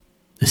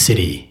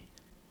city.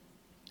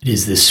 It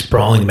is this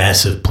sprawling,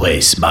 massive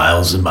place,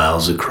 miles and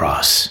miles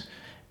across.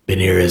 Been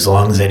here as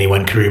long as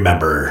anyone can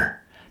remember.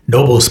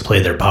 Nobles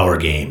play their power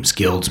games,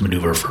 guilds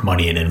maneuver for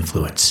money and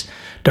influence.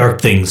 Dark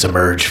things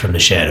emerge from the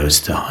shadows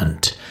to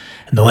hunt,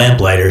 and the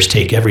lamplighters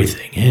take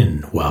everything in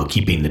while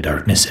keeping the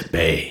darkness at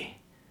bay.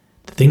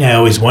 The thing I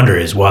always wonder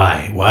is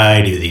why?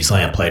 Why do these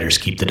lamplighters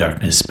keep the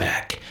darkness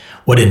back?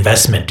 What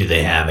investment do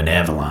they have in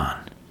Avalon?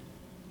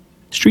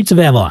 Streets of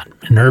Avalon,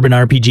 an urban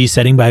RPG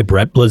setting by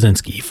Brett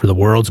Blazinski for the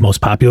world's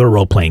most popular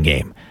role-playing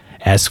game.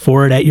 Ask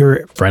for it at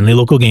your friendly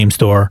local game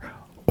store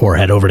or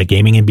head over to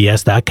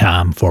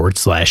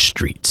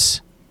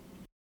gamingandbs.com/streets.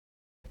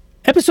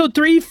 Episode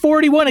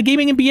 341 of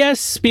Gaming and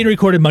BS being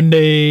recorded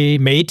Monday,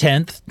 May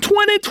 10th,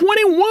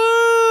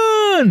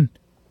 2021!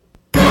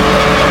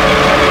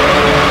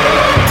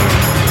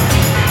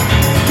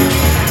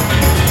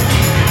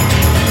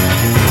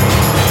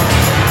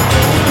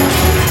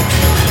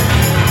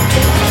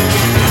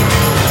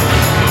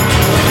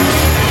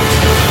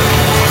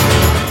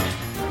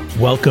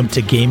 Welcome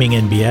to Gaming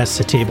and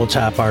BS, a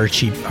tabletop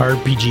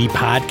RPG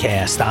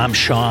podcast. I'm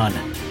Sean.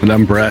 And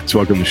I'm Brett.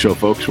 Welcome to the show,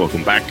 folks.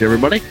 Welcome back to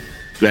everybody.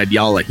 Glad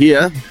y'all are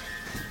here.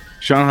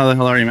 Sean, how the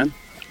hell are you, man?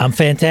 I'm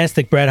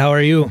fantastic, Brett. How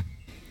are you?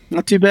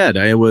 Not too bad.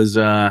 I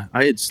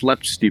had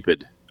slept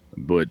stupid,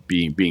 but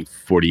being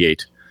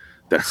 48,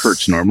 that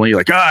hurts normally.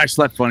 Like, I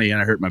slept funny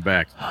and I hurt my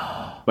back.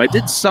 But I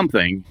did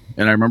something,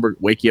 and I remember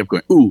waking up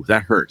going, ooh,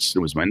 that hurts. It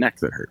was my neck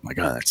that hurt. I'm like,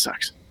 oh, that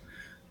sucks.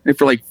 And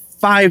for like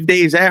 5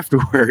 days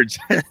afterwards,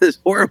 this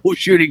horrible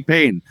shooting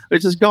pain,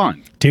 it's just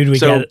gone. Dude, we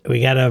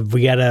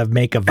gotta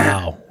make a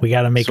vow. We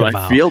gotta make a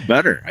vow. I feel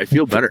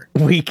better.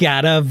 We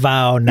gotta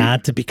vow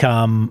not to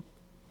become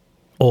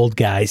old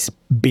guys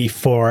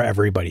before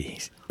everybody,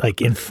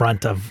 like in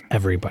front of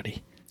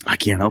everybody. I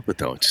can't help it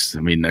though.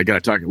 I gotta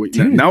talk.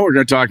 Now we're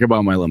gonna talk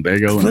about my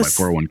lumbago and my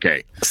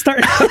 401k.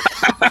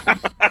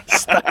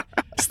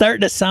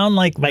 Starting to sound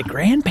like my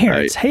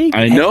grandparents.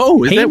 I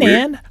know. Hey,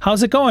 man,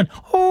 how's it going?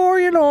 Oh,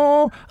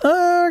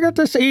 I got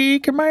this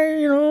ache in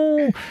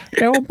my,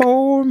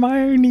 elbow,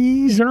 my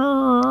knees.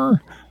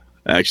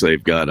 Actually,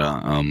 I've got,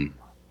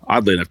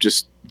 oddly enough,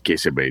 just in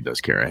case anybody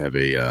does care, I have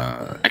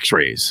a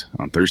X-rays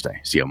on Thursday.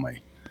 See how my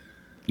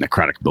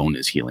necrotic bone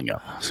is healing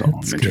up. So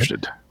I'm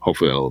interested. Good.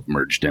 Hopefully, that'll have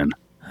merged in.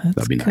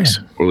 That'd be nice,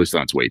 or at least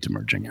on its way to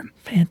merging in.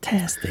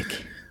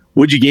 Fantastic.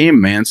 What'd you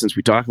game, man, since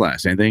we talked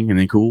last?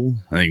 Anything cool?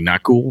 Anything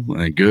not cool?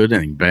 Anything good?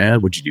 Anything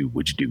bad? What'd you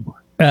do?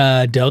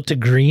 Delta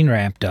Green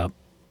wrapped up.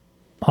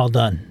 All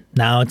done.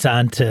 Now it's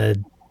on to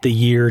the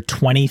year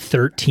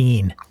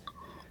 2013.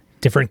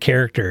 Different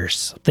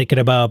characters. Thinking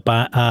about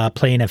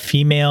playing a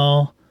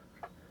female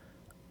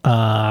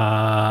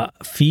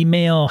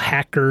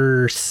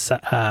hacker,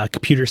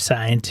 computer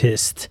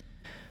scientist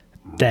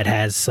that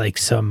has like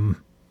a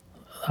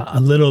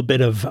little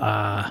bit of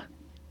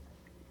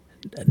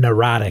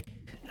neurotic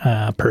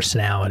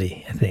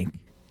personality, I think.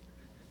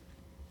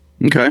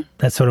 Okay.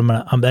 That's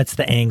what that's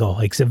the angle.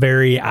 Like, it's a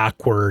very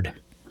awkward.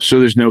 So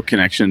there's no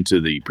connection to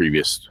the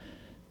previous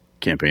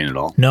campaign at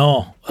all?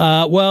 No.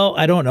 Well,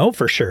 I don't know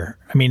for sure.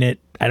 I mean,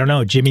 I don't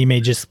know. Jimmy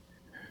may just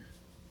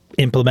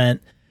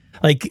implement,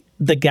 like,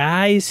 the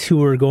guys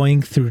who are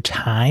going through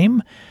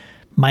time.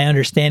 My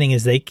understanding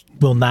is they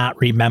will not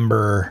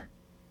remember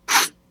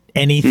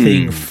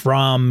anything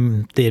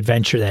from the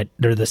adventure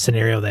or the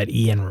scenario that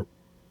Ian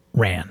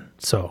ran.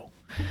 So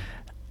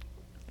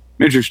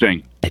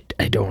interesting.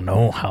 I don't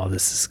know how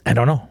this is. I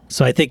don't know.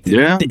 So I think.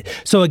 Yeah.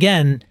 So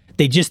again,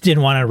 they just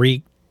didn't want to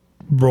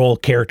re-roll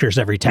characters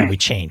every time we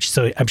change.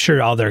 So I'm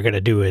sure all they're going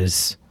to do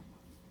is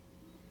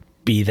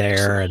be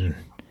there, and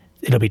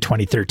it'll be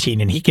 2013,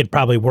 and he could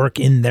probably work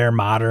in their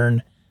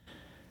modern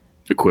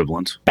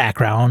equivalent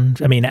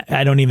background. I mean,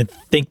 I don't even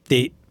think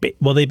they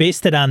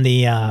based it on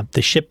the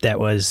ship that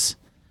was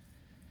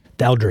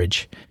the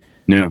Eldridge.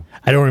 Yeah.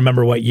 I don't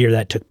remember what year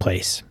that took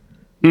place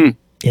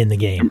in the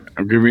game.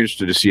 I'm going to be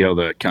interested to see how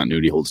the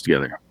continuity holds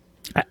together.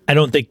 I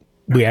don't think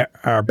we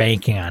are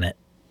banking on it.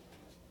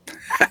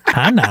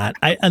 I'm not.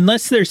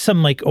 Unless there's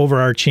some like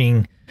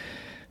overarching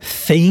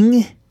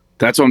thing.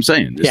 That's what I'm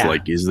saying. Just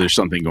like, is there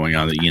something going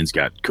on that Ian's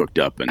got cooked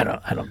up? And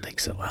I don't think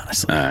so,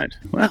 honestly. All right.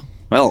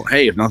 Well,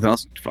 hey, if nothing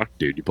else, fuck,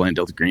 dude, you're playing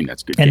Delta Green.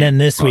 That's good. And then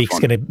this week's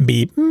going to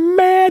be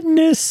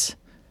madness.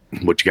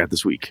 What you got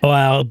this week?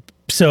 Well,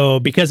 so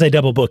because I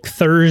double booked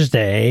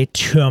Thursday,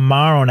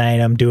 tomorrow night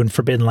I'm doing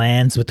Forbidden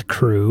Lands with the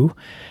crew.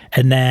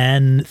 And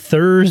then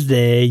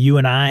Thursday, you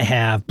and I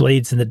have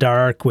Blades in the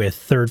Dark with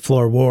Third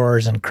Floor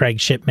Wars and Craig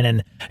Shipman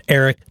and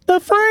Eric the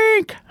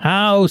Frank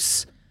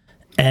House.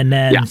 And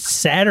then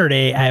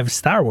Saturday, I have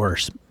Star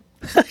Wars.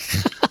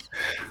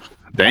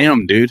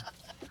 Damn, dude.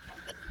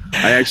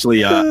 I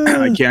actually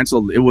I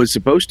canceled. It was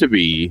supposed to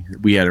be,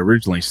 we had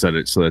originally set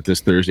it so that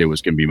this Thursday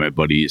was going to be my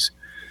buddy's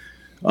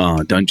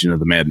Dungeon of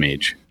the Mad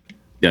Mage,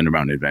 the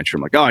Underbound Adventure.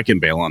 I'm like, I can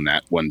bail on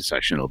that one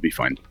session. It'll be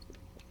fine.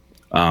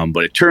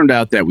 But it turned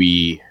out that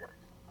we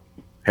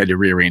had to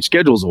rearrange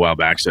schedules a while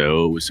back,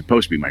 so it was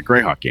supposed to be my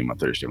Greyhawk game on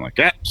Thursday. I'm like,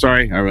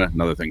 sorry, I have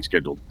another thing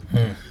scheduled.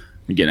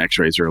 getting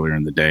x-rays earlier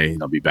in the day,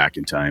 and I'll be back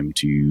in time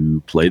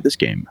to play this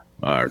game,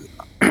 our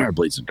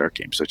Blades in the Dark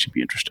game, so that should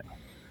be interesting.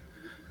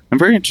 I'm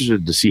very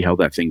interested to see how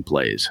that thing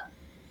plays.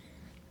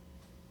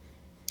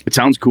 It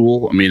sounds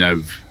cool. I mean,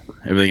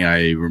 everything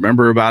I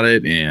remember about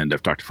it, and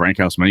I've talked to Frank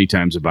House many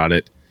times about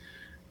it,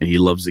 and he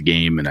loves the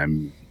game,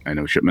 and I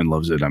know Shipman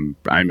loves it. I'm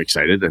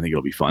excited. I think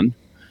it'll be fun.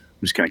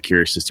 I'm just kind of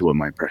curious as to what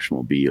my impression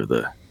will be of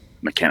the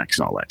mechanics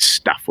and all that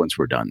stuff once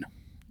we're done.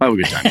 I'll have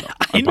a good time, though.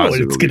 I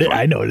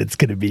know what it's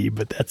gonna be,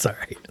 but that's all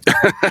right.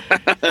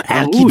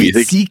 I'll keep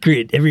it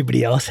secret.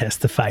 Everybody else has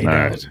to find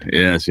out. Right.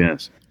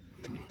 Yes.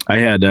 I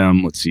had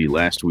let's see,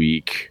 last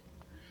week.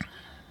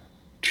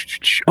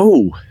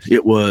 Oh,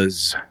 it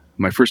was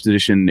my first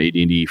edition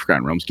AD&D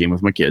Forgotten Realms game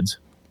with my kids.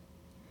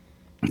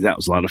 That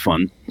was a lot of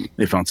fun.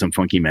 They found some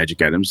funky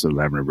magic items, so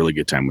they're having a really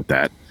good time with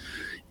that.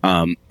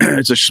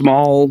 It's a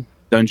small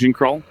dungeon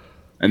crawl,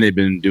 and they've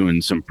been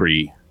doing some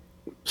pretty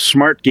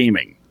smart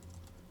gaming.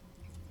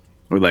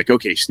 We're like,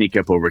 okay, sneak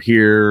up over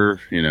here,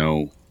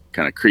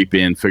 kind of creep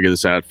in, figure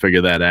this out,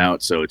 figure that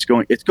out. So it's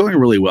going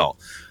really well.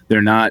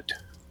 They're not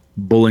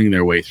bullying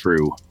their way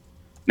through.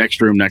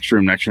 Next room,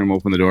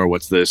 open the door.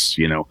 What's this?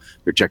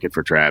 They're checking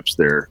for traps.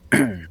 They're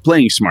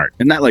playing smart.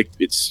 And not like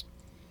it's,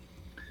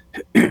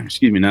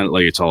 excuse me, not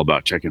like it's all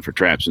about checking for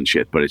traps and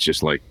shit, but it's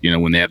just like,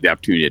 when they have the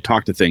opportunity to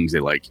talk to things,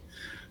 they like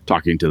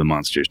talking to the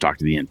monsters, talk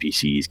to the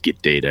NPCs,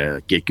 get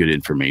data, get good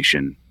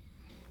information.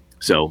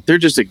 So they're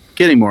just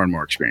getting more and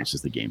more experience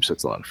as the game. So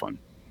it's a lot of fun.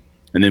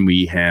 And then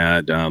we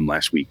had,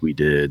 last week we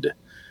did,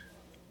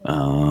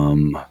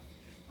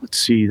 let's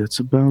see, that's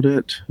about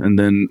it. And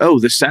then,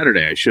 this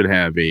Saturday I should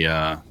have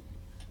a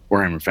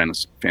Warhammer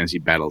Fantasy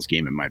Battles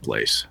game in my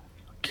place.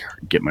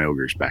 Get my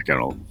ogres back out.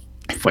 I'll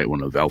fight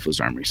one of Alpha's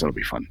armies. That'll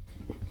be fun.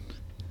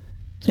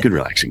 Good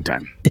relaxing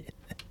time.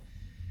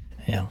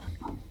 Yeah.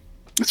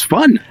 It's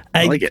fun.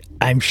 I like it.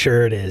 I'm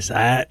sure it is.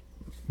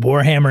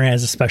 Warhammer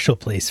has a special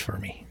place for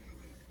me.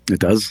 It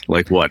does?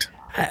 Like what?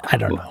 I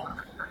don't know.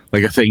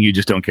 Like a thing you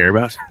just don't care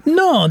about?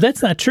 No,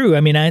 that's not true.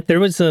 I mean, there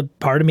was a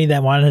part of me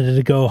that wanted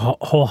to go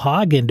whole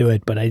hog into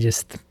it, but I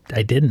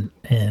didn't.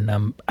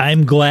 And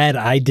I'm glad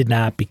I did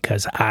not,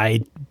 because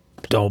I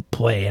don't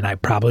play, and I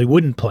probably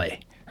wouldn't play.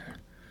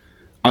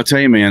 I'll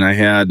tell you, man, I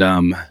had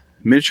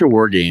miniature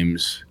war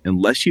games.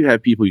 Unless you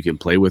have people you can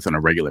play with on a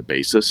regular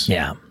basis,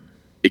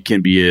 it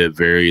can be a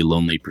very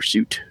lonely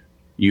pursuit.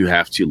 You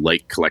have to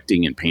like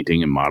collecting and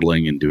painting and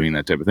modeling and doing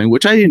that type of thing,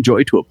 which I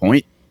enjoy to a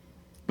point.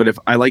 But if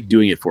I like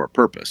doing it for a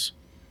purpose,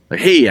 like,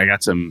 hey, I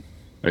got some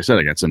new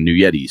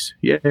Yetis,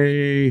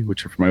 yay,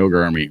 which are for my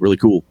ogre army, really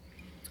cool.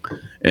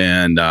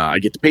 And I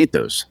get to paint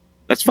those.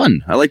 That's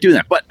fun. I like doing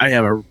that, but I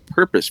have a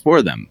purpose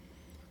for them.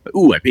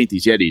 Ooh, I paint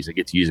these Yetis. I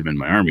get to use them in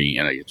my army,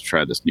 and I get to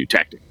try this new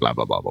tactic, blah,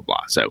 blah, blah, blah,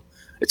 blah. So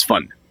it's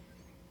fun.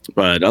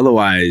 But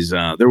otherwise,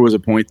 there was a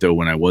point, though,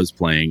 when I was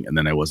playing, and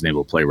then I wasn't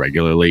able to play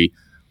regularly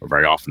or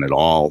very often at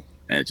all,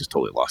 and it just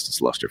totally lost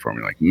its luster for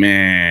me. Like,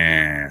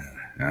 man,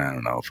 I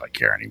don't know if I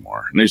care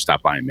anymore. And I just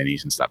stopped buying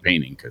minis and stopped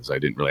painting because I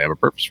didn't really have a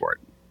purpose for it.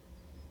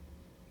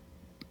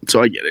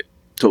 So I get it.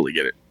 Totally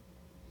get it.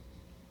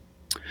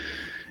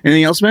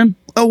 Anything else, man?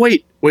 Oh,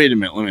 wait a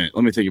minute.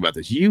 Let me think about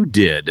this. You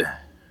did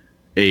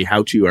a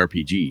how-to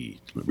RPG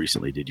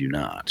recently, did you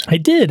not? I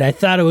did. I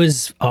thought it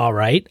was all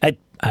right. I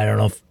don't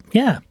know if,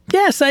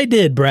 Yes, I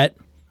did, Brett.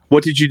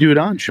 What did you do it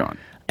on, Sean?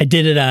 I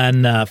did it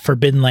on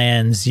Forbidden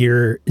Lands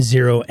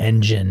Zero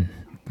Engine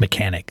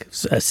mechanic,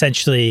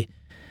 essentially.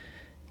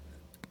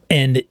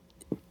 And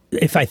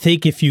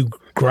if you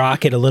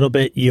grok it a little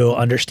bit, you'll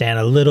understand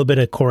a little bit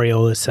of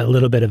Coriolis, a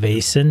little bit of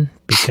Aeson,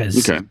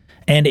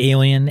 and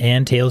Alien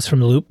and Tales from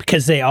the Loop,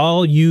 because they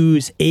all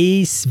use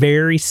a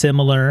very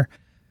similar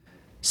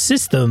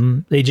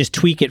system. They just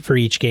tweak it for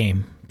each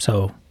game.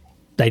 So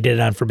I did it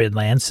on Forbidden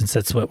Lands since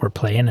that's what we're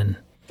playing, and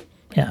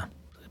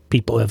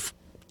people have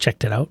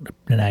checked it out,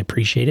 and I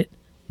appreciate it.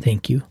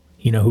 Thank you.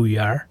 You know who you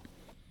are.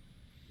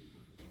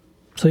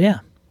 So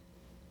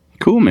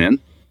cool, man.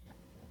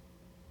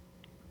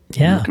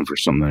 Yeah. I'm looking for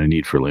something that I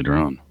need for later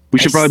on. We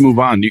should probably move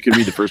on. You can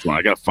read the first one.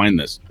 I got to find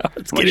this.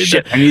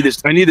 I need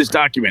this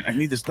document. I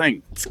need this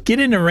thing. Let's get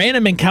into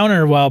Random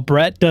Encounter while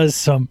Brett does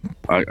some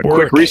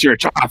quick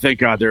research. Thank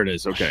God. There it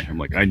is. Okay. I'm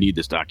like, I need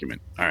this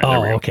document. All right.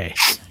 Oh, okay.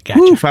 Gotcha.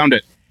 Woo, found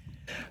it.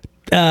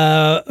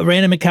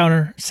 Random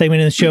Encounter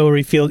segment in the show where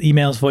we field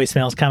emails,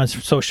 voicemails, comments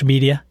from social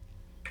media.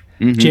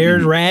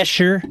 Jared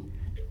Rasher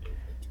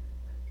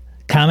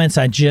comments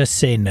on Just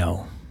Say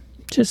No.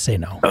 Just say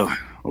no.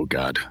 Oh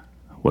God.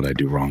 What I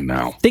do wrong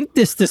now? I think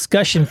this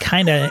discussion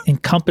kind of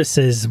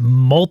encompasses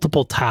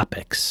multiple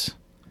topics,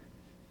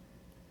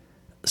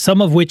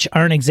 some of which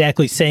aren't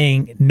exactly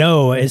saying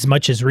no as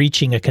much as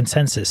reaching a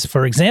consensus.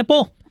 For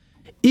example,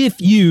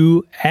 if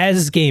you,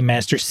 as Game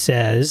Master,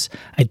 says,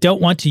 I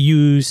don't want to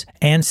use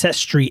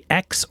Ancestry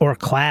X or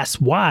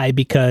Class Y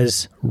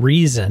because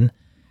reason,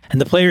 and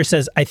the player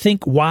says, I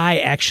think Y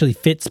actually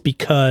fits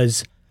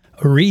because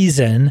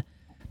reason,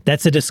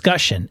 that's a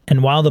discussion.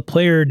 And while the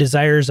player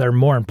desires are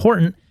more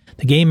important,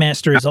 the Game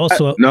Master is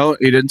also... No,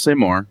 he didn't say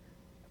more.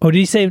 Oh,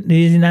 did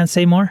he not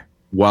say more?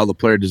 while the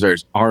player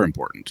desires are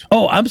important.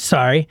 Oh, I'm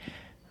sorry.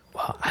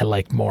 Well, I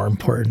like more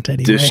important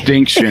anyway.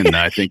 Distinction.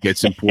 I think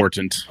it's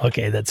important.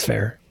 Okay, that's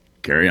fair.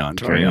 Carry on.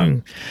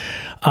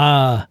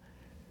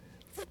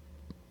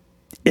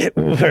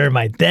 Where am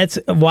I? That's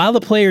while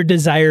the player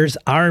desires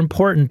are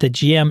important, the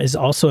GM is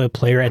also a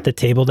player at the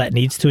table that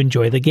needs to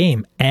enjoy the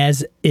game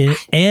and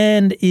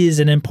is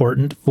an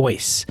important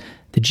voice.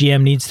 The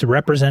GM needs to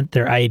represent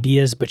their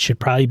ideas, but should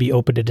probably be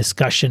open to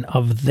discussion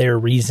of their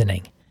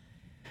reasoning.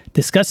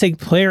 Discussing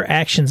player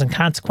actions and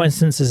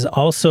consequences is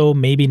also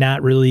maybe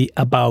not really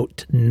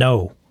about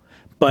no,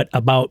 but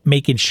about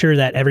making sure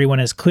that everyone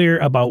is clear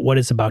about what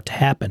is about to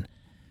happen.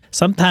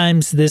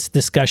 Sometimes this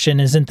discussion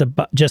isn't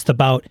just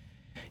about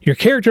your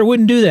character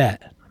wouldn't do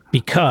that,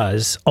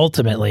 because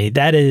ultimately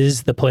that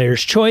is the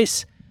player's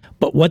choice.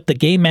 But what the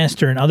game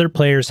master and other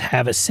players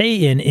have a say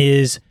in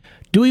is,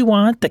 do we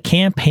want the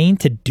campaign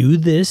to do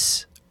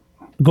this,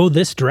 go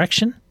this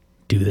direction?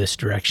 Do this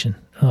direction.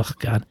 Oh,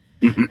 God.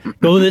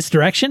 Go this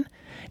direction?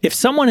 If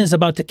someone is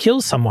about to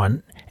kill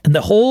someone and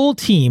the whole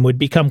team would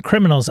become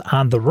criminals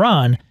on the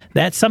run,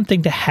 that's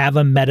something to have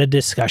a meta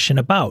discussion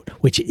about,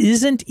 which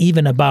isn't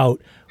even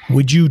about,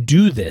 would you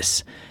do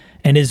this?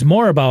 And is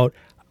more about,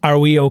 are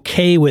we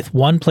okay with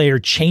one player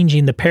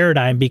changing the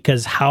paradigm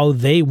because how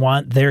they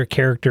want their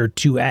character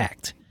to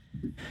act?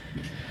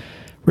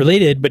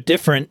 Related but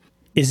different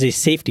is a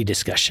safety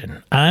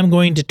discussion. I'm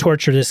going to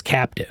torture this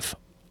captive.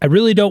 I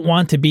really don't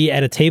want to be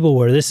at a table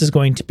where this is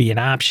going to be an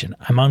option.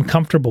 I'm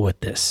uncomfortable with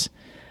this.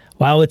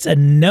 While it's a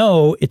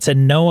no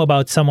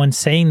about someone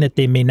saying that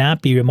they may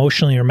not be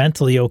emotionally or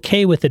mentally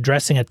okay with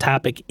addressing a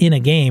topic in a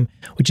game,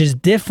 which is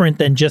different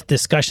than just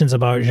discussions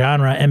about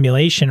genre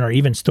emulation or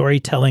even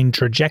storytelling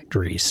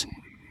trajectories.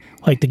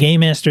 Like the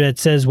game master that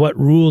says what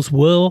rules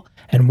will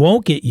and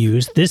won't get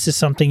used, this is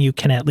something you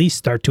can at least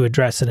start to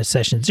address in a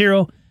session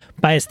 0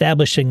 by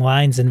establishing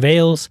lines and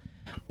veils,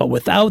 but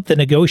without the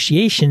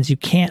negotiations you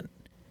can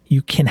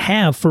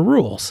have for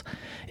rules.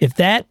 If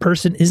that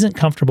person isn't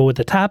comfortable with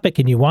the topic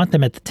and you want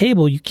them at the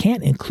table, you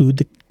can't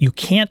include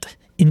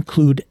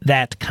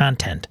that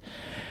content.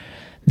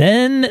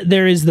 Then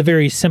there is the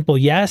very simple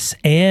yes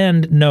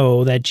and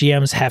no that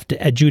GMs have to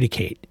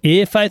adjudicate.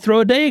 If I throw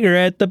a dagger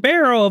at the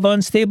barrel of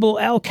unstable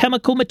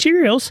alchemical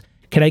materials,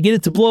 can I get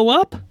it to blow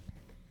up?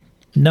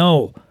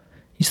 No.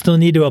 You still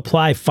need to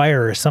apply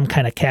fire or some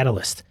kind of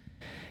catalyst.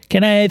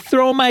 Can I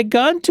throw my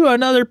gun to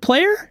another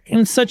player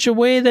in such a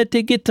way that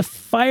they get to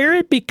fire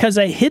it because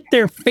I hit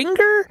their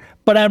finger,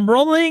 but I'm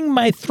rolling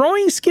my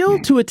throwing skill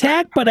to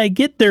attack, but I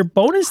get their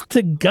bonus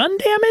to gun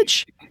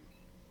damage?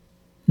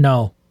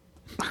 No.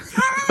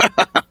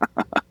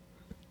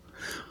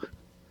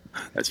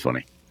 That's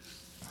funny.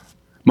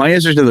 My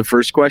answer to the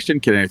first question,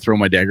 can I throw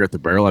my dagger at the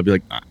barrel? I'd be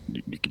like,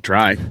 you can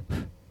try. I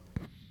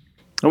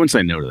wouldn't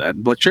say no to that.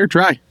 I'd be like, sure,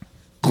 try.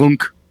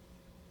 Clunk.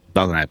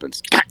 Nothing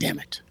happens. God damn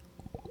it.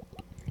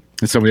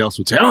 And somebody else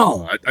would say,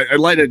 oh, I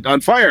light it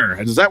on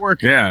fire. Does that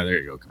work? Yeah, there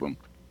you go. Boom.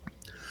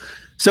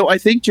 So I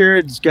think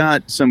Jared's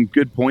got some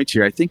good points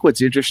here. I think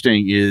what's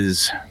interesting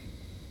is, I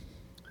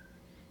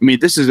mean,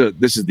 this is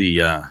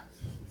the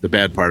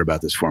bad part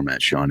about this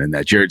format, Sean, and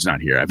that Jared's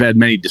not here. I've had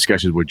many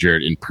discussions with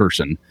Jared in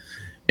person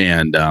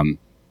and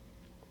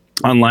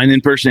online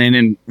in person and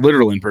in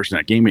literal in person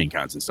at gaming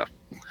cons and stuff.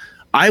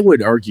 I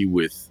would argue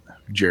with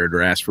Jared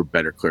or ask for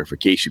better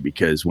clarification,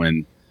 because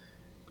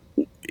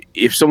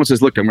if someone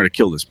says, look, I'm going to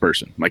kill this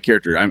person, my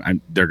character,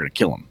 they're going to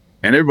kill him.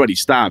 And everybody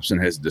stops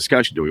and has a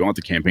discussion. Do we want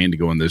the campaign to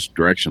go in this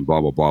direction?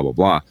 Blah, blah, blah, blah,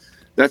 blah.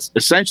 That's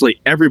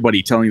essentially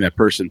everybody telling that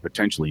person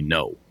potentially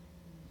no.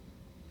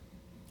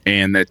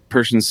 And that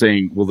person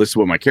saying, well, this is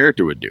what my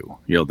character would do.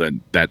 You know,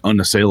 that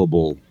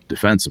unassailable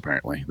defense,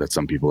 apparently, that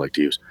some people like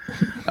to use.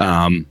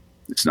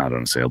 It's not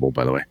unassailable,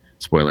 by the way.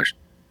 Spoilers.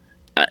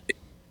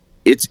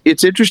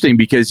 It's interesting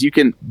because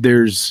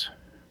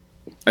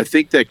I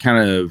think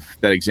that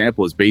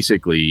example is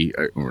basically,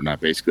 or not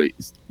basically,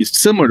 it's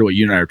similar to what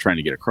you and I are trying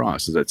to get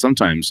across, is that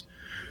sometimes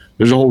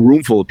there's a whole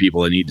room full of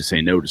people that need to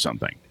say no to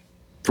something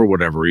for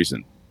whatever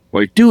reason.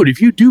 Like, dude, if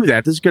you do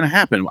that, this is going to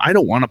happen. I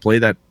don't want to play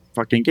that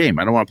fucking game.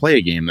 I don't want to play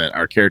a game that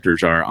our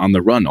characters are on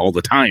the run all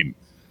the time.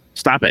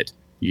 Stop it.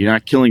 You're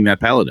not killing that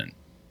paladin.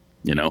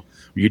 You know,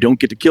 you don't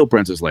get to kill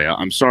Princess Leia.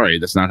 I'm sorry.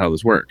 That's not how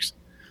this works.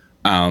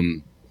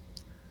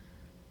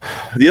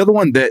 The other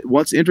one that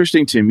what's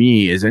interesting to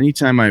me is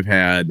anytime I've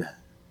had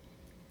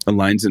a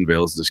lines and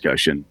veils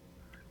discussion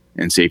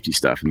and safety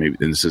stuff, and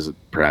this is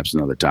perhaps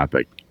another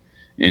topic.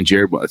 And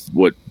Jared,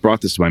 what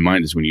brought this to my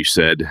mind is when you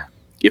said,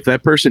 if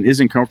that person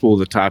isn't comfortable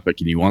with the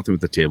topic and you want them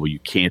at the table, you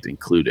can't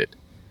include it.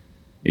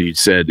 And you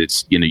said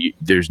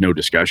there's no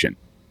discussion.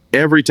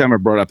 Every time I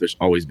brought up, there's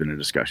always been a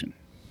discussion.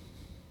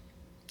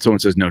 Someone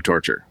says no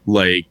torture.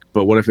 Like,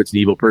 but what if it's an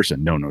evil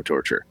person? No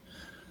torture.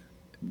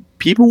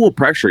 People will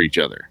pressure each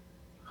other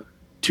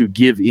to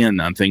give in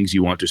on things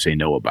you want to say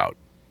no about.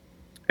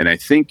 And I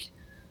think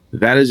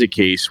that is a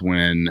case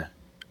when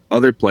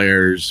other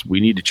players, we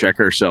need to check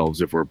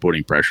ourselves if we're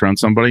putting pressure on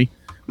somebody.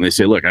 When they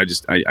say, look, I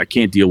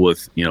can't deal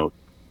with,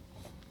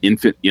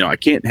 infant. I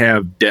can't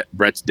have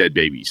Brett's dead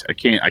babies. I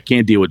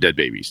can't deal with dead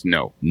babies.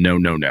 No.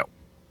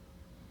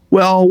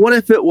 Well, what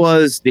if it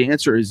was? The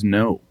answer is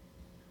no.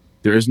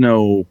 There is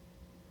no.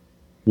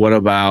 What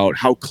about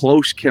how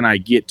close can I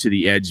get to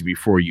the edge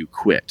before you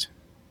quit?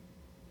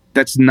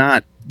 That's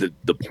not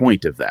the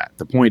point of that.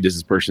 The point is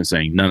this person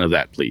saying none of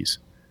that, please.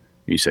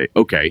 You say,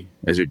 okay,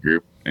 as a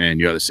group, and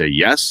you either say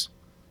yes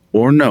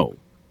or no.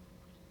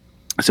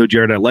 So,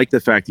 Jared, I like the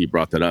fact that you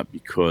brought that up,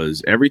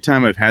 because every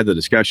time I've had the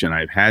discussion,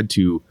 I've had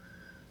to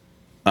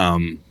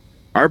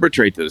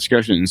arbitrate the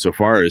discussion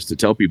insofar as to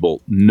tell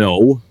people,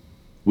 no,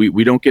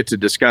 we don't get to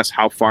discuss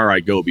how far I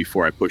go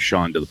before I push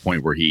Sean to the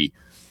point where he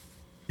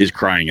is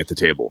crying at the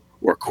table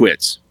or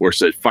quits or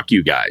says, fuck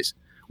you guys.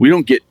 We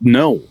don't get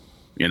no.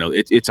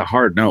 It's a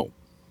hard no.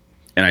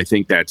 And I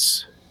think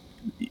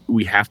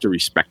we have to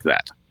respect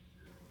that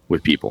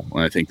with people.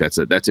 And I think that's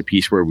a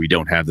piece where we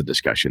don't have the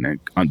discussion.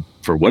 And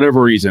for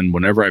whatever reason,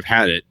 whenever I've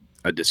had it,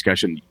 a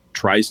discussion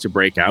tries to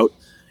break out,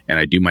 and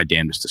I do my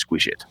damnedest to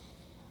squish it.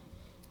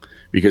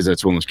 Because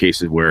that's one of those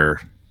cases where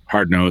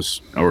hard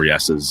no's or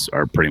yeses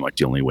are pretty much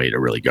the only way to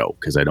really go.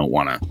 Because I don't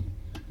want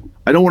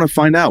to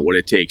find out what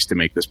it takes to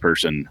make this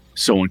person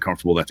so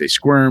uncomfortable that they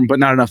squirm, but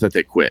not enough that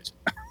they quit.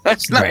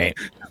 That's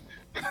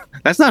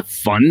not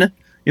fun.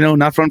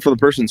 Not fun for the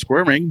person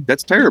squirming.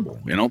 That's terrible,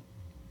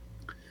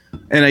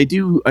 And I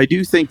do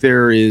think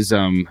there is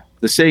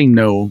the saying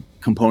no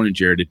component,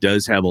 Jared. It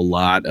does have a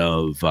lot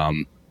of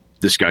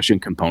discussion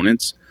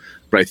components,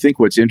 but I think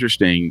what's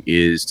interesting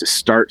is to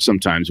start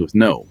sometimes with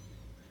no,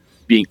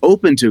 being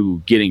open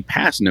to getting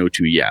past no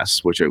to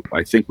yes, which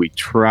I think we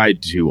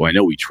tried to. I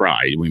know we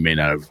tried. We may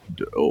not have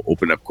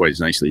opened up quite as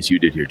nicely as you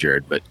did here,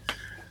 Jared. But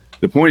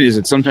the point is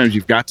that sometimes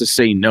you've got to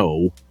say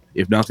no,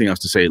 if nothing else,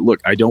 to say,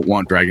 look, I don't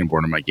want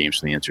Dragonborn in my game,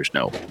 so the answer is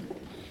no.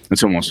 And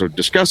someone wants to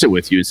discuss it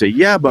with you and say,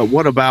 yeah, but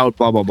what about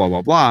blah, blah, blah,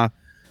 blah, blah.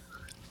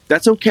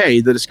 That's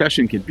okay. The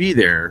discussion can be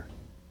there.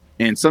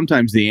 And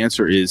sometimes the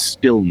answer is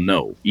still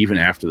no, even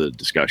after the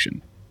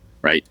discussion,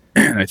 right?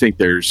 And I think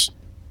there's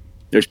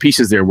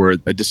pieces there where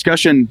a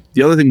discussion,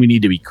 the other thing we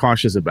need to be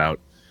cautious about,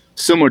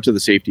 similar to the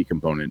safety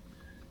component,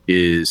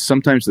 is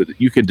sometimes that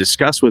you can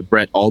discuss with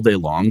Brett all day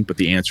long, but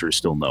the answer is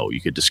still no.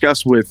 You could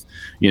discuss with,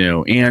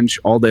 Ange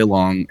all day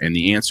long, and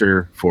the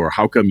answer for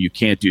how come you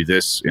can't do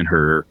this in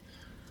her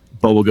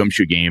bubblegum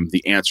shoe game,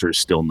 the answer is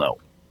still no,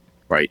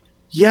 right?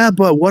 Yeah,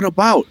 but what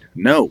about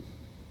no,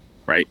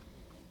 right?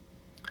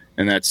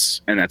 And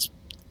that's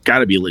got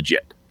to be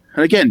legit.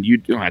 And again, you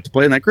don't have to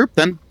play in that group.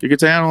 Then you could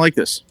say, I don't like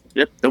this.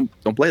 Yep,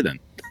 don't play then.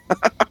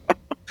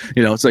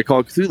 It's like Call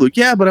of Cthulhu.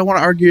 Yeah, but I want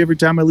to argue every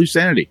time I lose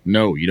sanity.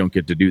 No, you don't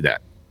get to do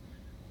that.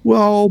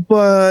 Well,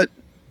 but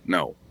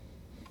no.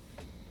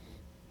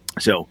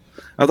 So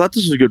I thought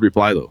this was a good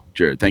reply, though,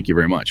 Jared. Thank you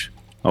very much.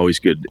 Always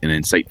good and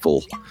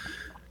insightful.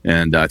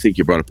 And I think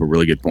you brought up a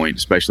really good point,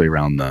 especially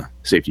around the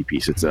safety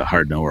piece. It's a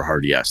hard no or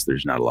hard yes.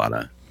 There's not a lot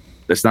of,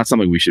 that's not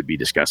something we should be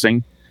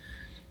discussing.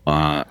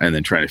 And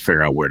then trying to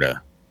figure out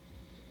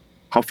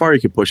how far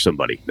you can push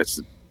somebody. That's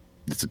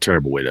a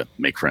terrible way to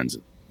make friends,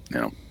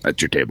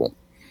 at your table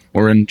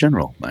or in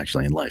general,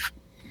 actually, in life.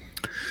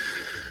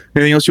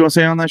 Anything else you want to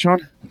say on that,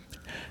 Sean?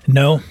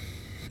 No.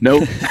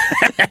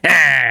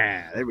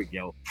 There we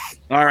go.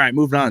 All right,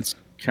 moving on.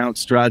 Count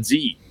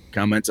Stradzi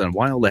comments on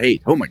Wild of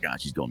Hate. Oh my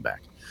gosh, he's going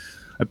back.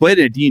 I played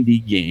a D&D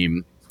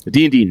game, a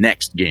D&D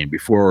Next game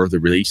before the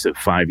release of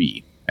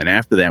 5e, and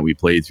after that we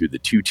played through the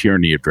 2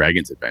 Tyranny of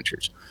Dragons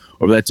adventures.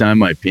 Over that time,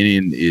 my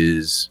opinion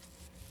is,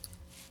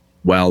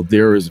 while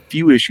there is a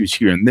few issues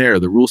here and there,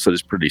 the rule set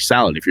is pretty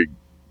solid. If you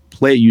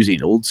play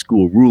using old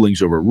school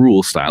rulings over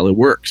rule style, it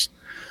works.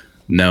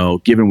 Now,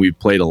 given we've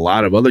played a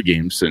lot of other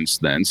games since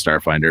then,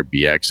 Starfinder,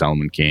 BX,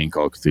 Solomon Kane,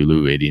 Call of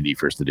Cthulhu, AD&D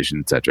First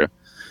Edition, etc.,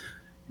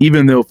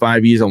 even though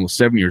 5e is almost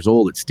 7 years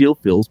old, it still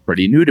feels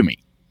pretty new to me.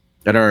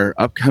 At our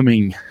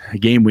upcoming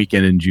game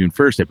weekend in June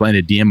 1st, I plan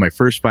to DM my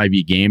first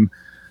 5e game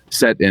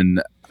set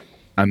in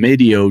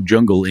Amedio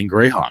Jungle in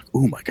Greyhawk.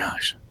 Oh my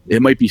gosh.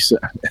 It might be...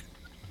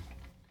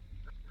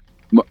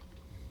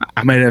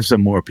 I might have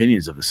some more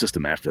opinions of the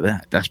system after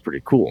that. That's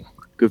pretty cool.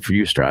 Good for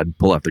you, Strahd.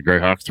 Pull out the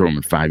Greyhawk, throw them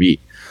in 5e.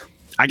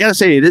 I gotta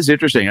say, it is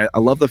interesting. I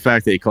love the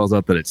fact that he calls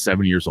out that it's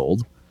 7 years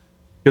old.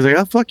 Because like,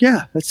 oh, fuck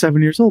yeah, that's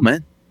 7 years old,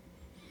 man.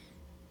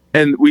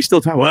 And we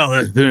still talk,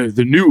 well,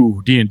 the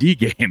new D&D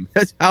game.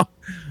 That's how,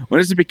 when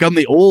does it become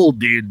the old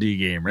D&D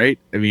game, right?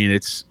 I mean,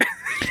 it's,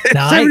 it's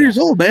 7 years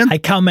old, man. I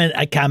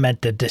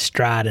commented to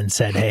Strahd and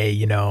said, hey,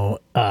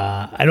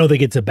 I don't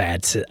think it's a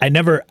bad I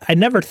never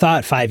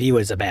thought 5e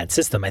was a bad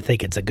system. I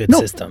think it's a good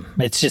system.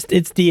 It's just,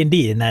 it's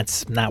D&D, and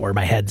that's not where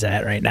my head's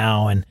at right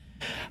now. And,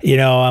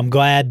 I'm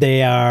glad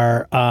they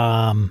are,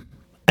 I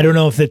don't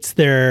know if it's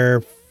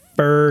their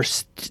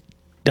first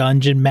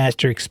Dungeon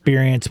Master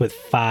experience with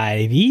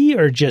 5e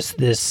or just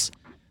this,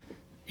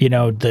 the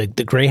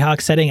Greyhawk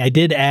setting. I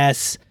did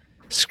ask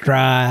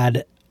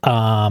Strahd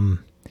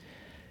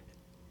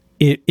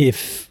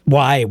if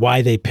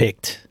why they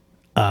picked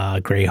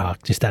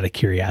Greyhawk, just out of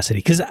curiosity,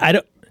 because I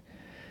don't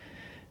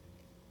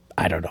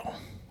know.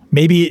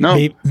 Maybe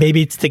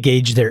it's to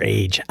gauge their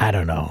age. I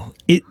don't know.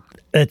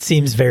 That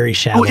seems very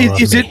shallow.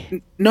 Is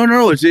it?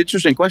 No. It's an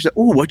interesting question.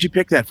 Oh, what'd you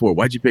pick that for?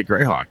 Why'd you pick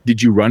Greyhawk?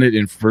 Did you run it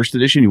in first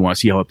edition? You want to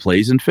see how it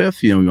plays in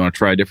fifth? You want to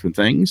try different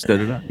things?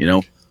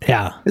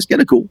 Yeah, it's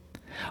kind of cool.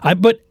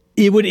 But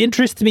it would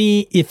interest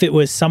me if it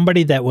was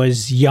somebody that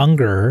was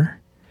younger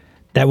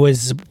that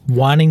was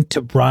wanting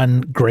to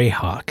run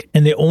Greyhawk.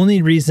 And the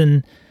only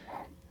reason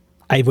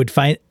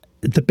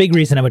the big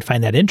reason I would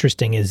find that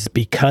interesting is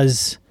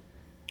because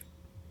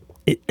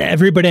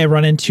everybody I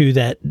run into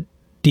that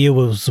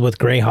deals with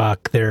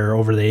Greyhawk, they're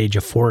over the age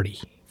of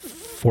 40,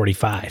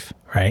 45,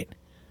 right?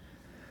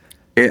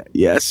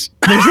 Yes.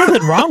 There's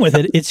nothing wrong with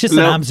it. It's just an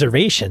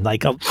observation.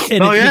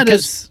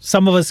 Because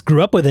some of us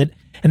grew up with it,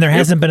 and there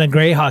hasn't been a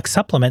Greyhawk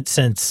supplement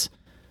since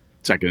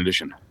second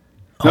edition.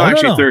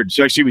 No. Third.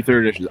 So actually,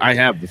 third edition. I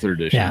have the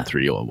third edition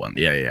 301.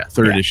 Yeah.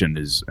 Third edition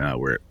is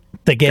where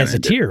the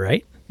Gazetteer,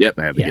 right? Yep,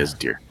 I have the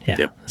Gazetteer. Yeah.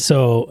 Yep.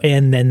 So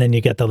and then you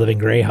got the Living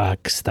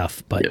Greyhawk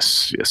stuff. But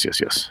yes.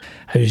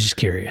 I was just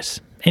curious.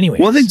 Anyway,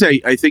 one of the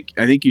things I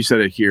think you said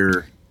it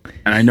here,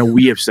 and I know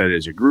we have said it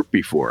as a group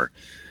before,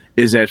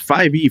 is that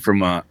 5e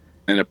from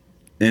an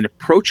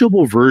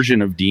approachable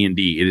version of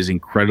D&D. It is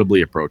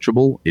incredibly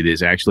approachable. It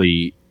is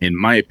actually, in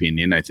my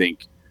opinion, I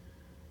think,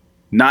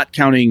 not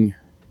counting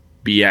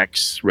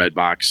BX,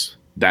 Redbox,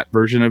 that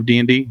version of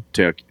D&D,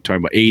 talking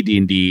about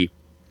AD&D,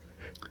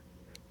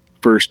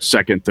 first,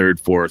 second, third,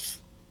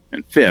 fourth,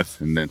 and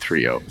fifth, and then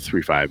 3.0,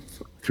 3.5,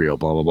 3.0,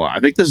 blah, blah, blah. I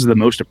think this is the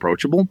most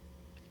approachable,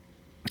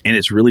 and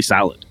it's really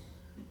solid.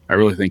 I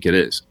really think it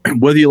is.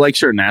 Whether you like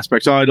certain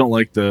aspects, I don't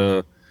like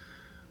the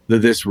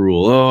this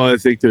rule. I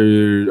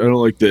don't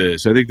like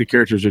this. I think the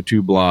characters are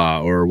too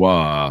blah or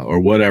wah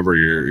or whatever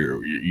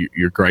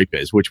your gripe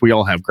is, which we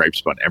all have gripes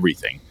about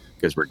everything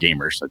because we're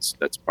gamers.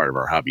 That's part of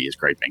our hobby is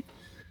griping.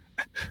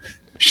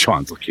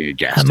 Sean's looking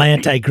aghast. I'm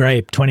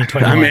anti-gripe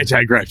 2021. I'm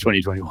anti-gripe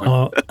 2021.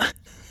 Oh.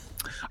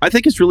 I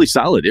think it's really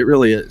solid. It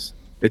really is.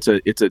 It's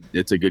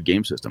a good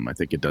game system. I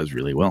think it does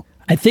really well.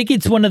 I think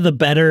it's one of the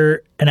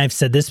better, and I've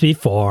said this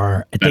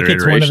before, I think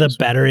it's one of the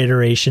better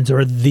iterations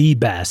or the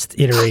best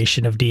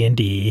iteration of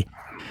D&D.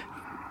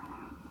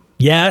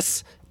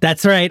 Yes,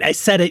 that's right. I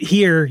said it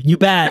here. You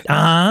bet.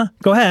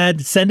 Go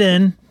ahead. Send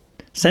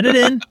it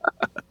in.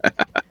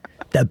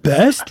 The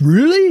best?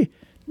 Really?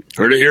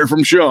 Heard it here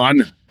from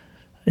Sean.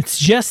 It's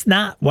just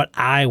not what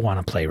I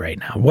want to play right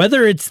now.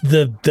 Whether it's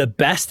the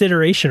best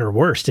iteration or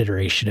worst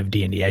iteration of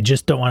D&D, I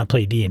just don't want to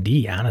play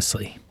D&D,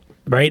 honestly.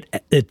 Right?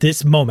 At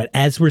this moment,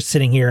 as we're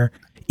sitting here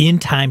in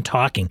time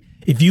talking,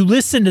 if you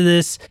listen to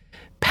this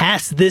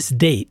past this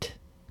date,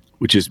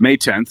 which is May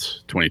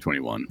 10th,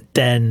 2021,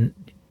 then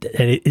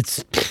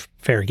it's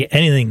fair game.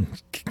 Anything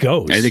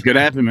goes. Anything could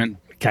happen, man.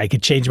 I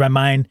could change my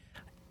mind.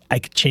 I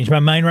could change my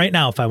mind right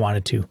now if I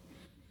wanted to.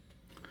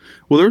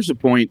 Well, there was a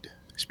point.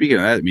 Speaking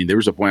of that, I mean, there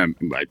was a point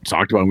I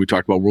talked about when we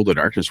talked about World of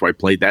Darkness, where I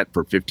played that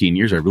for 15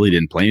 years. I really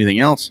didn't play anything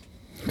else.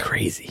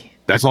 Crazy.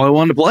 That's all I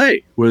wanted to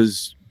play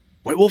was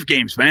White Wolf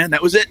games, man.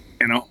 That was it,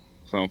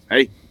 So,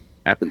 hey,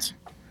 happens.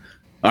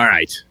 All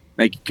right.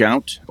 Thank you,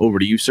 Count. Over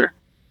to you, sir.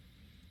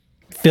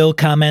 Phil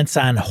comments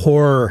on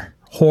horror,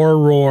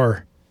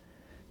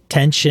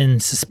 tension,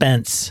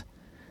 suspense.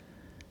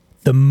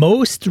 The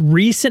most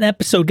recent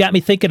episode got me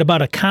thinking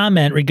about a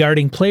comment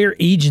regarding player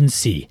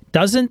agency.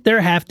 Doesn't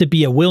there have to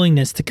be a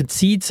willingness to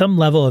concede some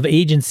level of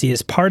agency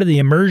as part of the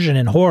immersion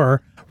in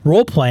horror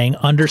role-playing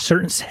under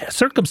certain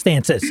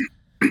circumstances?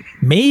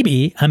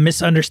 Maybe I'm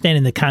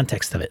misunderstanding the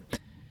context of it.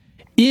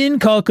 In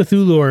Call of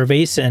Cthulhu or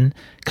Vaesen,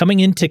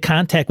 coming into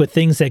contact with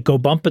things that go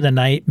bump in the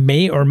night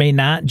may or may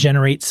not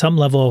generate some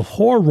level of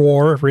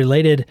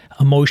horror-related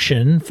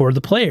emotion for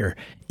the player.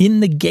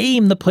 In the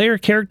game, the player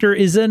character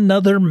is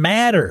another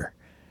matter.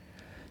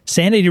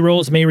 Sanity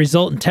rolls may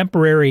result in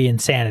temporary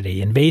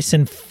insanity. In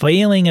Vaesen,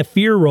 failing a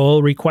fear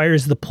roll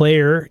requires the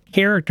player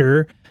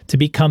character to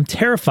become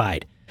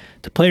terrified.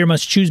 The player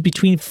must choose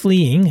between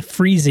fleeing,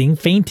 freezing,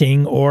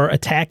 fainting, or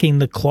attacking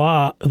the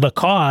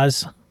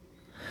cause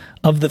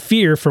of the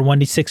fear for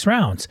 1d6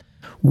 rounds.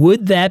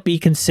 Would that be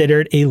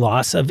considered a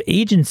loss of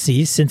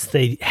agency since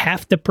they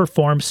have to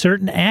perform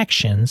certain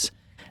actions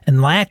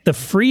and lack the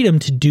freedom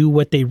to do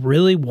what they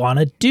really want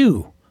to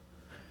do?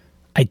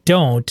 I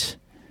don't.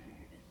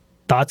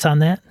 Thoughts on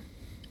that?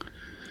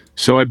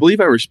 So I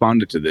believe I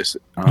responded to this.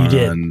 You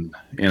did. And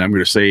I'm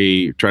going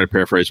to try to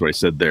paraphrase what I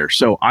said there.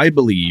 So I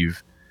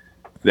believe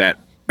that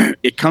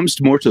it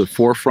comes more to the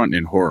forefront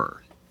in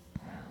horror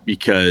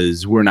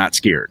because we're not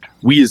scared.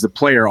 We as the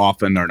player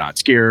often are not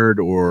scared,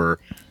 or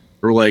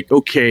we're like,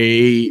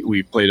 okay,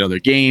 we've played other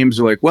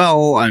games. We're like,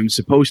 well, I'm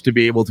supposed to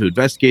be able to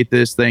investigate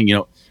this thing.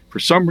 For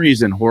some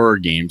reason, horror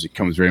games, it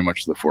comes very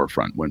much to the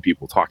forefront when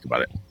people talk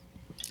about it.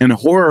 And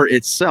horror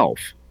itself,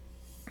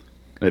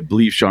 I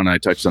believe Sean and I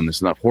touched on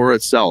this enough, horror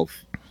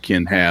itself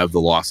can have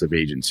the loss of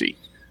agency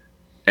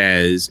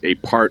as a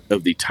part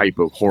of the type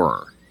of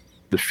horror.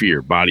 The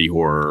fear, body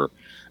horror,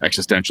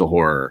 existential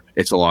horror,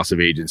 it's a loss of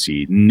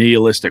agency.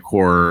 Nihilistic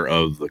horror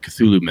of the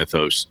Cthulhu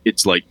mythos,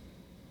 it's like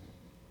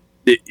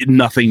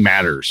nothing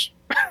matters.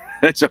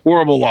 It's a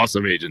horrible loss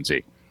of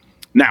agency.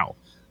 Now,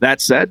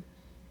 that said,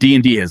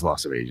 D&D has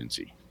loss of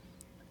agency.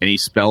 Any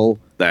spell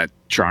that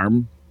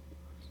charm,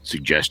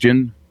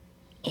 suggestion,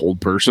 hold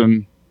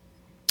person,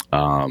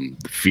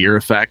 fear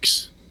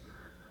effects,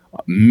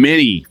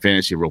 many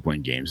fantasy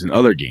role-playing games and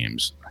other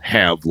games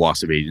have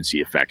loss of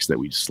agency effects that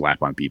we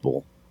slap on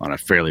people on a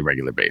fairly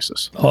regular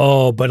basis.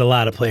 Oh, but a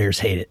lot of players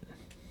hate it.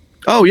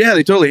 Oh yeah,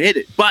 they totally hate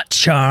it. But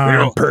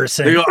charm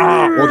person. They go,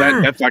 oh, well,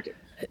 that fucking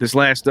this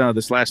last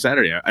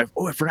Saturday. I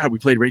forgot we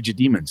played Rage of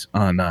Demons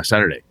on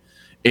Saturday.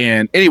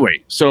 And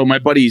anyway, so my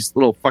buddy's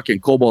little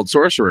fucking kobold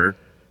sorcerer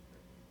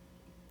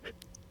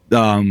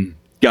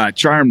got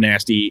charmed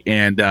nasty,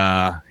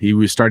 and he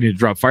was starting to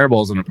drop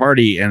fireballs in a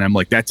party, and I'm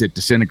like, that's it,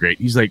 disintegrate.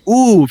 He's like,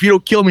 ooh, if you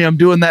don't kill me, I'm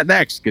doing that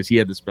next, because he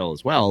had the spell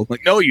as well. I'm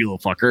like, no, you little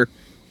fucker.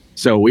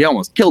 So we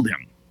almost killed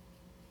him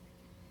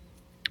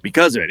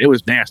because of it. It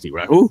was nasty.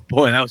 We're like, oh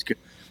boy, that was good.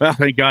 Well,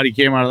 thank God he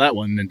came out of that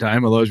one in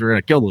time, otherwise we were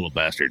going to kill the little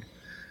bastard.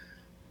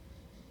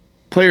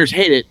 Players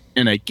hate it,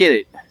 and I get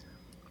it,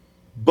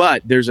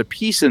 but there's a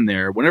piece in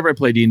there, whenever I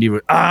play D&D,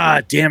 with,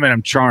 damn it,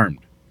 I'm charmed.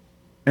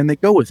 And they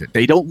go with it.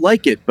 They don't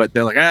like it, but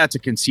they're like, it's a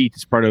conceit.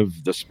 It's part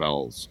of the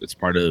spells. It's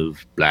part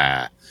of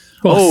blah.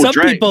 Well, some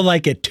people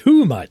like it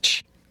too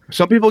much.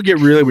 Some people get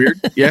really weird.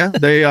 Yeah,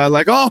 they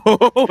like,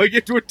 I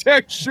get to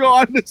attack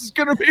Sean. This is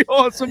gonna be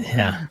awesome.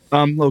 Yeah,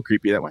 a little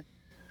creepy that way.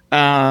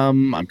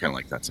 I'm kind of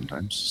like that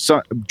sometimes.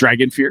 So,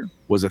 dragon fear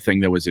was a thing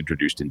that was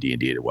introduced in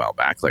D&D a while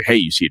back. Like, hey,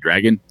 you see a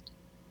dragon,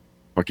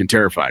 fucking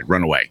terrified,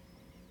 run away.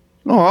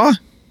 Aw,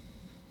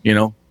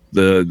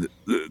 the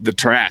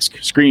Trask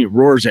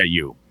roars at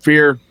you.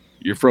 Fear,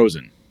 you're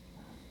frozen.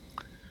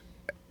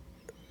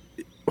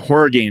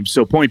 Horror games.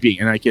 So point being,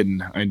 and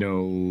I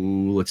know,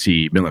 let's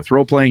see, Millith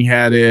Role-Playing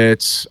had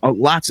it.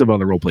 Lots of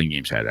other role-playing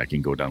games had it. I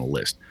can go down a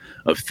list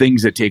of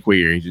things that take away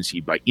your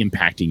agency by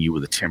impacting you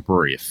with a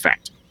temporary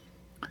effect.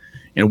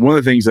 And one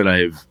of the things that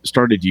I've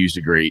started to use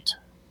to great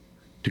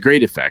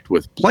effect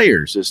with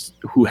players is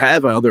who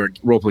have other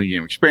role-playing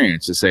game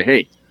experience to say,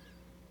 hey,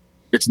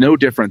 it's no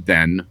different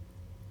than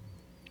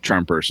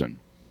charm person,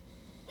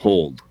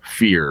 hold,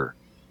 fear,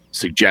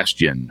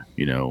 suggestion,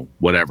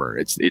 whatever.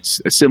 It's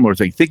a similar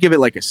thing. Think of it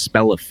like a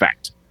spell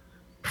effect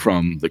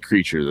from the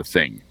creature, the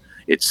thing.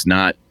 It's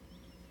not,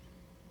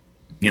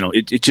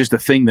 it's just a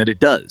thing that it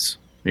does.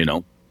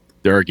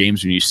 There are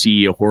games when you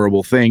see a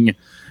horrible thing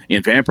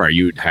in Vampire,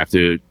 you'd have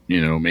to,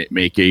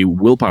 make a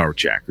willpower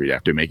check, or you'd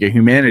have to make a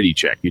humanity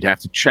check. You'd have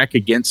to check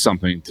against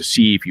something to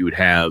see if you would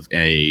have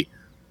an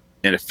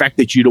effect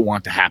that you don't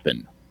want to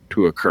happen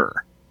to occur.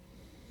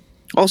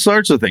 All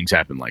sorts of things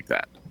happen like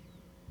that,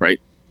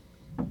 right?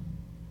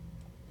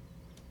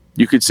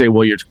 You could say,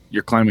 well,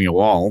 you're climbing a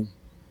wall,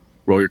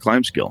 roll your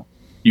climb skill.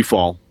 You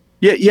fall.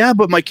 Yeah,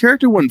 but my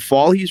character wouldn't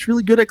fall. He's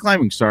really good at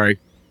climbing. Sorry,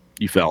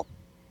 you fell.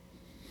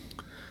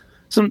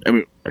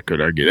 I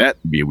could argue that.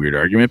 It'd be a weird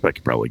argument, but I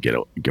could probably get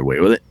away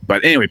with it.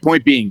 But anyway,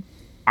 point being,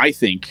 I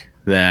think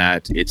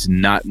that it's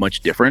not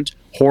much different.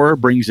 Horror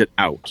brings it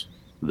out,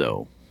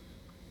 though,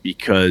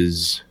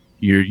 because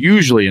you're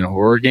usually in a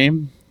horror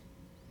game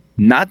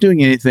not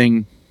doing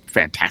anything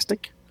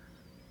fantastic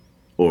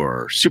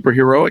or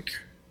superheroic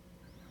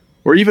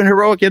or even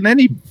heroic in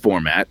any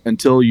format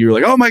until you're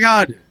like, oh my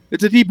God,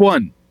 it's a deep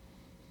one.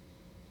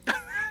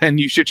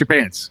 And you shit your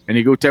pants and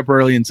you go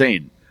temporarily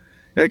insane.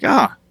 You're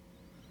like,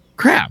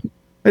 crap.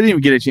 I didn't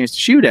even get a chance to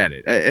shoot at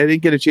it. I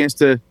didn't get a chance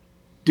to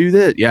do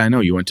that. Yeah, I know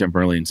you went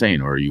temporarily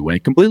insane or you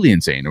went completely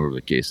insane, or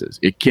the case is.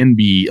 It can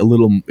be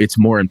it's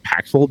more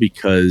impactful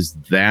because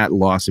that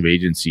loss of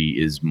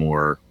agency is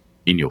more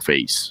in your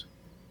face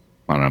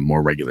on a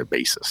more regular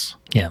basis.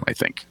 Yeah. I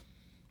think.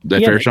 Is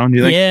that fair, Sean? Do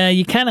you think? Yeah,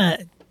 you kind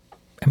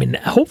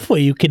of,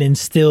 hopefully you can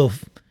instill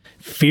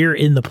fear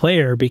in the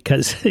player,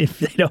 because if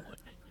they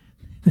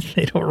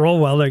don't roll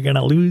well, they're going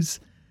to lose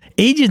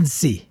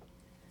agency,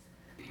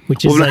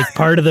 which is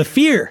part of the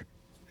fear.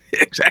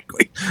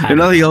 Exactly. And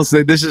nothing else.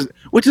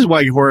 Which is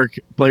why horror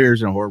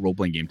players in a horror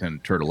role-playing game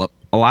tend to turtle up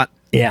a lot.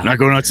 Yeah. Not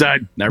going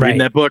outside, not reading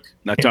that book,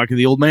 not talking to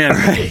the old man.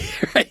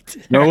 Right.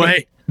 No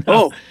way. No.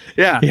 Oh,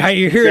 yeah.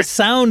 You hear a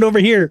sound over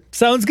here.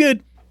 Sounds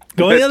good.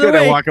 Go the other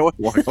way. Walk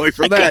away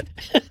from that.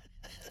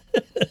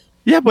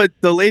 Yeah, but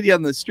the lady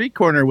on the street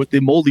corner with the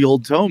moldy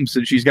old tome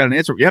said she's got an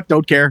answer. Yep,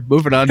 don't care.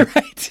 Moving on.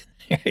 Right.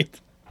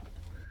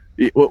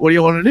 What do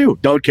you want to do?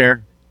 Don't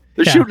care.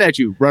 They're shooting at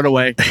you. Run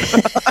away.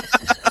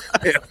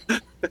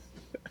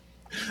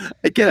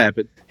 It can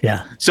happen.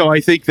 Yeah. So I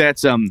think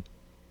that's a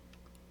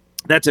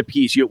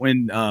piece.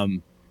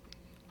 The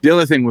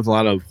other thing with a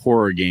lot of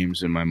horror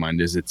games in my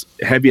mind is it's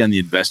heavy on the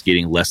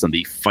investigating, less on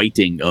the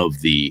fighting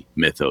of the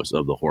mythos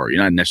of the horror.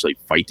 You're not necessarily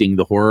fighting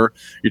the horror.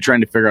 You're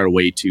trying to figure out a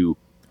way to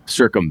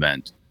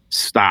circumvent,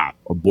 stop,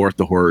 abort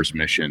the horror's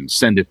mission,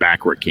 send it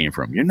back where it came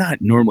from. You're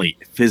not normally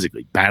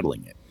physically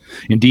battling it.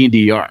 In D&D,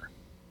 you are.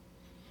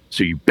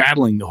 So you're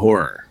battling the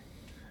horror.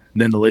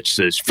 And then the Lich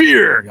says,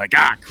 fear! You're like,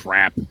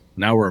 crap.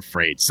 Now we're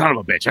afraid. Son of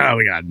a bitch.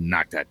 We gotta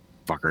knock that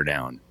fucker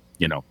down.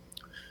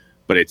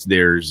 But it's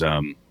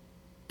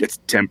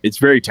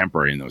very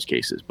temporary in those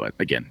cases. But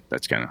again,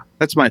 that's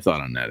my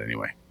thought on that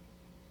anyway.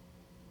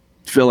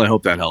 Phil, I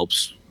hope that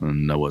helps.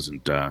 And I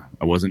wasn't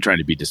trying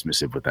to be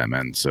dismissive with that,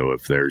 man. So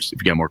if you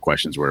got more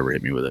questions, whatever,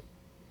 hit me with it.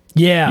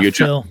 Yeah, you good,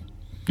 Phil.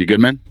 You good,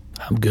 man?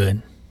 I'm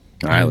good.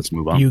 All right, let's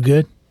move on. You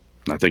good?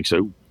 I think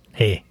so.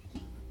 Hey,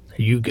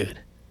 are you good?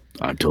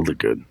 I'm totally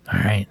good. All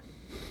right.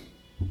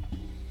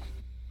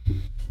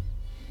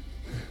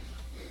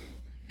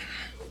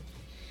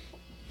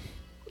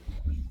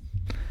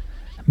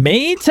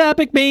 Main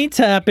topic.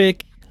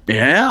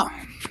 Yeah.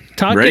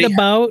 Talking Ready?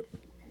 about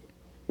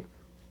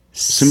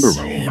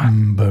Simbaroom.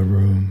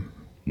 Simbaroom.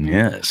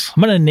 Yes.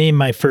 I'm going to name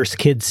my first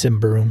kid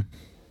Simbaroom.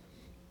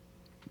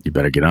 You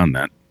better get on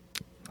that.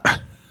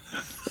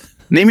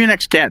 Name your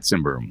next cat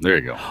Simbaroom. There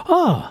you go.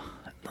 Oh,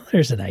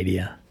 there's an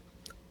idea.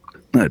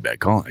 Not a bad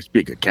call. It's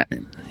be a good cat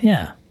name.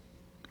 Yeah.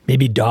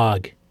 Maybe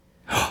dog.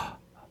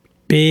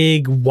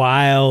 Big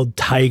wild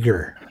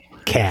tiger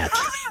cat.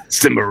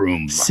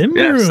 Simbaroom. Simbaroom.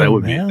 Yes, that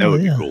would be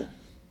Yeah. cool.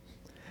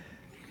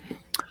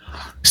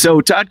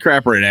 So Todd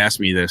Crapper had asked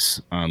me this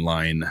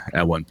online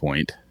at one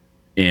point,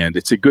 and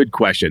it's a good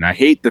question. I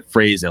hate the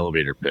phrase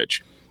elevator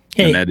pitch.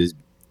 Hey. And that is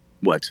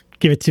what?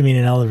 Give it to me in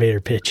an elevator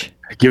pitch.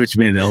 Give it to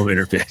me in an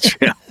elevator pitch.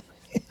 Yeah.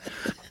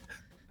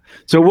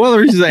 So one of the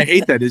reasons I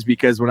hate that is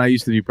because when I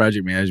used to do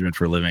project management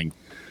for a living,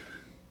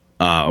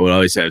 I would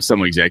always have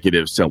some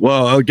executives say,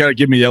 well, you got to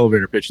give me the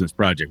elevator pitch in this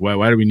project.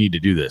 Why do we need to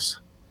do this?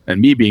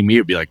 And me being me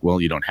would be like, well,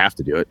 you don't have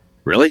to do it.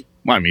 Really?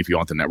 Well, I mean, if you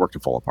want the network to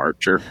fall apart,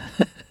 sure.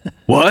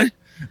 What?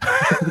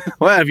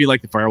 Well, if you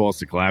like the firewalls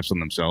to collapse on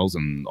themselves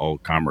and all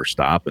commerce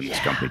stop and this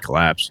company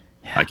collapse,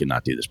 I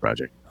cannot do this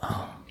project.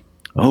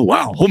 Oh,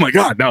 wow. Oh, my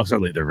God. Now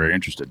suddenly they're very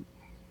interested,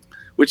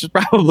 which is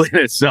probably in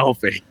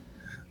itself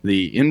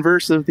the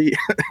inverse of the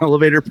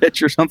elevator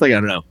pitch or something.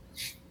 I don't know.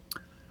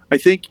 I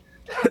think,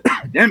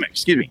 damn it,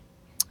 excuse me.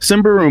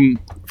 Simbaroom,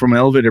 from an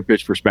elevator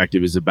pitch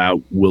perspective, is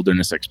about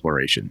wilderness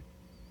exploration.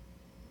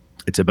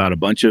 It's about a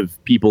bunch of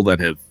people that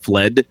have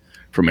fled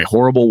from a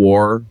horrible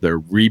war. They're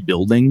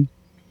rebuilding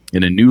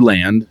in a new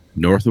land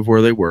north of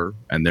where they were,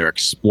 and they're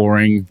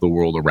exploring the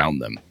world around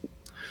them.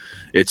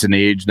 It's an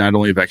age not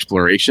only of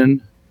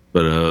exploration,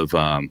 but of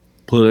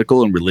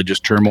political and religious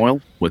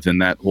turmoil within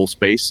that whole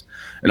space,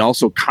 and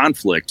also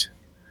conflict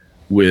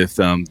with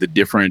the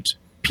different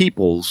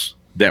peoples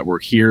that were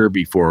here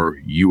before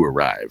you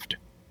arrived.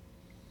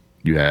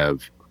 You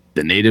have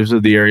the natives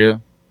of the area,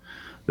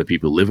 the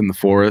people who live in the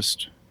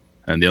forest,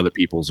 and the other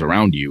peoples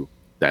around you.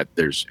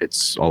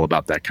 It's all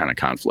about that kind of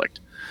conflict.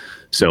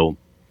 So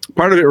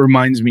part of it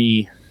reminds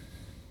me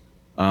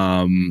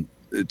to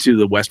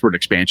the westward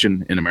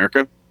expansion in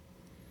America.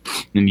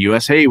 In the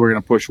U.S., hey, we're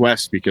going to push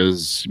west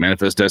because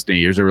Manifest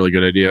Destiny, here's a really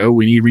good idea. Oh,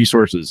 we need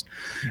resources.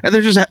 And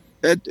they're just,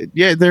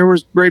 there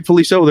was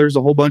rightfully so. There's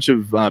a whole bunch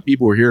of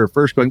people who were here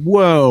first going,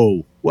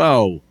 whoa,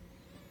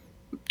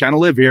 kind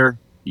of live here.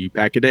 You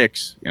pack of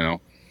dicks,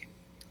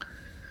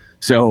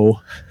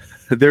 So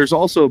there's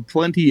also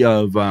plenty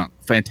of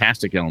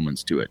fantastic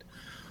elements to it.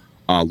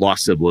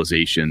 Lost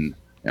civilization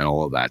and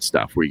all of that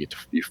stuff where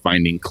you're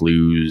finding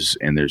clues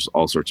and there's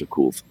all sorts of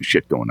cool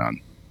shit going on.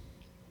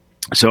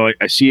 So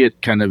I see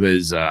it kind of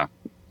as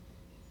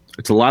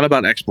it's a lot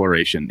about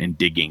exploration and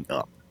digging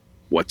up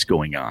what's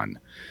going on.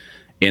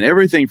 And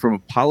everything from a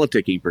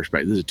politicking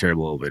perspective. This is a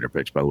terrible elevator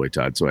pitch, by the way,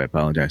 Todd, so I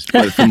apologize.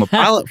 But from a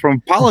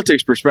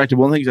politics perspective,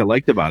 one of the things I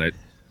liked about it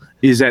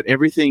is that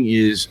everything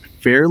is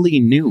fairly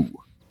new.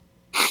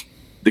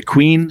 The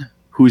queen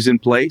who's in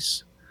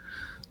place,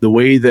 the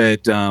way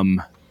that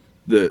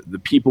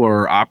the people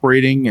are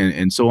operating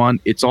and so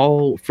on, it's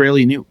all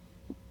fairly new.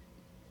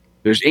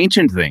 There's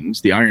ancient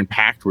things, the Iron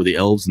Pact where the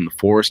elves in the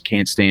forest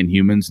can't stand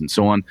humans and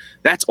so on.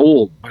 That's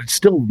old, but it's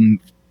still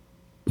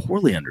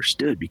poorly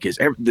understood because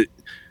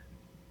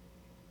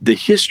the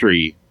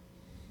history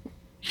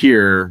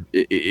here,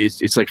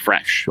 it's like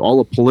fresh. All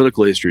the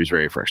political history is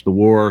very fresh. The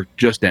war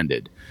just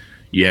ended.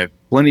 You have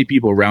plenty of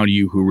people around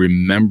you who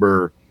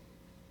remember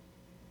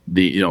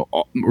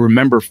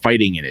remember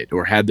fighting in it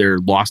or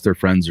lost their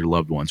friends or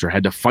loved ones or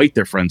had to fight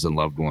their friends and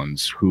loved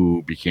ones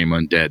who became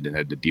undead and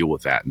had to deal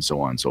with that and so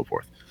on and so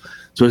forth.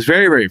 So it's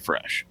very, very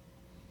fresh,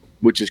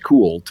 which is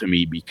cool to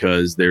me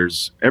because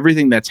there's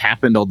everything that's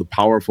happened, all the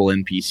powerful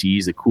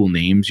NPCs, the cool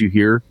names you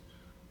hear,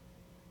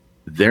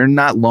 they're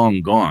not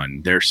long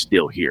gone. They're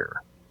still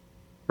here,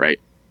 right?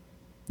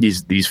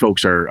 These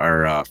folks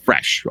are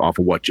fresh off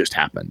of what just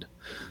happened.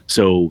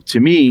 So to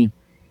me,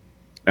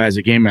 as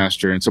a game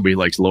master and somebody who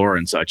likes lore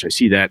and such, I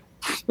see that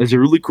as a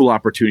really cool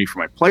opportunity for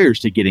my players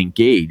to get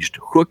engaged,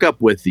 hook up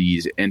with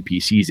these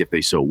NPCs if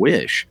they so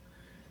wish,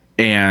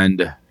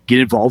 and get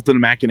involved in the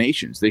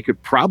machinations. They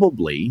could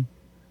probably,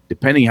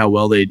 depending how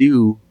well they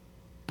do,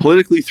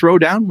 politically throw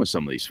down with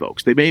some of these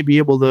folks. They may be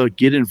able to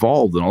get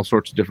involved in all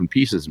sorts of different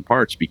pieces and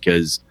parts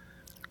because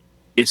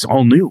it's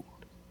all new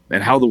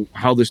and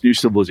how this new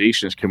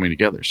civilization is coming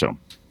together. So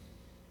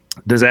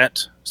does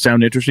that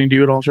sound interesting to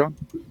you at all, Sean?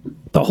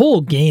 The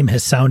whole game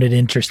has sounded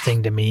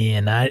interesting to me,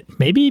 and I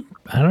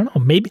don't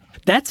know, maybe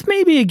that's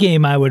a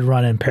game I would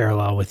run in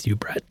parallel with you,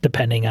 Brett,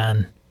 depending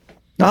on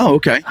how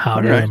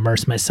to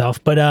immerse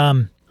myself. But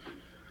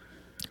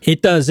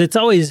it does. It's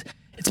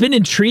it's been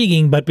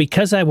intriguing, but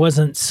because I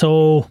wasn't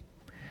so,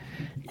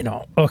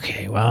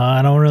 okay, well,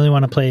 I don't really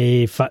want to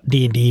play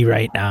D&D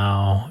right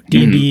now.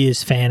 D&D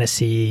is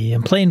fantasy.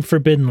 I'm playing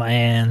Forbidden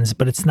Lands,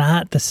 but it's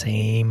not the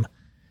same.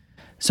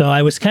 So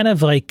I was kind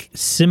of like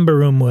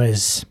Symbaroum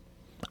was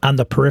on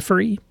the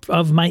periphery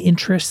of my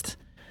interest.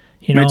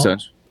 Makes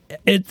sense.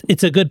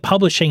 It's a good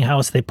publishing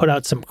house. They put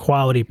out some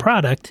quality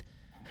product.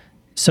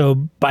 So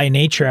by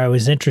nature, I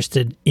was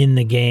interested in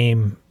the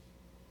game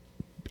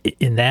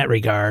in that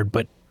regard,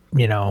 but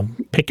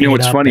picking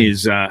what's it up. Funny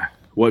is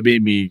what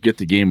made me get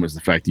the game was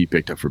the fact that you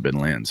picked up Forbidden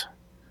Lands.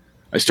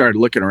 I started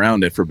looking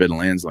around at Forbidden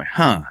Lands like,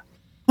 oh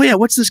yeah,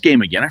 what's this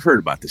game again? I've heard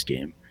about this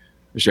game.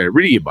 I started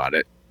reading about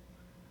it.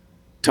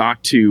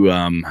 Talked to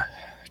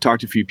a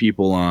few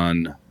people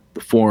on the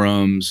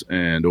forums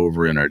and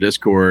over in our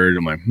Discord.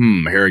 I'm like,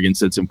 Harrigan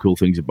said some cool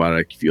things about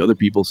it. A few other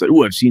people said,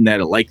 oh, I've seen that.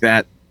 I like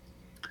that.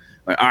 I'm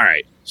like, all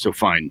right, so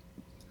fine.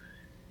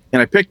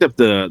 And I picked up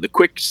the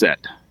quick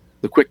set,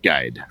 the quick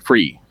guide,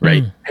 free,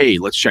 right? Hey,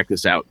 let's check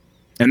this out.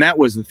 And that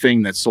was the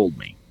thing that sold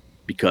me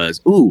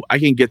because, I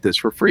can get this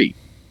for free.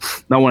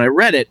 Now, when I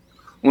read it,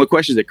 one of the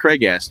questions that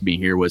Craig asked me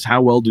here was,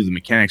 how well do the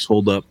mechanics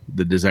hold up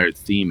the desired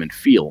theme and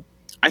feel?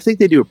 I think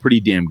they do a pretty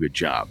damn good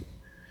job.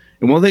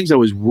 And one of the things I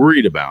was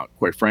worried about,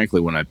 quite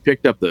frankly, when I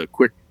picked up the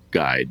quick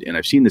guide, and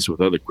I've seen this with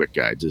other quick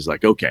guides, is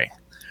like, okay,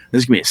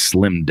 this is going to be a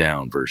slimmed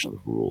down version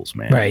of the rules,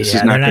 man. Right, this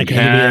yeah, is not they're not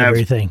going to be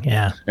everything,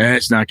 yeah.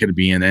 It's not going to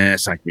be in there.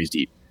 It's not going to be as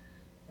deep.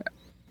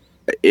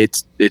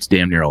 It's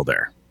damn near all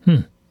there.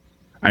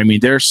 I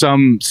mean, there are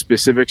some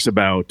specifics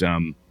about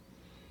some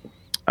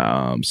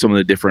of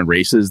the different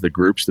races, the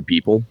groups, the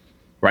people,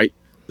 right?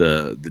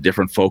 The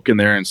different folk in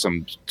there and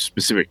some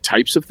specific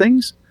types of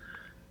things.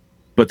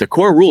 But the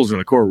core rules are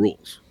the core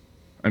rules.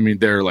 I mean,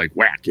 they're like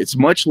whack. It's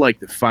much like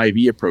the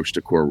 5e approach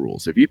to core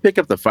rules. If you pick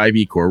up the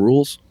 5e core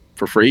rules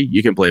for free,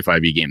 you can play a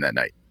 5e game that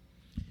night.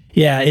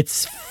 Yeah,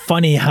 it's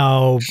funny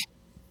how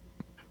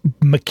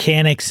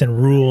mechanics and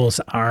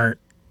rules aren't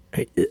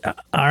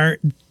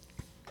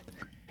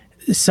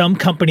some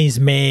companies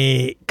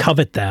may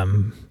covet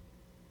them,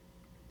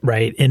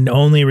 right, and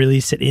only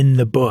release it in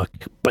the book,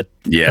 but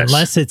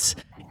unless it's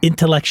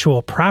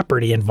intellectual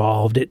property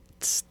involved,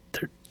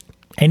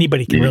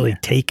 anybody can really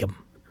take them.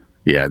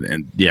 Yeah,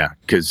 and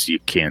because you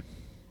can't,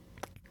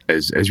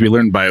 as we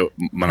learned by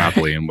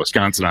Monopoly and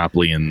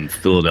Wisconsinopoly and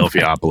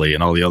Philadelphiaopoly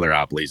and all the other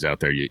opolies out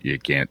there, you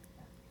can't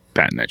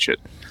patent that shit.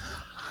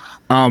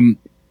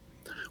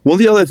 One of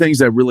the other things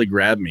that really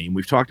grabbed me, and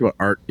we've talked about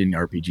art in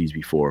RPGs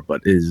before,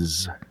 but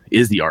is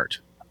the art.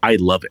 I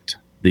love it.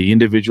 The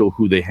individual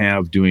who they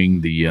have doing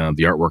the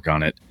artwork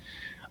on it,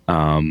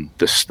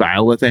 the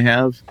style that they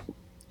have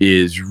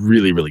is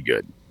really, really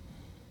good.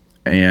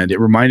 And it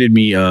reminded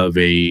me of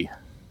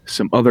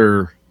some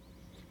other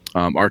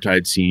art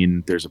I'd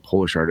seen. There's a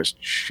Polish artist.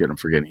 Shit, I'm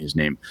forgetting his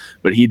name.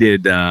 But he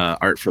did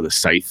art for the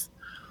Scythe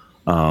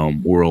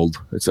world.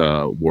 It's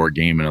a war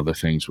game and other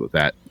things with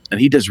that. And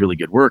he does really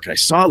good work. I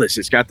saw this.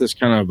 It's got this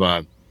kind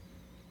of,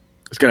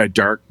 it's got a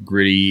dark,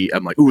 gritty.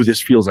 I'm like, ooh,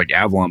 this feels like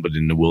Avalon, but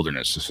in the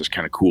wilderness. This is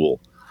kind of cool.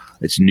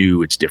 It's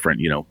new. It's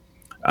different,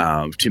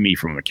 to me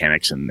from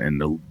mechanics and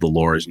the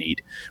lore is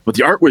neat. But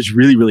the art was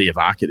really, really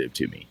evocative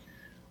to me.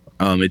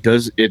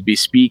 It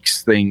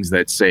bespeaks things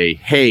that say,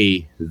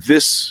 hey,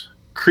 this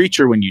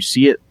creature, when you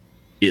see it,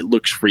 it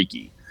looks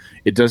freaky.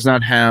 It does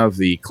not have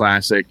the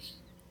classic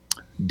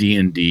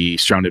D&D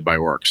surrounded by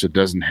orcs. It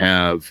doesn't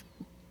have,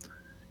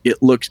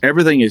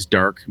 everything is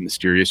dark,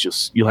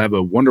 mysterious. You'll have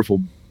a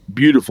wonderful,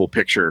 beautiful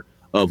picture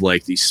of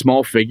like these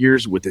small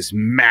figures with this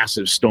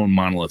massive stone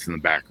monolith in the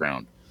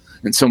background.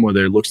 And somewhere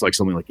there looks like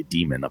something like a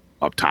demon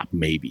up top,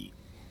 maybe.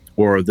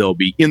 Or they'll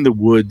be in the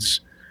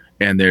woods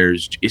and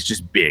it's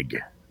just big.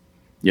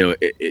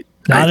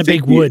 Not a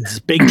big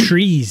woods, big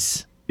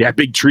trees. Yeah,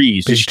 big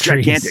trees, just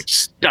gigantic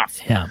stuff.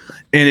 Yeah.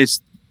 And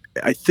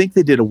I think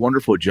they did a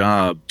wonderful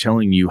job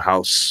telling you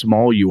how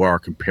small you are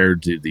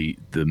compared to the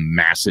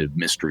massive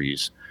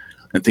mysteries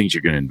and things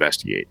you're going to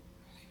investigate.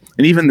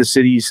 And even the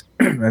cities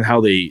and how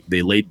they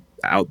laid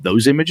out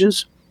those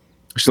images.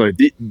 So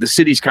the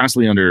city's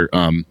constantly under,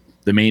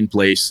 the main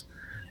place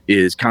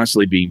is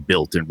constantly being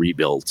built and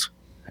rebuilt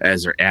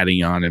as they're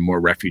adding on and more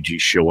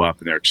refugees show up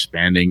and they're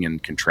expanding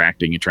and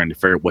contracting and trying to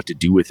figure out what to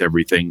do with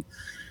everything.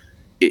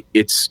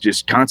 It's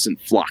just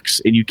constant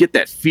flux. And you get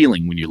that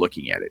feeling when you're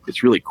looking at it.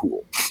 It's really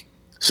cool.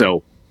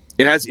 So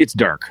it's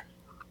dark.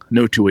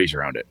 No two ways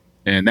around it.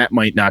 And that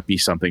might not be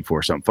something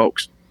for some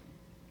folks.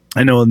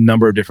 I know a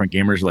number of different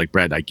gamers are like,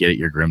 Brad, I get it.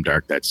 You're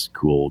grimdark. That's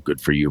cool.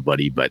 Good for you,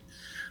 buddy. But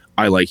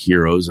I like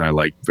heroes and I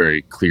like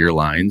very clear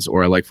lines,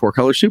 or I like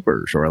 4-color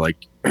supers, or I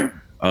like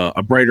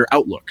a brighter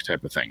outlook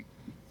type of thing.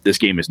 This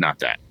game is not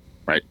that,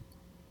 right?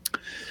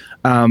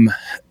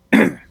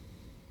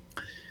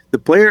 The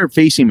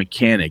player-facing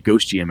mechanic,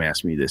 Ghost GM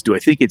asked me this, do I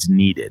think it's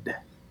needed?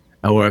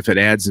 Or if it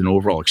adds an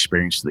overall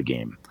experience to the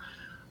game?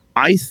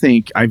 I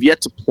think, I've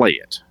yet to play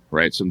it,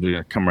 right? So I'm going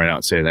to come right out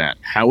and say that.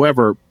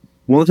 However,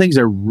 one of the things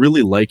I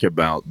really like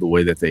about the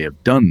way that they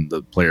have done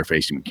the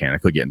player-facing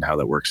mechanic, I'll get into how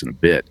that works in a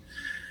bit,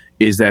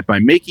 is that by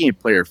making it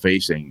player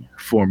facing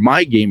for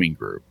my gaming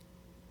group,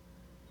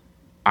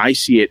 I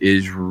see it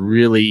as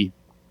really,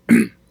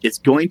 it's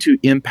going to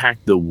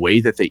impact the way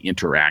that they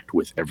interact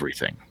with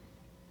everything.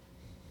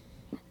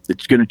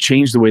 It's going to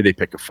change the way they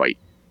pick a fight,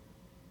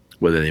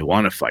 whether they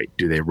want to fight,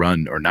 do they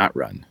run or not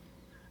run.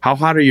 How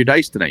hot are your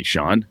dice tonight,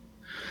 Sean?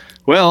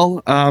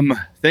 Well,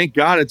 thank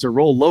God it's a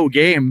roll low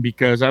game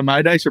because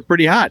my dice are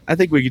pretty hot. I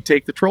think we could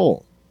take the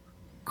troll.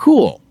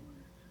 Cool.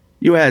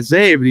 You ask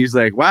Zabe, and he's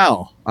like,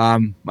 wow,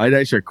 my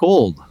dice are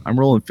cold. I'm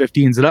rolling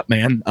 15s and up,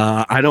 man.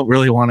 I don't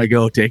really want to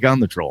go take on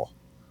the troll.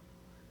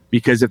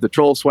 Because if the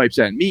troll swipes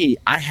at me,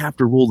 I have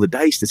to roll the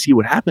dice to see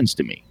what happens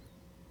to me.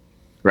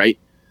 Right?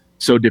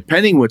 So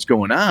depending what's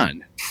going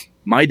on,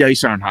 my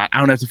dice aren't hot. I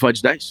don't have to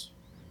fudge dice.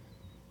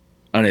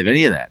 I don't have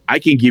any of that. I'm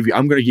going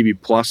to give you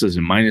pluses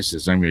and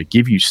minuses. I'm going to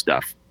give you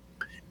stuff.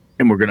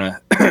 And we're going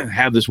to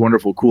have this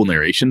wonderful, cool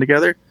narration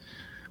together.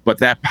 But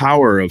that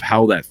power of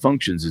how that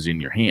functions is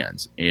in your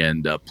hands.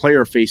 And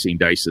player-facing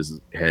dice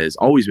has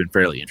always been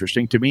fairly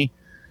interesting to me.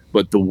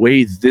 But the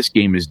way this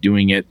game is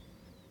doing it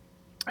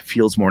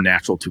feels more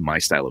natural to my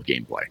style of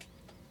gameplay.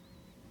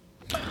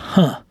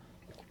 Huh.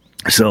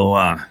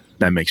 So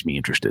that makes me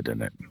interested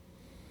in it.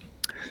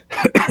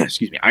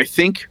 Excuse me. I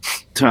think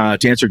to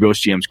answer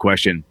Ghost GM's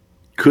question,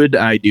 could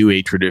I do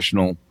a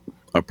traditional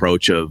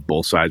approach of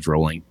both sides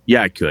rolling?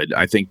 Yeah, I could.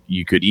 I think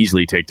you could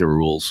easily take the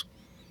rules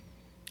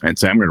and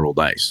say, I'm going to roll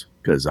dice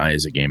because I,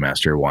 as a game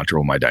master, want to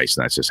roll my dice.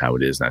 And that's just how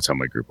it is. And that's how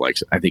my group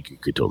likes it. I think you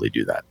could totally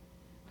do that.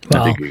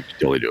 Well, I think we could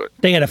totally do it.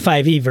 They got a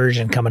 5e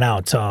version coming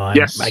out. So I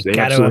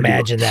got to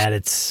imagine that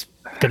it's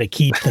going to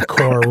keep the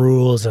core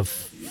rules of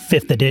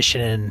 5th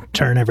edition and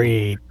turn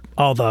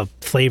all the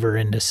flavor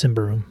into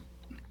Symbaroum.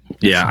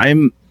 Yeah,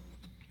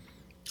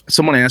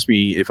 someone asked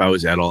me if I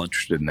was at all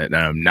interested in it, and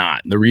I'm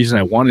not. And the reason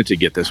I wanted to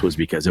get this was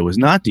because it was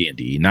not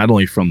D&D, not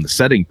only from the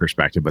setting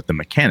perspective, but the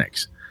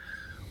mechanics.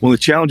 One of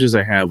the challenges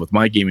I have with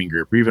my gaming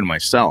group, or even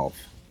myself,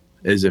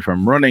 is if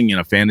I'm running in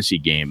a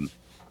fantasy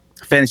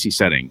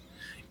setting,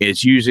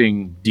 it's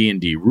using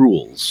D&D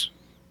rules,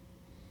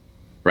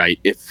 right?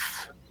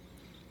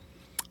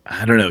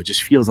 I don't know, it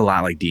just feels a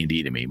lot like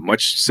D&D to me,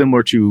 much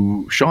similar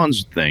to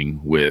Sean's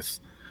thing with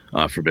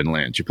Forbidden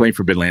Lands. You're playing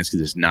Forbidden Lands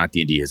because it's not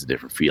D&D, has a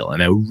different feel.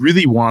 And I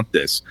really want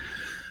this.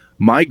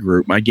 My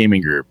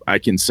gaming group, I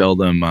can sell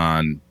them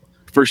on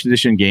 1st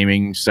edition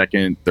gaming,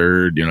 2nd,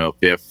 3rd,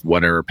 5th,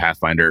 whatever,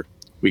 Pathfinder.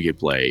 We could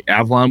play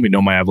Avalon. We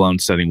know my Avalon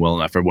setting well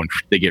enough. Everyone,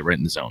 they get right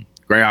in the zone.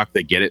 Greyhawk,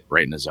 they get it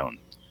right in the zone.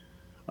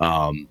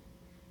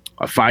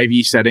 A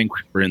 5e setting,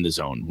 we're in the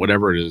zone.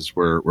 Whatever it is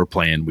we're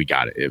playing, we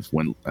got it.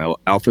 When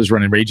Alpha's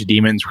running Rage of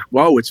Demons,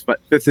 whoa, it's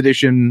 5th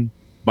edition,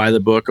 by the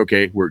book.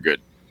 Okay, we're good.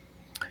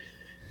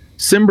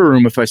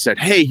 Symbaroum, if I said,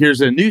 hey,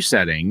 here's a new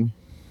setting,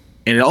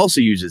 and it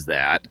also uses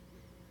that,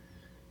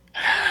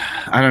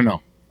 I don't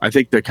know. I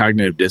think the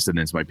cognitive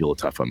dissonance might be a little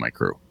tough on my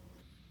crew.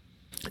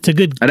 It's a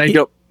good.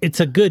 It's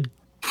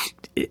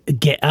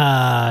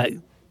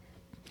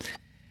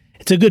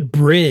a good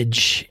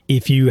bridge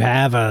if you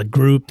have a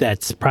group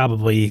that's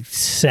probably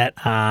set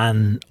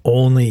on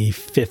only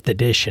 5th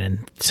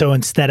edition. So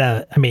instead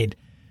of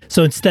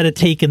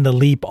taking the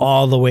leap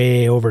all the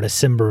way over to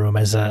Symbaroum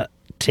as a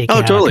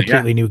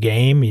completely new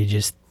game, you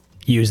just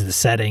use the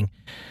setting.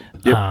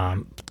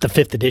 Yep. The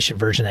 5th edition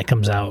version that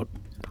comes out,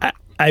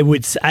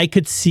 I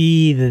could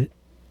see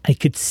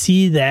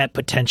that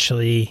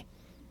potentially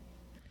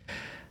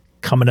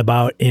coming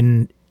about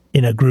in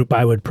a group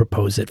I would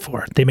propose it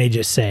for. They may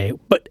just say,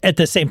 but at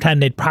the same time,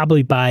 they'd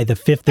probably buy the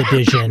 5th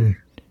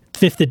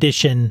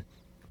edition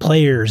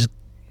player's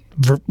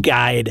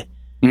guide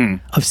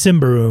of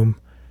Symbaroum,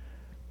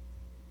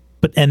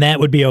 and that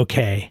would be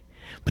okay.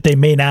 But they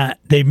may not.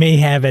 They may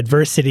have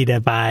adversity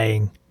to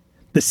buying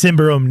the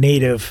Symbaroum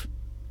native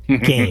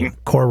game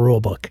core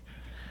rulebook.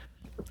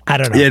 I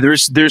don't know. Yeah,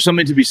 there's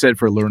something to be said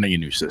for learning a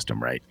new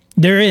system, right?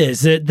 There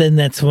is. Then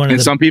that's one of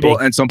the some people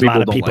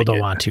don't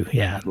want to.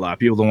 Yeah, a lot of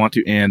people don't want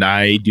to, and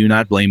I do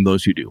not blame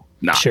those who do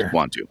not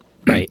want to.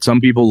 Right.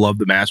 Some people love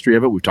the mastery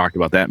of it. We've talked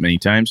about that many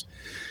times,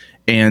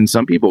 and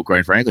some people,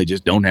 quite frankly,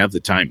 just don't have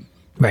the time.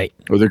 Right.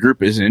 Or their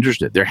group isn't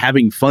interested. They're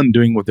having fun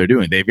doing what they're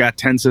doing. They've got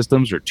 10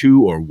 systems or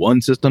 2 or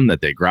 1 system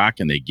that they grok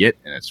and they get,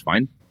 and it's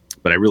fine.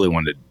 But I really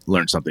wanted to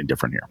learn something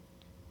different here.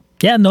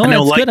 Yeah, no,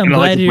 that's good. I'm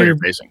glad you're.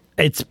 Facing.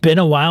 It's been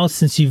a while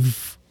since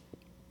you've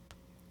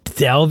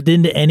delved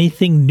into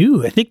anything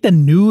new. I think the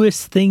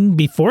newest thing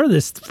before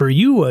this for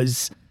you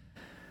was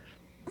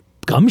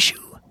Gumshoe.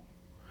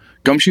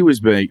 Gumshoe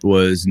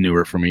was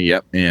newer for me,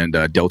 yep. And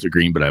Delta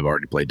Green, but I've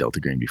already played Delta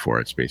Green before.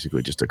 It's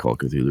basically just a Call of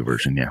Cthulhu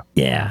version, yeah.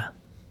 Yeah.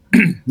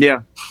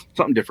 Yeah,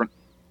 something different.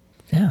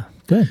 Yeah,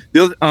 good.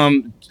 The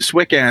other,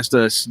 Swick asked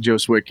us, Joe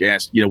Swick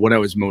asked, what I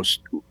was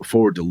most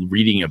forward to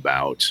reading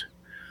about,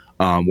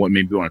 what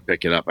made me want to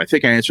pick it up. I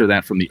think I answered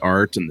that from the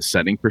art and the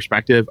setting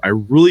perspective. I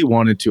really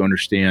wanted to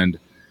understand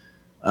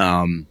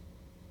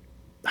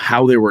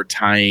how they were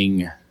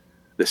tying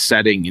the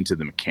setting into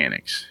the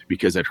mechanics,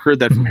 because I'd heard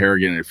that from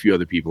Harrigan and a few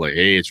other people, like,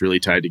 hey, it's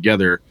really tied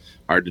together,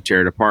 hard to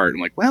tear it apart.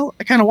 I'm like, well,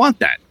 I kind of want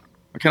that.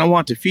 I kind of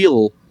want to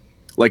feel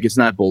like it's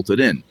not bolted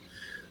in.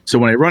 So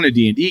when I run a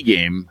D&D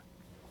game,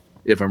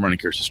 if I'm running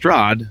Curse of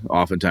Strahd,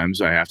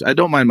 oftentimes I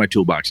don't mind my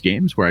toolbox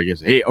games where I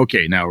guess, hey,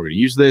 okay, now we're going to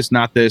use this,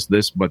 not this,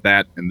 but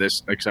that, and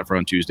this, except for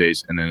on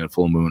Tuesdays, and then a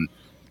full moon.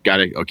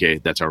 Got it. Okay,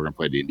 that's how we're going to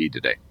play D&D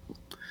today.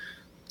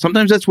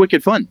 Sometimes that's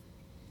wicked fun.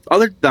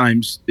 Other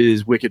times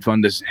is wicked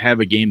fun to have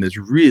a game that's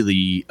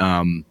really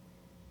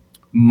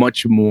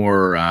much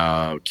more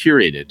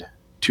curated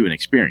to an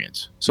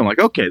experience. So I'm like,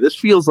 okay, this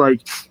feels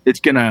like it's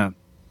going to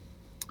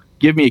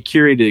give me a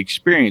curated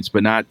experience,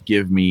 but not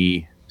give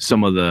me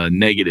some of the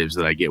negatives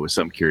that I get with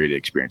some curated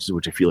experiences,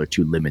 which I feel are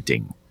too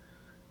limiting.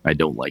 I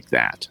don't like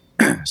that.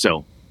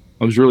 So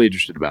I was really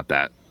interested about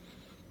that.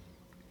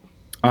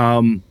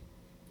 I'm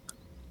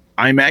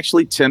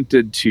actually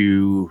tempted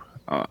to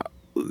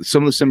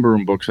some of the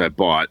Symbaroum books I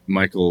bought.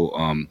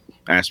 Michael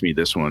asked me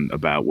this one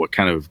about what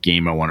kind of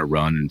game I want to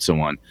run and so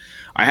on.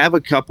 I have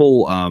a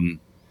couple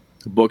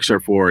books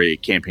are for a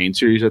campaign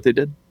series that they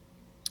did.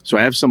 So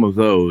I have some of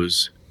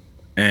those.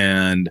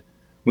 And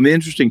one of the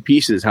interesting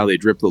pieces is how they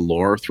drip the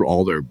lore through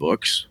all their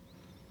books.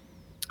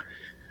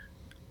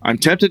 I'm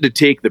tempted to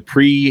take the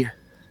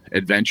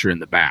pre-adventure in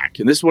the back.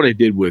 And this is what I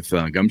did with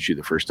Gumshoe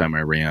the first time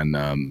I ran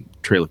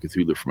Trail of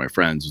Cthulhu for my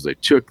friends, was I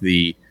took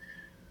the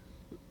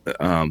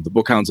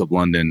Bookhounds of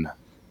London,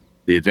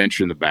 the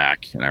adventure in the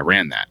back, and I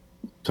ran that.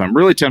 So I'm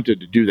really tempted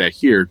to do that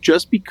here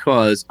just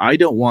because I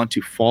don't want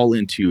to fall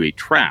into a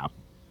trap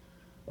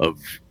of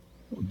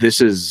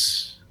this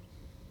is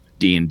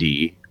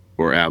D&D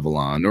or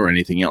Avalon or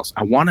anything else.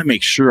 I want to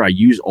make sure I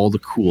use all the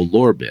cool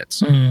lore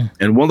bits. And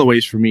one of the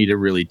ways for me to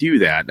really do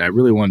that, I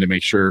really wanted to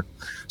make sure.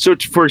 So,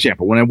 for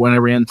example, when I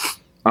ran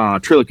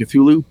Trail of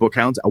Cthulhu,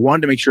 Bookhounds, I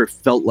wanted to make sure it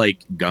felt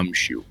like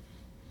Gumshoe.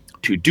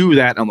 To do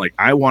that, I'm like,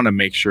 I want to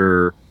make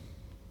sure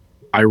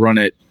I run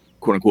it,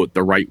 quote unquote,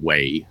 the right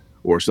way,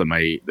 or so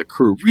the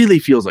crew really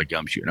feels like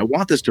Gumshoe. And I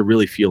want this to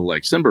really feel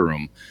like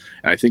Symbaroum.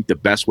 And I think the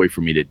best way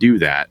for me to do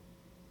that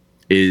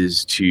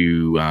is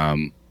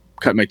to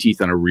cut my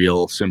teeth on a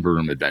real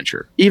Symbaroum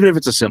adventure. Even if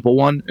it's a simple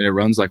one and it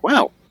runs like,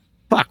 wow,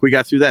 fuck, we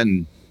got through that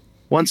in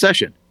one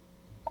session.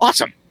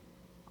 Awesome.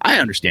 I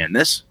understand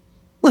this.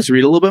 Let's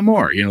read a little bit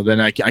more. Then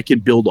I can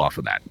build off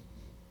of that.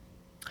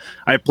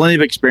 I have plenty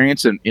of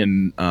experience in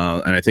and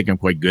I think I'm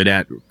quite good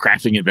at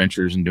crafting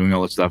adventures and doing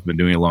all that stuff. I've been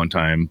doing it a long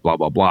time, blah,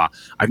 blah, blah.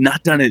 I've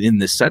not done it in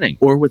this setting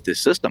or with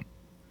this system.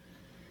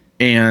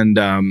 And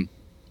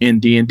in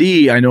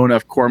D&D, I know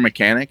enough core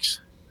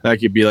mechanics. I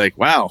could be like,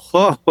 wow,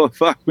 oh,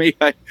 fuck me.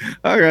 I'm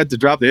going to have to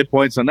drop the hit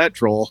points on that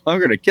troll. I'm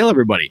going to kill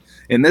everybody.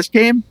 In this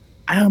game,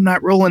 I'm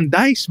not rolling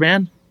dice,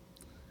 man.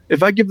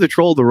 If I give the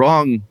troll the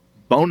wrong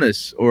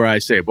bonus or I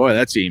say, boy,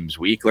 that seems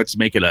weak, let's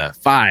make it a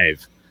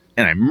 5,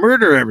 and I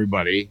murder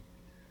everybody,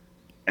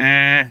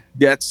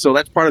 that's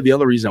part of the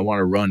other reason I want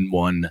to run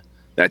one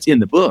that's in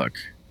the book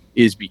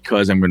is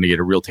because I'm going to get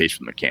a real taste for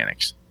the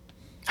mechanics,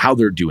 how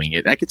they're doing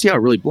it. And I can see how it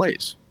really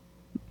plays.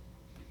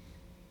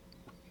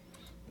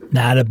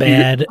 Not a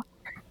bad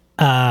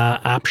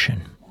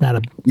option.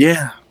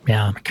 Yeah.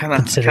 I kind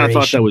of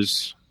thought that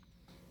was.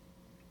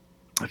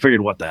 I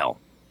figured, what the hell.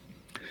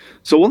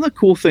 So one of the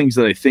cool things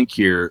that I think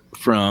here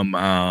from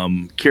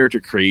character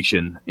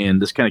creation,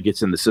 and this kind of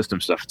gets into system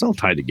stuff. It's all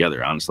tied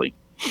together, honestly.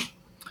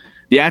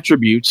 The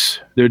attributes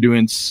they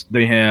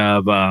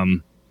have.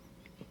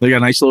 They got a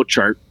nice little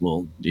chart.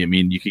 Well, I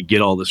mean, you could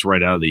get all this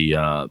right out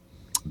of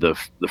the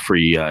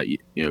free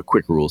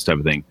quick rules type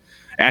of thing.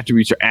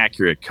 Attributes are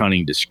accurate,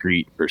 cunning,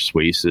 discreet,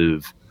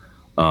 persuasive,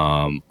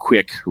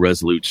 quick,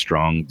 resolute,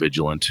 strong,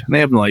 vigilant. And they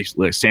have like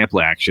sample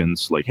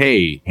actions like,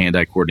 hey,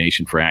 hand-eye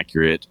coordination for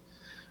accurate,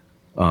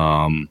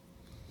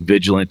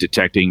 vigilant,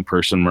 detecting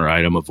person or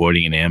item,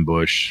 avoiding an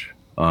ambush,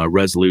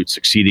 resolute,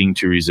 succeeding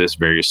to resist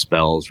various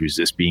spells,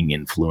 resist being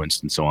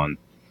influenced, and so on.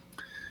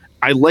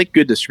 I like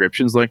good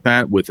descriptions like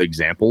that with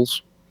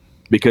examples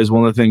because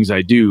one of the things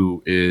I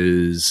do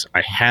is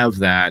I have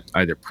that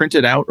either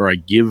printed out or I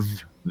give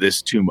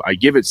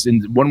it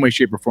in one way,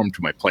 shape, or form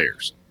to my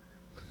players.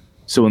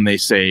 So when they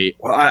say,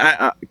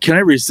 well, can I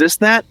resist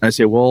that? I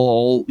say,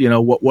 well,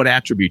 what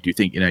attribute do you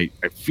think? And I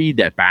feed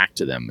that back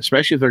to them,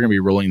 especially if they're going to be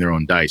rolling their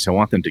own dice. I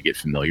want them to get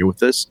familiar with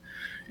this.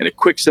 And a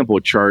quick, simple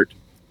chart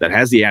that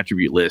has the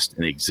attribute list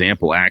and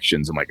example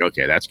actions. I'm like,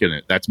 okay,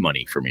 that's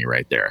money for me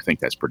right there. I think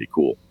that's pretty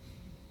cool.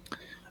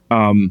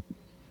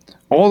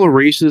 All the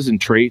races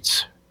and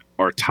traits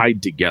are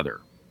tied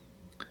together.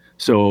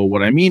 So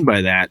what I mean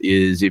by that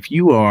is if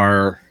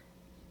your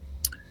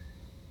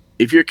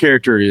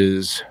character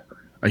is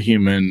a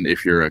human,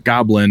 if you're a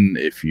goblin,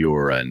 if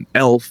you're an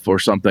elf or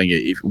something,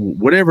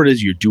 whatever it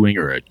is you're doing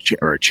or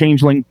a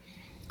changeling,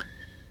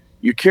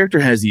 your character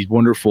has these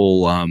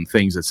wonderful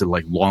things that say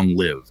like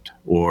long-lived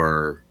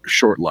or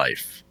short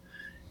life.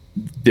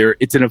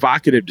 It's an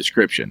evocative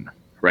description,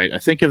 right? I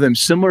think of them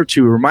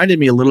reminded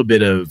me a little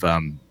bit of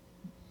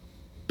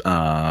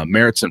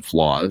Merits and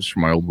Flaws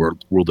from my old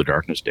World of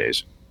Darkness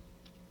days.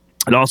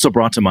 It also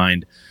brought to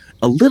mind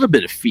a little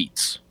bit of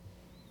feats,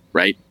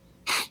 right?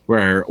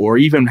 Or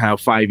even how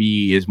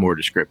 5e is more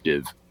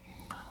descriptive.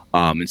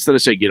 Instead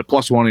of say get a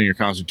 +1 on your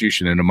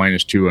Constitution and a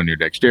 -2 on your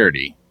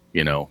Dexterity,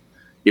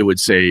 it would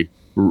say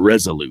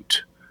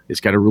resolute. It's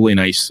got a really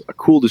a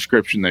cool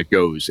description that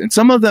goes, and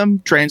some of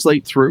them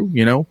translate through,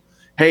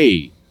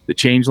 hey, the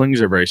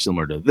changelings are very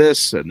similar to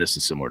this, and this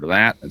is similar to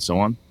that, and so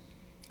on.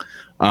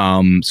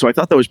 So I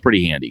thought that was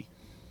pretty handy.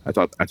 I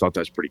thought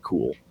that's pretty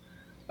cool.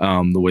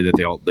 The way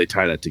that they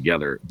tie that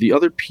together. The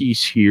other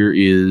piece here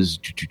is,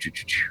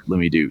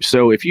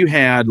 so if you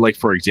had, like,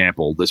 for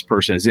example, this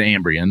person is an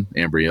Ambrian.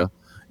 Ambria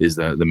is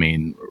the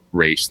main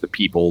race, the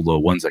people, the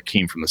ones that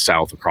came from the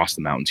south across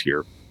the mountains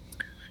here.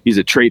 He's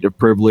a trait of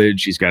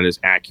privilege. He's got his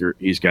accurate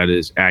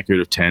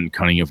of 10,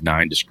 cunning of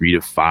 9, discreet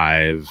of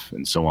 5,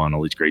 and so on.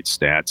 All these great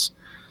stats.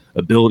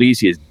 Abilities,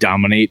 he has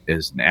dominate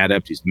as an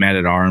adept. He's man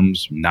at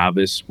arms,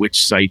 novice,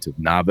 witch sight of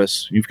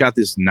novice. You've got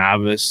this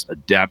novice,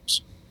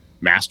 adept,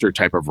 master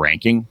type of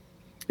ranking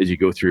as you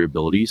go through your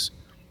abilities.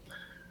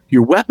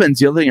 Your weapons,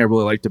 the other thing I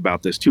really liked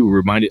about this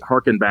too,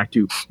 harken back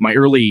to my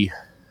early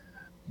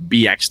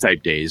BX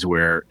type days,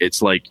 where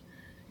it's like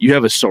you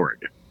have a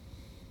sword.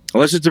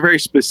 Unless it's a very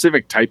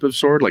specific type of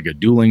sword, like a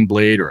dueling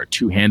blade or a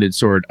two-handed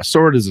sword. A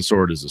sword is a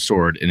sword is a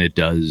sword, and it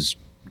does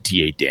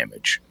D8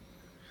 damage.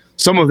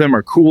 Some of them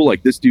are cool,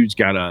 like this dude's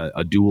got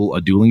a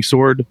dueling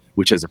sword,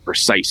 which has a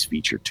precise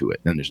feature to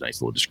it. Then there's a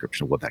nice little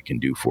description of what that can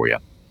do for you.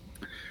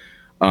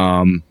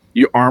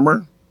 Your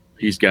armor,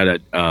 he's got a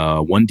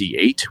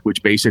 1d8,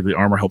 which basically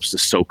armor helps to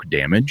soak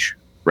damage,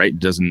 right? It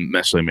doesn't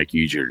necessarily make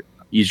you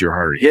easier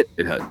harder to hit.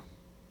 It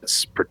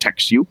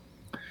protects you.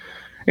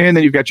 And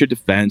then you've got your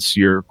defense,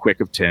 your quick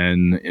of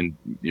 10, and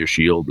your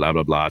shield, blah,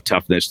 blah, blah,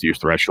 toughness, your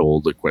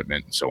threshold,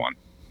 equipment, and so on.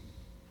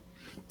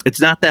 It's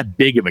not that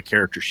big of a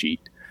character sheet,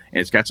 and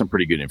it's got some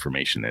pretty good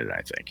information in it,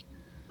 I think.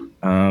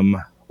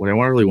 What I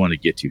really want to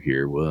get to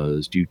here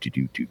was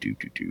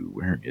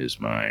where is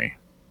my...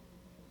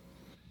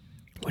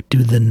 What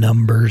do the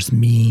numbers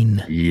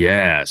mean?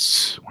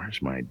 Yes.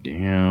 Where's my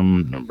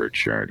damn number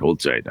chart?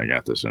 Hold tight. I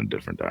got this in a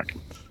different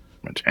document.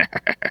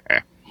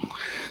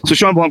 So,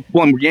 Sean, while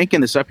I'm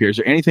yanking this up here, is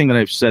there anything that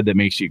I've said that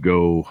makes you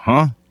go,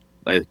 huh?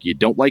 Like you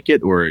don't like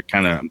it, or it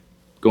kind of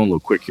going a little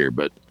quick here?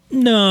 But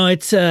no,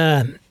 it's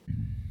a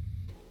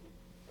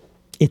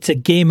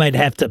game I'd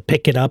have to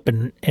pick it up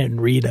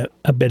and read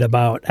a bit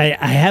about. I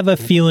have a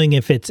feeling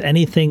if it's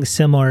anything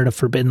similar to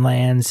Forbidden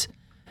Lands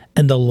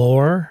and the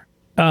lore,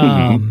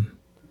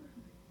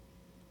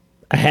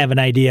 I have an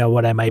idea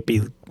what I might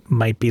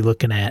be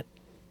looking at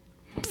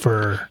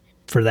for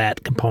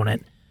that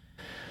component.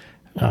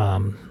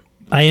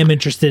 I am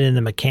interested in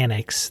the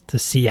mechanics to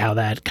see how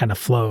that kind of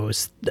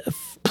flows.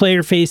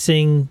 Player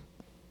facing,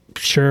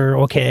 sure,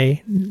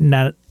 okay,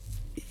 not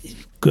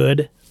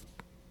good,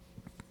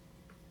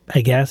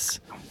 I guess.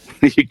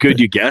 Could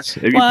you guess?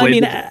 Have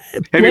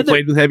you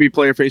played with heavy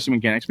player facing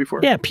mechanics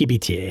before? Yeah,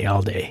 PBTA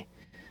all day.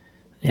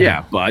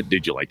 Yeah, but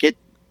did you like it?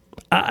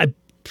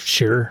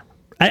 Sure.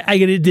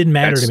 It didn't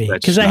matter to me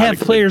because I have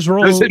players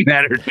roll. Doesn't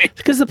matter to me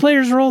because the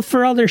players roll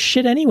for all their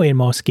shit anyway in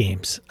most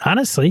games.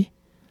 Honestly,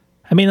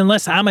 I mean,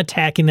 unless I'm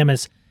attacking them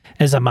as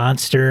a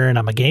monster and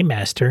I'm a game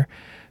master,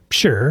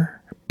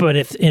 sure. But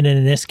if in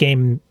this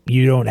game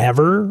you don't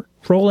ever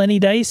roll any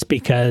dice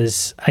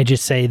because I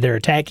just say they're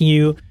attacking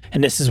you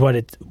and this is what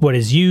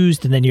is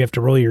used, and then you have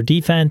to roll your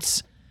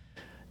defense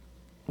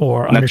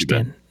or Not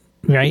understand,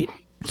 right?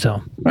 So,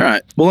 all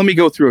right. Well, let me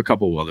go through a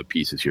couple of other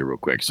pieces here real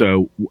quick.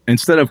 So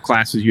instead of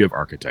classes, you have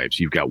archetypes.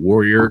 You've got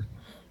warrior,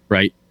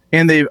 right?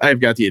 And I've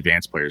got the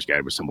advanced player's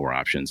guide with some more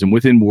options. And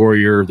within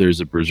warrior,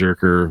 there's a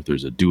berserker,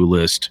 there's a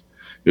duelist.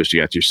 You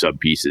got your sub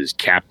pieces,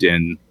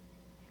 captain,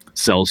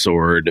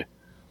 sellsword,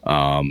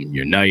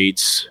 your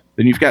knights.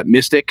 Then you've got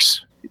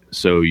mystics.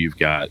 So you've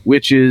got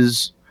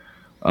witches,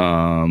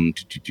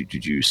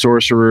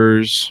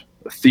 sorcerers,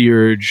 a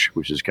theurge,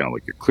 which is kind of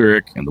like your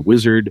cleric, and the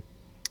wizard,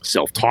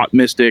 self-taught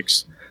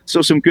mystics.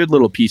 So some good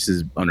little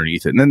pieces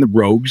underneath it. And then the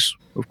rogues,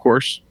 of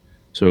course.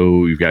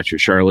 So you've got your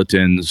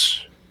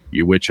charlatans,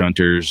 your witch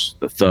hunters,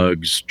 the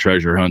thugs,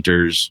 treasure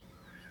hunters,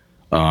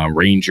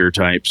 ranger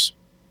types.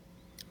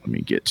 Let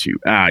me get to,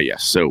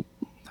 yes. So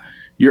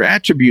your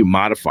attribute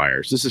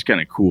modifiers, this is kind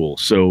of cool.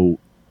 So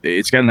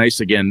it's got a nice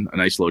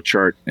little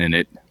chart in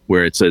it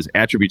where it says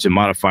attributes and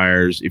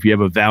modifiers. If you have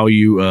a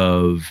value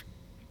of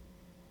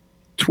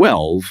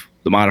 12,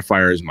 the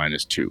modifier is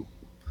 -2.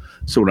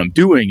 So what I'm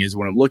doing is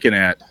when I'm looking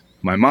at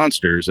my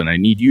monsters and I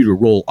need you to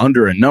roll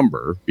under a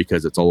number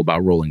because it's all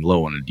about rolling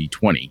low on a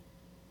D20.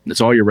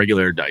 It's all your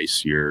regular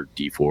dice, your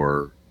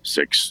D4,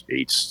 6,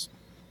 8s,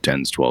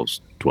 10s,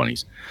 12s,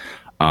 20s.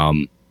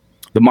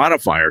 The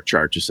modifier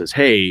chart just says,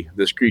 hey,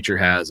 this creature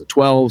has a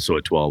 12, so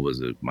a 12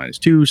 is a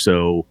 -2.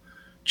 So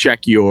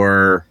check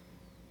your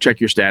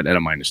stat at a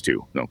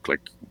 -2. No, click,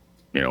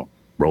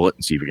 roll it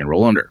and see if you can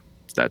roll under.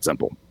 It's that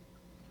simple.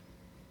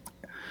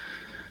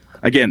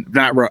 Again,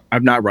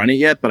 I've not run it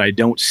yet, but I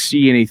don't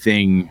see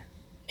anything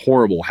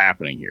horrible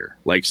happening here.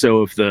 Like,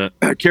 so if the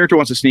character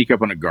wants to sneak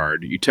up on a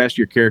guard, you test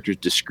your character's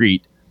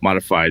discreet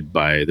modified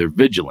by their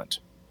vigilant.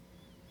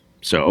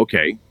 So,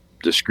 okay,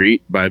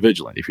 discreet by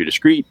vigilant. If your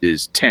discreet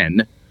is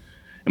 10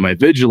 and my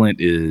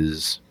vigilant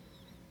is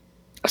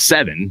a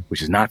 7,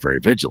 which is not very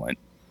vigilant,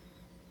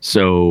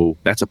 So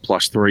that's a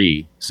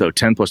 +3. So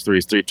 10 plus 3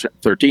 is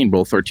 13.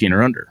 Roll 13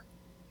 or under.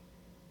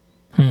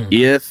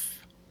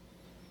 If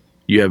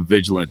you have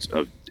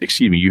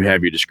you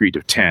have your discrete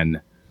of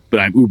 10, but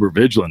I'm uber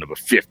vigilant of a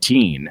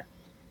 15,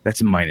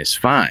 that's a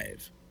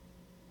 -5.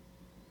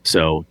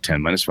 So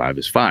 10 minus 5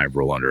 is 5.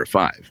 Roll under a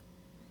 5.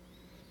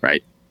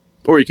 Right?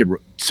 Or you could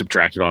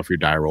subtract it off your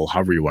die roll,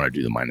 however you want to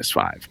do the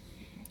 -5.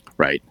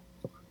 Right?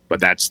 But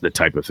that's the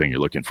type of thing you're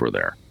looking for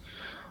there.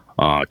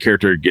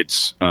 Character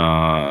gets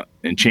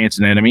enchants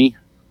an enemy.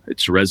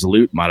 It's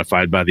resolute,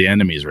 modified by the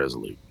enemy's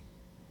resolute.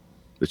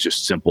 It's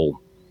just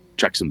simple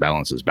checks and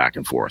balances back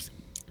and forth.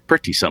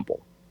 Pretty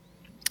simple.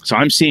 So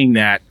I'm seeing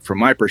that from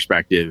my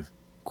perspective,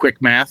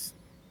 quick math,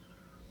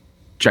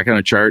 check on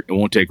a chart. It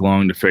won't take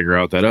long to figure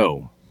out that,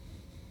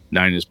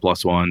 9 is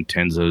 +1,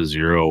 10 is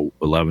 0,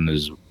 11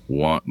 is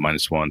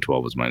 -1,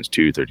 12 is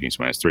 -2, 13 is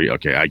 -3.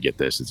 Okay, I get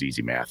this. It's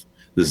easy math.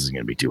 This isn't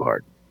going to be too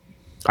hard.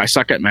 I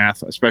suck at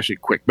math, especially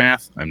quick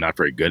math. I'm not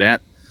very good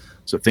at.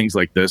 So things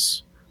like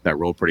this that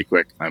roll pretty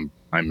quick, I'm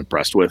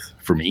impressed with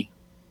for me,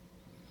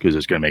 because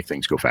it's going to make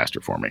things go faster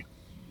for me.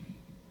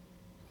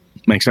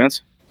 Make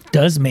sense?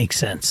 Does make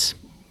sense.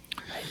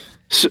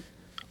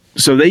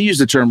 So they use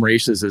the term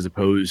races as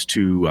opposed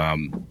to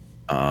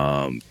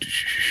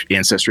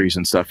ancestries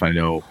and stuff. I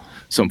know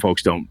some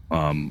folks don't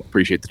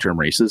appreciate the term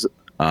races.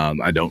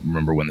 I don't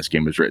remember when this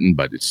game was written,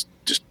 but it's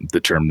just the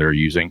term they're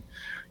using.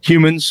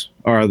 Humans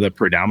are the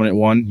predominant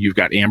one. You've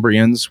got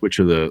Ambrians, which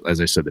are as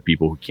I said, the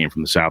people who came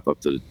from the south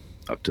up to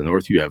the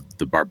north. You have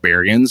the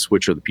barbarians,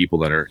 which are the people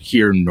that are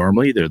here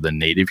normally. They're the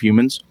native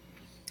humans.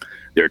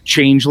 There are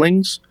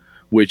changelings,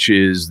 which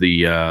is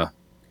the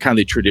kind of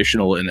the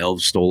traditional, and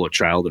elves stole a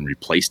child and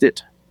replaced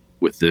it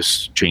with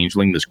this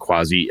changeling, this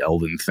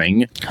quasi-elven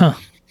thing. Huh.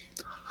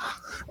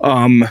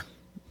 When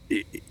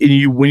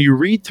you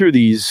read through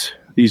these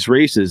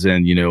races,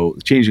 and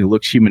the changeling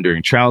looks human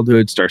during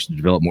childhood, starts to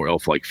develop more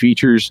elf-like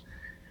features.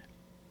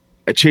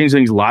 A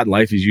changeling's lot in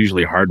life is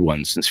usually a hard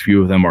one, since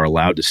few of them are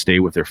allowed to stay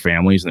with their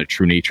families, and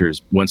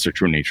once their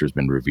true nature has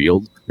been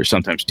revealed. They're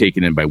sometimes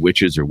taken in by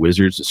witches or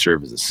wizards to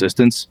serve as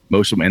assistants.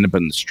 Most of them end up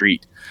on the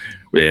street,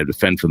 where they have to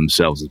fend for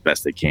themselves as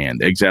best they can.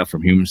 Exiled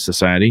from human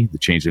society, the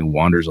changeling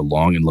wanders a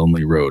long and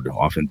lonely road,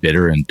 often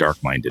bitter and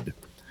dark-minded.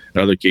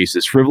 In other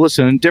cases, frivolous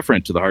and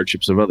indifferent to the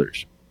hardships of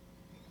others.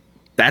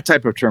 That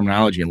type of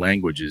terminology and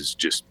language is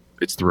just,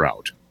 it's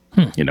throughout.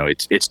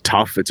 It's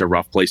tough. It's a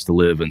rough place to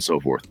live and so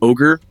forth.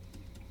 Ogre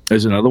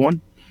is another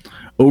one.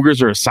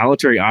 Ogres are a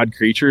solitary odd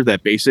creature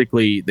that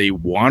basically they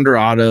wander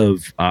out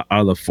of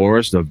the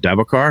forest of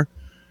Devakar,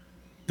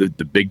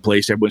 the big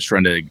place everyone's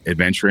trying to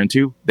adventure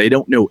into. They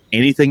don't know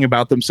anything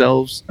about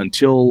themselves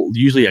until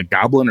usually a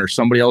goblin or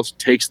somebody else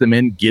takes them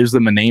in, gives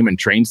them a name, and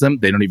trains them.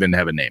 They don't even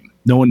have a name.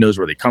 No one knows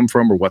where they come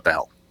from or what the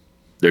hell.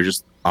 They're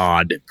just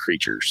odd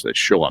creatures that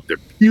show up. They're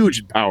huge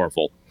and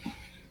powerful,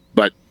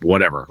 but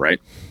whatever,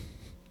 right?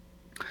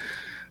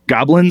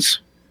 Goblins,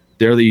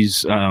 they're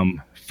these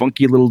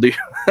funky little dudes.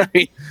 I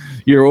mean,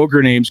 your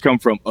ogre names come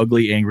from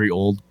ugly, angry,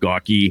 old,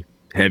 gawky,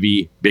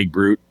 heavy, big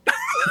brute.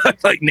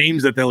 Like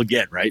names that they'll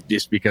get, right?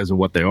 Just because of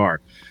what they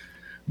are.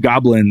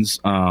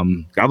 Goblins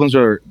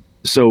are,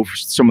 so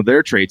some of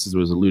their traits, as I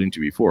was alluding to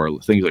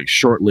before, things like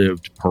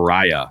short-lived,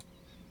 pariah,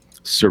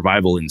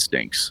 survival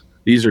instincts.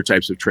 These are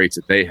types of traits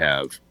that they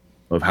have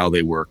of how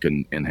they work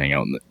and hang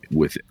out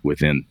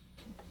within.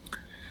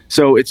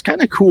 So it's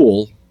kind of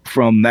cool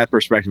from that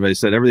perspective. I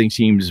said everything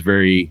seems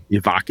very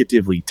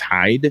evocatively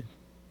tied.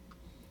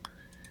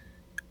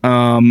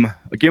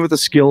 Again, with the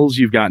skills,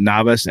 you've got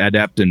novice,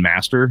 adept, and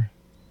master.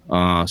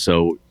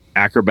 So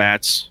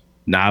acrobats,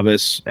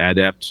 novice,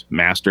 adept,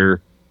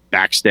 master,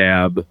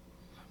 backstab,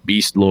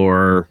 beast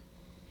lore.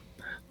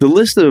 The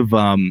list of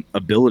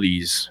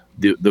abilities,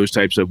 those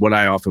types of what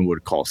I often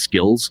would call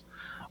skills,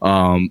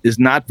 is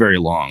not very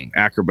long.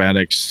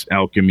 Acrobatics,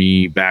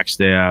 alchemy,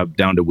 backstab,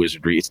 down to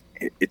wizardry.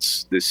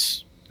 It's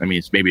this. I mean,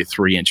 it's maybe a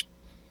 3-inch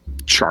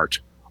chart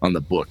on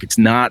the book. It's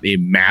not a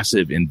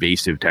massive,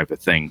 invasive type of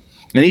thing.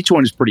 And each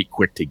one is pretty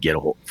quick to get a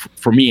hold.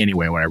 For me,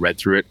 anyway, when I read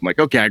through it, I'm like,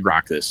 okay, I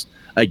grok this.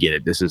 I get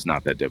it. This is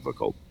not that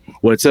difficult.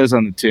 What it says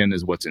on the tin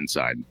is what's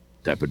inside,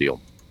 type of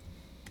deal.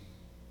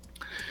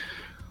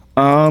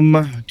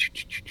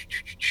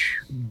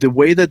 The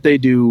way that they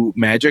do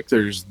magic,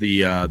 there's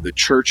the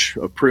Church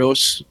of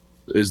Prios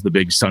is the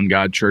big sun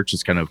god church.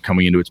 It's kind of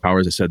coming into its power.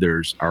 As I said,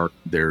 there's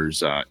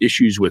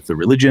issues with the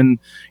religion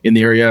in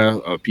the area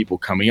of people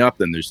coming up.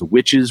 Then there's the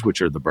witches,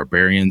 which are the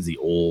barbarians, the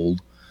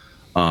old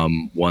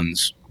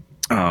ones,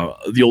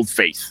 the old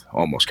faith,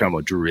 almost kind of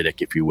a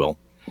druidic, if you will.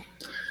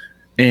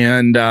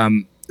 And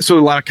so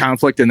a lot of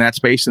conflict in that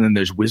space. And then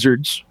there's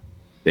wizards.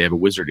 They have a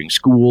wizarding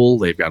school.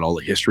 They've got all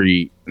the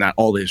history, not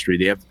all the history.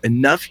 They have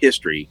enough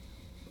history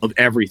of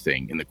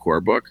everything in the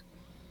core book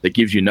that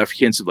gives you enough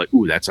hints of like,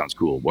 ooh, that sounds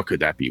cool. What could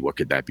that be? What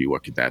could that be?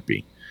 What could that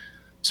be?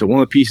 So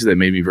one of the pieces that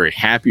made me very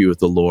happy with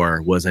the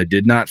lore was I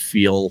did not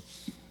feel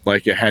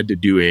like I had to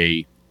do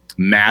a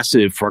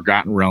massive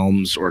Forgotten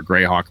Realms or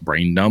Greyhawk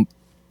brain dump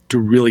to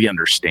really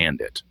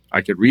understand it.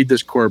 I could read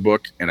this core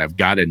book and I've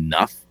got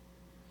enough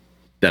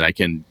that I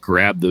can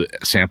grab the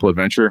sample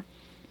adventure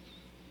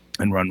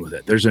and run with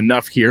it. There's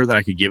enough here that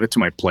I could give it to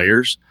my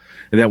players,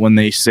 and that when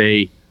they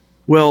say,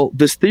 well,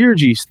 this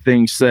theurgy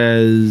thing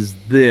says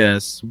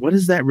this, what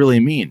does that really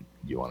mean?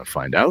 You want to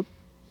find out?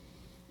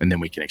 And then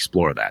we can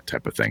explore that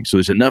type of thing. So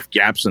there's enough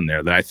gaps in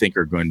there that I think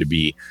are going to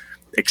be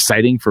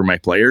exciting for my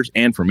players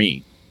and for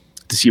me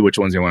to see which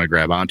ones they want to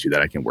grab onto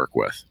that I can work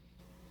with.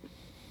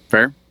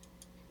 Fair?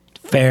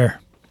 Fair.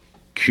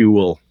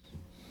 Cool.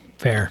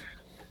 Fair.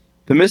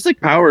 The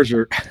Mystic Powers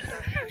are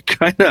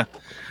kind of...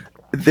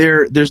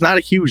 There's not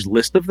a huge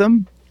list of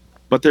them,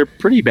 but they're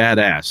pretty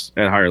badass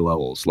at higher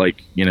levels.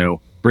 Like,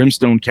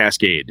 Brimstone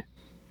Cascade.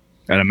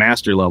 At a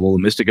master level, the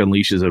Mystic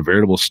unleashes a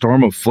veritable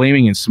storm of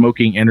flaming and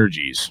smoking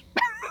energies.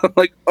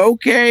 Like,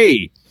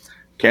 okay.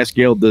 The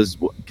Cascade does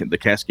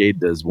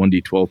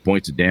 1d12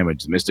 points of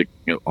damage. The Mystic,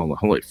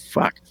 holy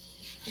fuck.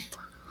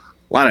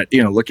 A lot of,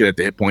 looking at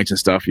the hit points and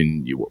stuff,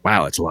 and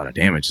wow, that's a lot of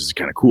damage. This is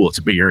kind of cool. It's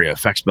a big area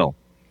effect spell.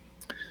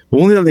 But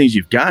one of the other things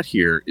you've got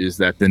here is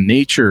that the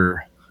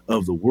nature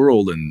of the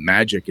world and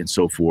magic and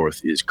so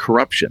forth is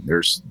corruption.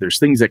 There's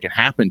things that can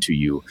happen to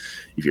you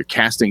if you're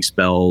casting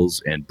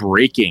spells and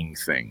breaking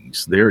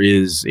things. There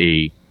is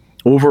a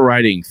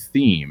overriding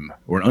theme,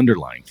 or an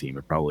underlying theme,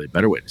 or probably a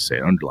better way to say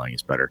it, underlying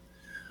is better,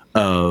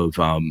 of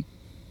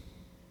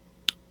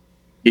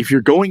if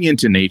you're going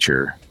into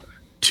nature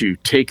to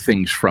take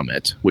things from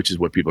it, which is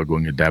what people are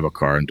going to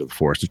Davokar into the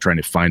forest, to trying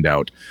to find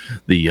out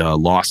the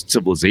lost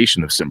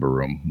civilization of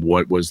Symbaroum,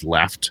 what was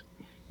left,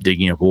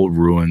 digging up old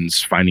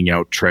ruins, finding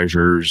out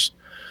treasures,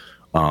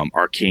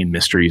 arcane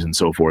mysteries, and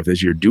so forth.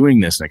 As you're doing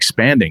this and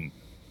expanding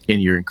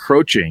and you're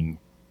encroaching,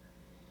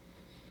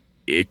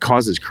 it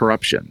causes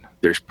corruption.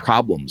 There's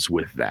problems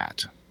with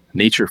that.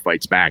 Nature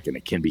fights back, and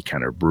it can be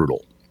kind of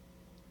brutal,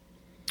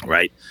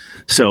 right?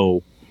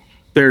 So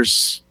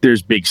there's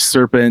big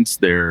serpents,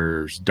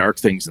 there's dark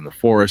things in the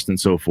forest, and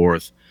so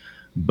forth.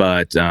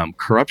 But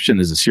corruption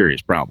is a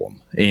serious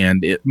problem.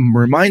 And it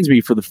reminds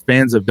me, for the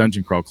fans of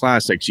Dungeon Crawl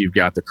Classics, you've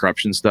got the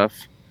corruption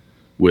stuff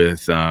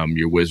with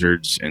your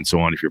wizards and so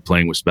on. If you're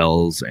playing with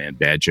spells and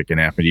bad shit can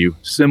happen to you,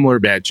 similar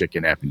bad shit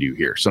can happen to you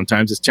here.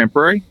 Sometimes it's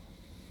temporary,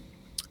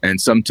 and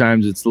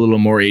sometimes it's a little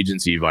more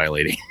agency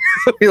violating.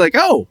 You're like,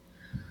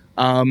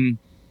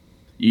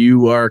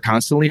 you are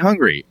constantly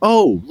hungry.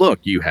 Oh, look,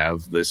 you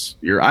have this,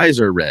 your eyes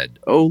are red.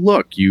 Oh,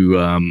 look, you,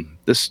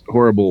 this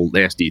horrible,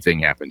 nasty thing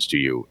happens to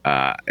you.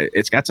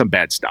 It's got some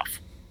bad stuff.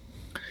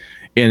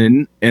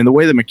 And the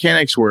way the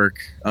mechanics work,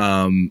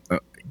 I'm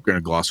going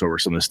to gloss over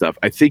some of this stuff.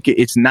 I think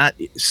it's not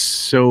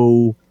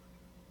so,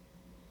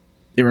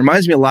 it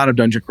reminds me a lot of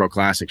Dungeon Crawl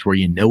Classics, where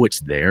it's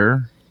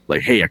there.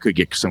 Like, hey, I could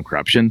get some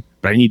corruption,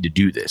 but I need to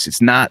do this.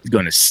 It's not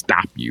going to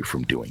stop you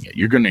from doing it.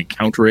 You're going to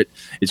encounter it.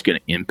 It's going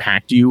to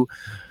impact you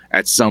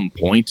at some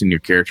point in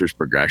your character's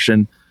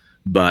progression,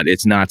 but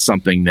it's not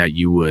something that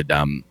you would,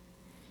 I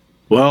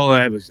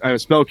have a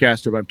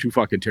spellcaster, but I'm too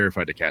fucking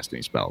terrified to cast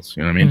any spells.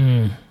 You know what I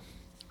mean?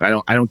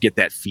 I don't get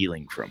that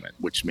feeling from it,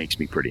 which makes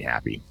me pretty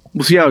happy.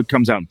 We'll see how it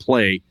comes out in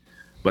play,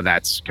 but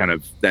that's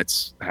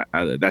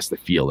the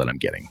feel that I'm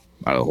getting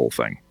out of the whole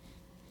thing.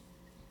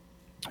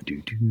 I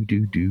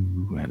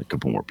had a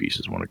couple more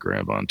pieces I want to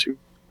grab onto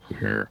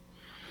here.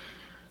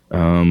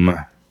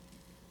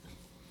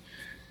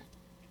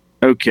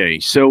 Okay,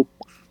 so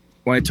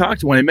when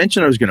I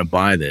mentioned I was going to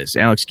buy this,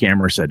 Alex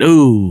Kammerer said,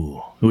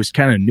 "Oh, it was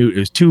kind of new. It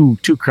was too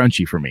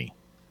crunchy for me."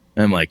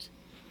 And I'm like,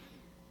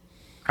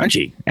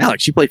 "Crunchy,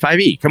 Alex? You play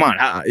 5e? Come on,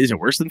 is it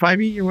worse than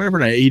 5e or whatever?"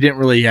 And he didn't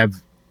really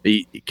have.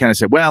 He kind of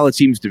said, "Well, it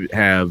seems to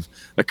have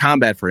the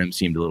combat for him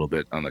seemed a little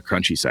bit on the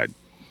crunchy side."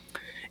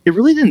 It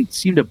really didn't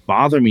seem to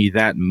bother me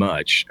that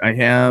much. I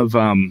have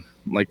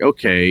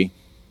okay,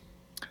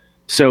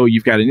 so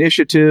you've got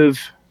initiative,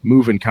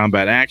 move and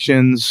combat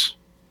actions,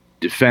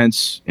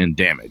 defense, and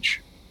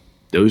damage.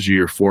 Those are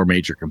your four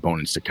major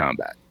components to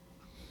combat.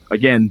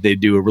 Again, they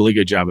do a really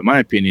good job, in my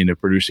opinion, of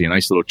producing a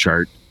nice little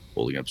chart,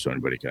 holding up so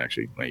anybody can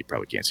actually, well, you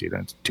probably can't see it.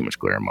 That's too much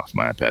glare off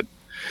my iPad.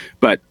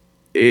 But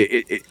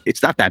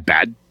it's not that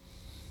bad.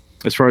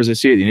 As far as I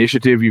see it, the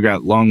initiative, you've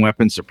got long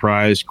weapon,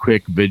 surprise,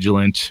 quick,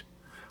 vigilant,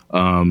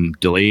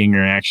 delaying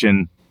your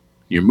action.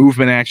 Your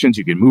movement actions,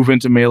 you can move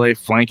into melee,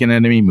 flank an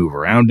enemy, move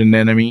around an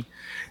enemy.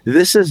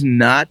 This is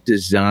not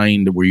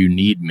designed where you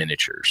need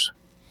miniatures.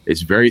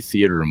 It's very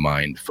theater of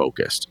mind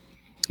focused,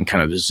 and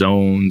kind of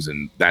zones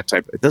and that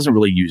type. It doesn't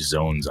really use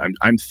zones.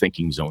 I'm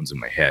thinking zones in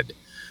my head,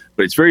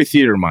 but it's very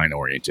theater of mind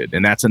oriented.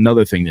 And that's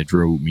another thing that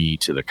drew me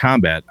to the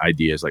combat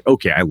idea, is like,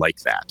 okay, I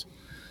like that.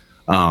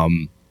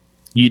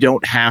 You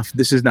don't have,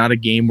 this is not a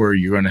game where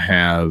you're going to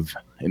have,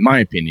 in my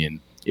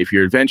opinion, if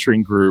your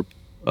adventuring group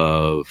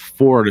of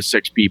 4 to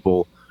 6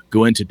 people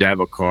go into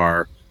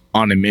Davokar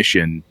on a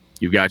mission,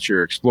 you've got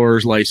your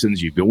explorer's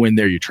license, you go in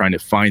there, you're trying to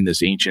find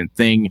this ancient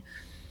thing,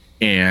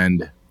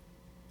 and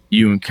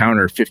you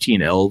encounter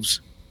 15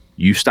 elves,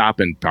 you stop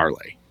and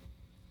parley,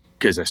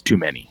 because that's too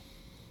many.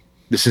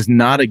 This is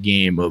not a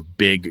game of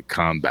big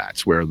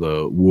combats where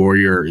the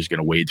warrior is going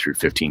to wade through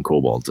 15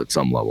 kobolds at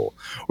some level,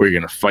 or you're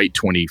going to fight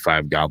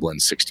 25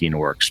 goblins, 16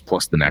 orcs,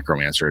 plus the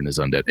necromancer and his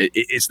undead.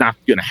 It's not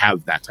going to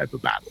have that type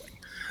of battling.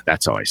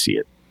 That's how I see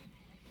it.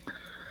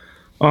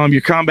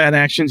 Your combat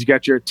actions, you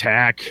got your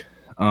attack,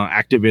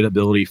 activate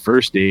ability,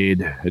 first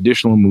aid,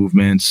 additional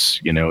movements,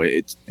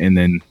 and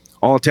then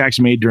all attacks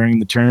made during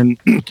the turn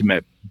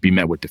can be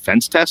met with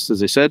defense tests,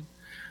 as I said.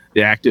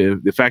 The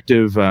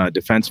effective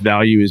defense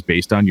value is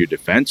based on your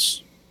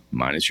defense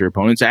minus your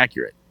opponent's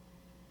accurate.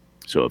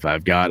 So if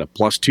I've got a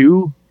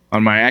 +2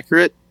 on my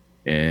accurate,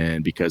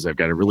 and because I've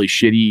got a really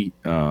shitty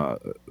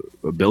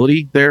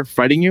ability there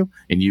fighting you,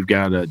 and you've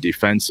got a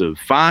defense of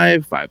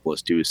 5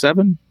 + 2 is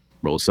 7,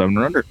 roll 7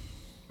 or under,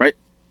 right?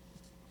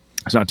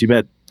 It's not too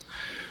bad.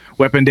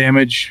 Weapon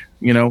damage,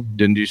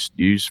 then you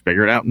just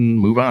figure it out and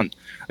move on.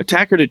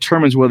 Attacker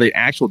determines whether the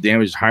actual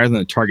damage is higher than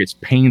the target's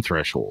pain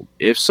threshold.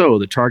 If so,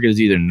 the target is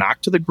either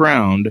knocked to the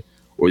ground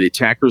or the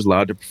attacker is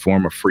allowed to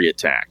perform a free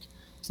attack.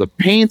 So the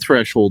pain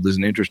threshold is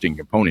an interesting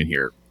component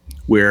here,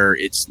 where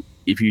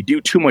if you do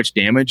too much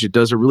damage, it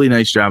does a really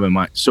nice job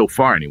so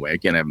far anyway.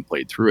 Again, I haven't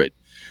played through it.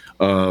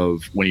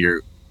 Of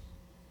when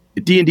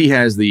D&D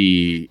has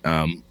the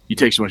you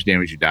take so much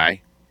damage you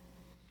die.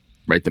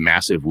 Right, the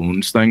massive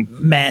wounds thing.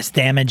 Mass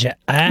damage.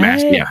 I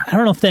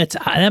don't know if that's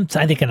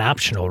I think an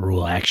optional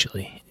rule,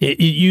 actually. It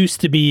used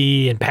to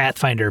be in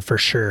Pathfinder for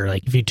sure.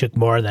 Like if you took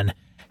more than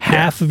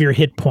half of your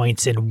hit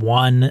points in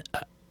one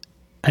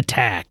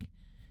attack,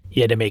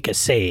 you had to make a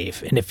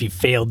save. And if you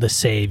failed the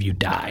save, you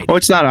died. Oh,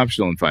 it's not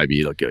optional in 5e.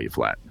 It'll kill you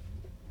flat.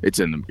 It's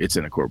in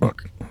a core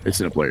book.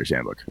 It's in a player's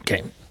handbook.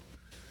 Okay.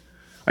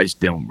 I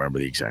just don't remember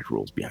the exact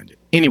rules behind it.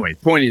 Anyway, the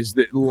point is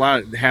that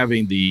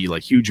having the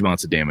huge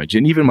amounts of damage,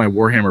 and even my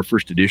Warhammer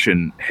First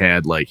Edition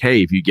had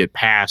hey, if you get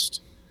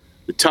past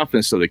the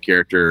toughness of the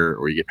character,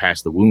 or you get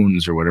past the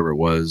wounds or whatever it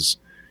was,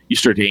 you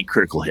start to gain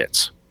critical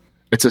hits.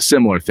 It's a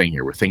similar thing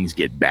here where things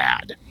get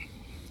bad.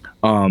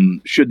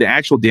 Should the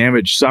actual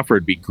damage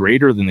suffered be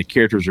greater than the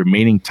character's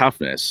remaining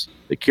toughness,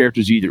 the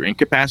character is either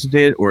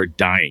incapacitated or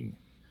dying.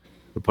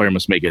 The player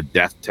must make a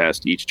death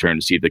test each turn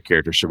to see if the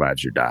character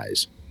survives or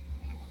dies.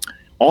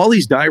 All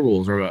these die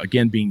rolls are,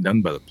 again, being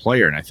done by the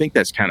player, and I think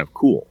that's kind of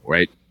cool,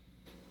 right?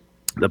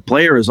 The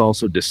player is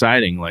also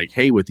deciding,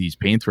 hey, with these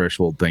pain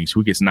threshold things,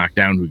 who gets knocked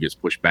down, who gets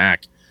pushed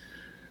back.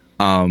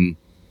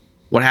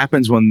 What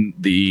happens when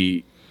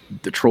the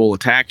troll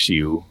attacks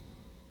you?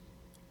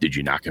 Did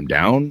you knock him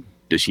down?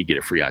 Does he get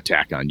a free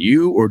attack on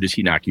you, or does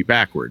he knock you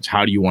backwards?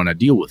 How do you want to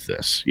deal with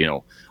this?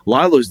 A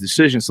lot of those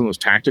decisions, some of those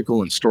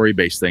tactical and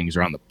story-based things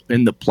are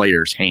in the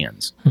player's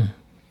hands,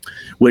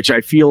 which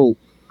I feel...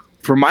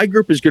 for my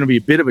group is going to be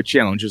a bit of a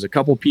challenge. There's a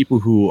couple people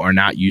who are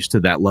not used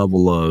to that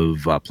level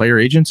of player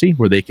agency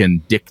where they can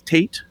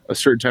dictate a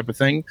certain type of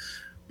thing.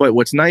 But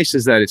what's nice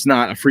is that it's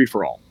not a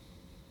free-for-all,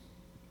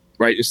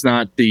 right? It's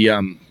not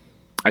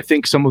I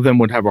think some of them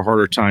would have a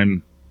harder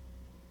time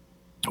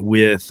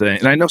with,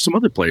 and I know some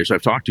other players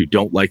I've talked to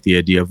don't like the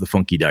idea of the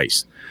funky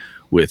dice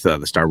with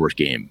the Star Wars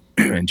game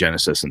and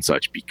Genesis and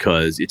such,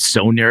 because it's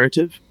so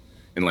narrative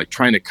and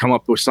trying to come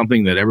up with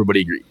something that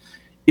everybody agrees.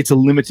 It's a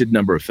limited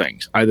number of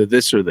things, either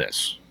this or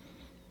this.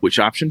 Which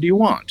option do you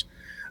want?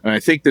 And I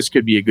think this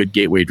could be a good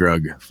gateway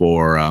drug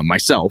for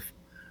myself,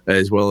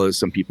 as well as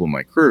some people in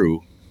my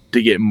crew,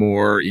 to get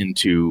more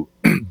into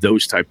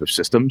those type of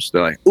systems.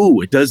 They're ooh,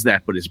 it does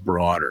that, but it's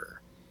broader.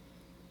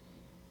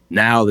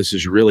 Now this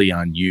is really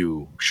on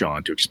you,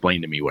 Sean, to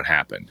explain to me what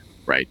happened,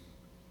 right?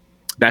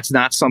 That's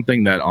not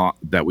something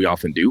that we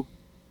often do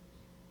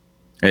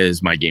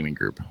as my gaming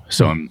group.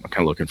 So I'm kind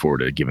of looking forward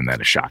to giving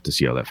that a shot to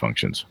see how that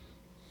functions.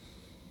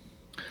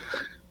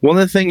 One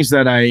of the things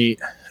that I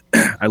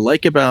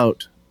like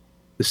about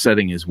the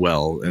setting as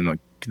well, and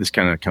this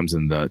kind of comes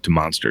to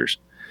monsters,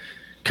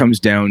 comes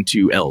down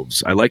to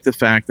elves. I like the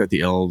fact that the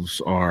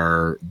elves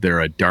they're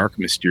a dark,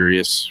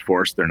 mysterious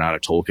force. They're not a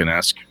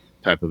Tolkien-esque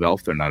type of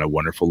elf. They're not a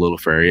wonderful little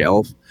fairy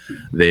elf.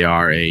 They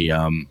are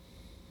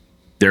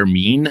they're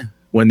mean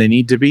when they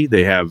need to be.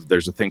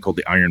 There's a thing called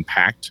the Iron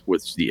Pact,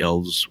 which the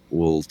elves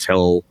will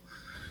tell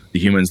the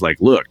humans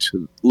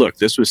look,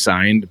 this was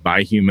signed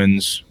by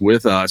humans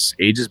with us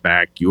ages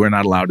back. You are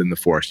not allowed in the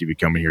forest. If you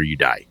come in here, you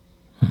die.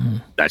 Mm-hmm.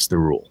 That's the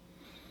rule,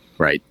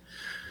 right?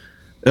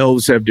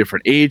 Elves have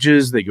different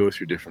ages. They go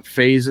through different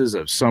phases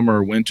of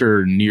summer,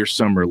 winter, near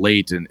summer,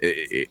 late. And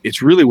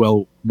it's really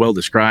well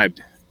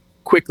described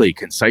quickly,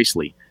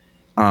 concisely.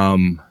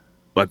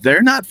 But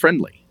they're not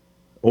friendly.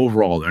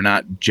 Overall, they're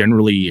not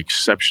generally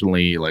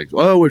exceptionally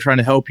oh, we're trying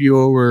to help you,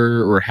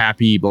 or we're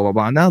happy, blah, blah,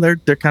 blah. No,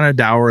 they're kind of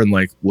dour and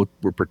look,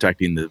 we're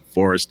protecting the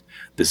forest.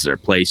 This is our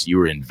place. You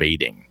are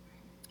invading.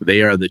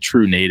 They are the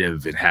true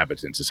native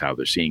inhabitants is how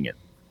they're seeing it.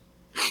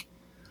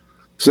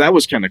 So that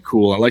was kind of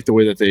cool. I like the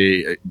way that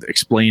they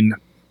explain,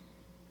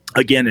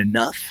 again,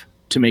 enough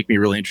to make me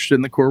really interested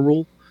in the core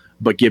rule,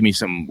 but give me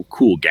some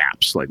cool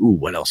gaps. Ooh,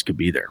 what else could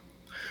be there?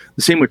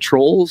 The same with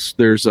trolls.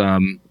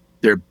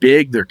 They're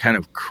big. They're kind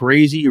of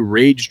crazy.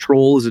 Rage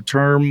troll is a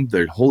term.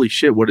 They're holy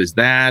shit. What is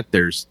that?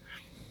 There's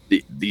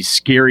these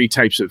scary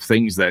types of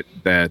things that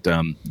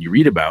you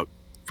read about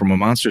from a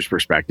monster's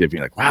perspective.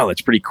 You're like, wow,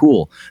 that's pretty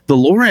cool. The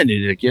lore in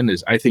it, again,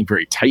 is, I think,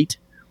 very tight,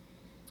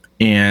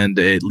 and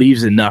it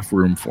leaves enough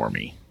room for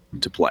me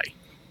to play.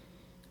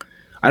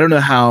 I don't know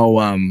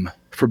how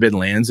Forbidden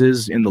Lands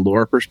is in the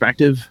lore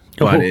perspective,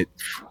 but it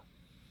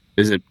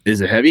is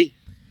it heavy?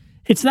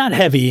 It's not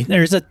heavy.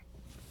 There's a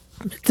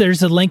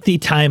lengthy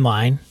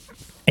timeline,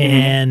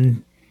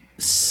 and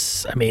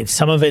I mean,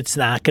 some of it's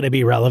not going to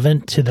be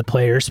relevant to the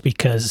players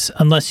because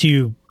unless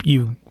you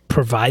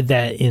provide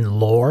that in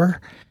lore,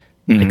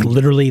 like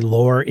literally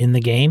lore in the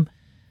game,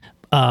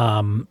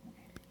 and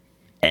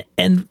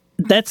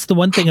that's the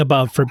one thing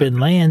about Forbidden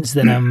Lands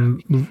that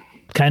I'm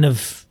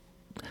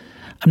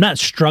not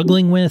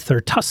struggling with or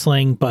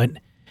tussling, but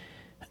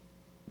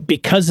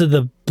because of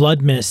the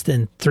blood mist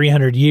and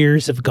 300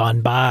 years have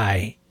gone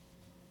by,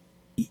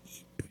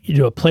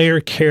 a player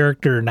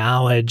character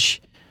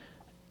knowledge,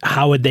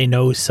 how would they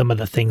know some of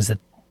the things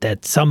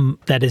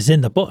that is in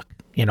the book,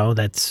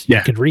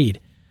 you could read.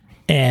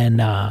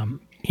 And,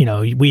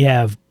 we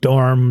have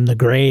Dorm the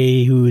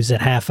Gray, who's a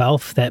half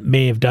elf that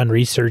may have done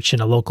research in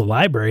a local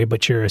library,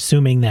 but you're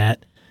assuming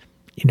that,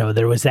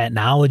 there was that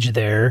knowledge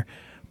there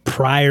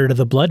prior to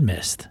the blood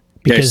mist.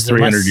 Because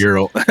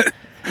 300-year-old.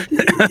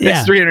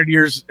 It's 300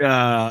 years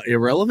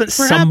irrelevant,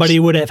 perhaps? Somebody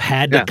would have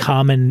had to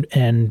come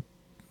and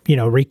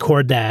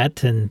record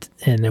that, and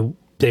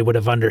they would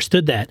have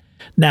understood that.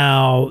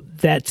 Now,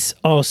 that's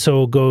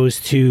also goes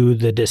to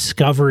the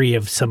discovery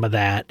of some of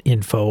that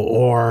info,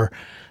 or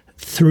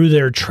through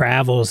their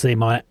travels, they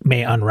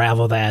may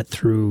unravel that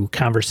through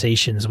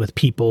conversations with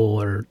people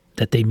or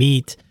that they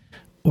meet,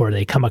 or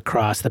they come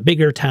across the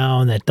bigger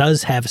town that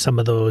does have some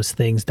of those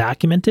things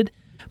documented.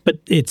 But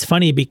it's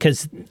funny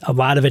because a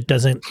lot of it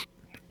doesn't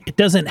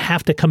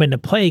have to come into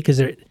play because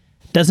it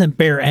doesn't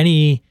bear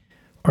any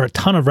or a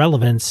ton of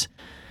relevance.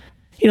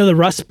 The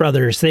Rust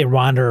brothers, they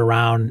wander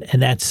around,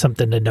 and that's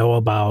something to know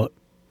about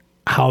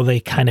how they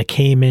kind of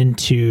came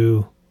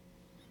into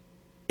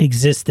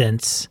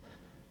existence.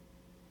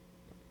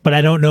 But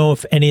I don't know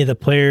if any of the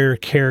player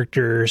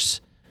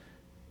characters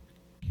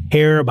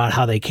care about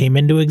how they came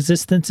into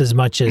existence as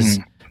much as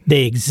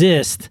they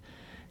exist.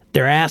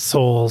 They're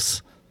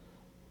assholes.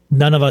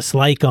 None of us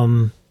like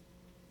them.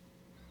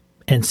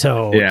 And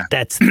so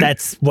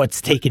that's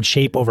what's taken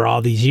shape over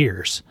all these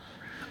years.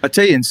 I'll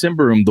tell you, in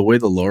Symbaroum, the way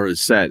the lore is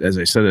set, as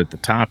I said at the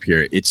top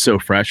here, it's so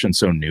fresh and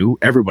so new,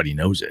 everybody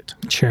knows it.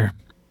 Sure.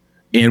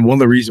 And one of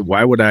the reasons,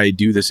 why would I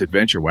do this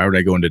adventure? Why would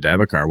I go into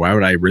Davokar? Why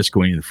would I risk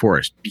going in the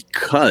forest?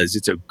 Because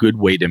it's a good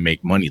way to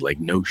make money. Like,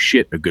 no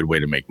shit, a good way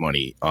to make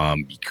money.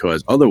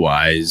 Because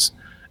otherwise,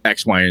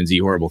 X, Y, and Z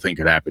horrible thing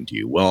could happen to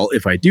you. Well,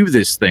 if I do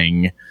this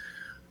thing,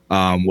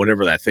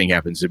 whatever that thing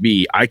happens to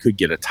be, I could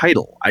get a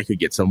title. I could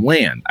get some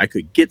land. I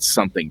could get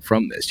something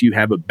from this. You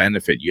have a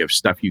benefit. You have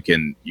stuff you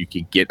can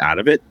get out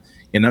of it.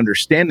 And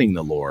understanding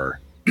the lore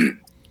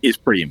is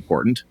pretty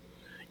important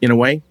in a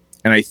way.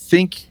 And I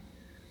think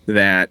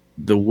that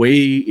the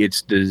way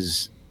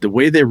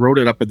they wrote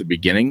it up at the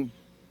beginning,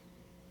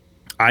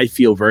 I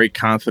feel very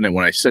confident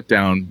when I sit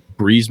down,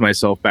 breeze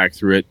myself back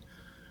through it,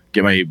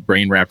 get my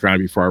brain wrapped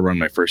around it before I run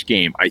my first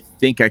game. I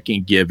think I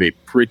can give a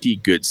pretty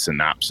good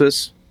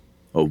synopsis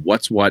of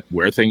what's what,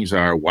 where things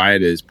are, why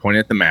it is, point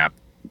at the map,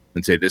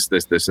 and say this,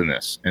 this, this, and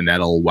this. And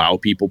that'll wow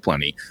people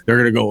plenty. They're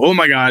going to go, oh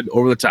my God,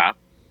 over the top.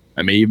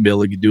 I may even be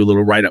able to do a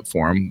little write-up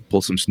for them,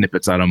 pull some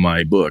snippets out of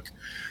my book.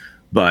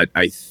 But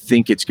I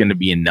think it's going to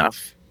be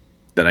enough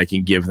that I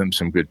can give them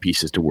some good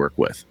pieces to work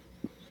with.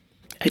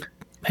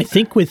 I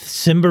think with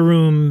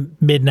Symbaroum,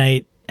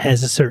 Midnight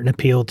has a certain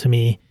appeal to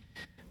me.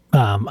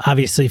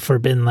 Obviously,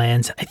 Forbidden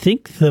Lands. I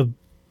think for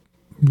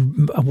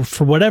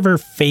whatever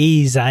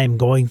phase I'm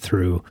going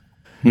through,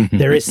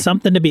 there is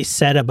something to be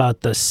said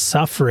about the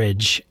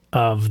suffrage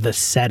of the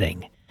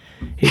setting.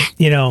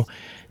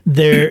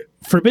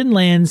 Forbidden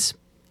Lands,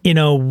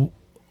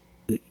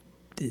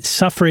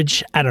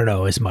 suffrage, I don't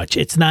know as much.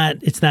 It's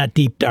not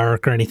deep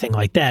dark or anything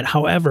like that.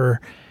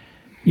 However,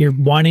 you're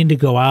wanting to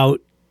go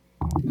out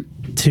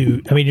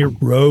you're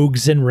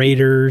rogues and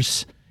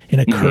raiders in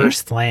a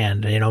cursed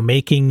land,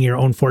 making your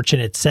own fortune.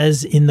 It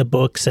says in the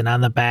books and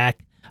on the back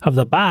of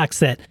the box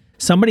that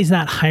somebody's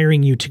not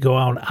hiring you to go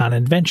out on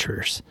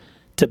adventures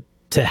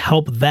to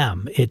help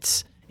them.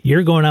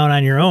 You're going out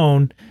on your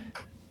own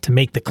to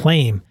make the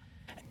claim.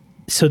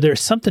 So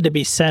there's something to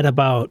be said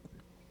about,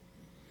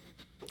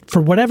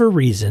 for whatever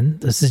reason,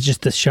 this is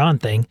just the Sean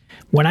thing,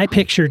 when I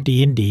picture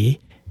D&D,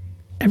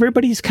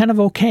 everybody's kind of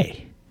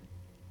okay.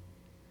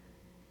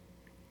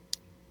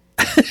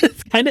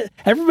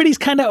 Everybody's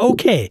kind of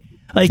okay.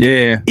 Like,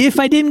 if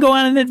I didn't go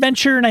on an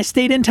adventure and I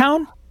stayed in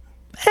town,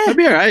 I'd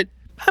be all right.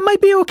 I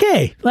might be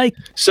okay. Like,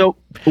 so,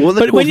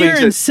 but when you're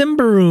in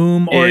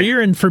Symbaroum or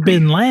you're in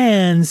Forbidden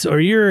Lands or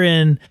you're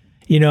in,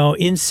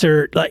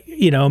 insert, like,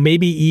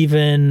 maybe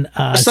even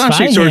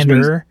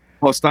Spyhander.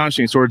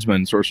 Astonishing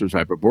Swordsman, Sorcerer's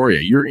Hyperborea.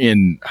 You're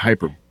in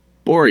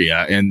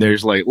Hyperborea, and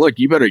there's like, look,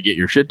 you better get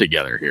your shit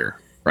together here,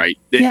 right?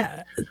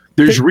 Yeah.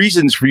 There's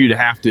reasons for you to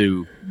have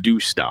to do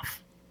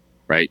stuff,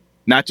 right?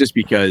 Not just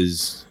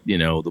because,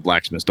 the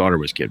blacksmith's daughter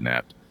was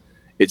kidnapped.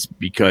 It's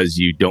because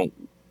you don't.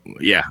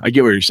 Yeah, I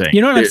get what you're saying.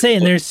 You know what I'm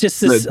saying? There's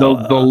just this. The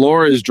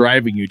lore is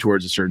driving you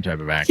towards a certain type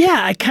of action.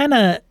 Yeah,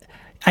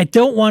 I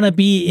don't want to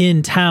be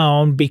in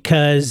town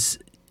because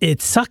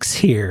it sucks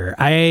here.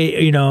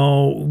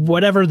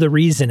 Whatever the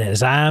reason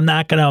is, I'm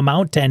not going to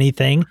amount to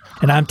anything,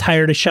 and I'm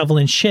tired of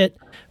shoveling shit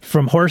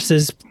from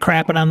horses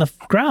crapping on the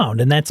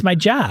ground, and that's my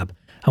job.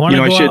 I want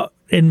to go out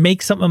and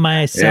make something of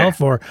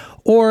myself,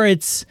 or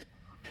it's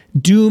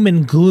doom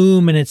and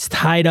gloom, and it's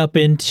tied up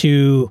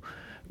into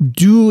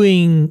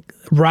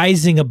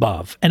rising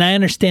above. And I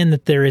understand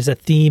that there is a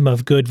theme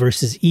of good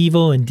versus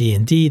evil in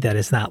D&D that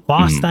is not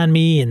lost on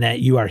me, and that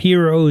you are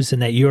heroes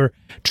and that you're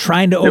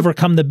trying to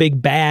overcome the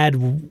big bad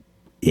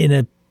in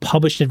a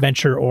published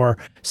adventure or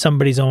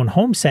somebody's own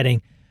home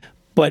setting.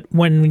 But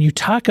when you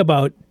talk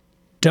about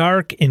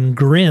dark and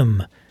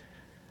grim,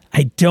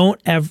 I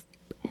don't have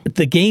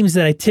the games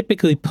that I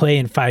typically play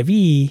in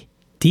 5e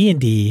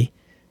D&D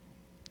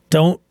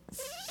don't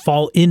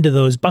fall into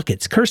those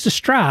buckets. Curse of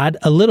Strahd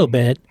a little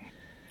bit.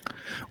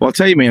 Well, I'll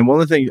tell you, man,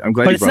 one of the things I'm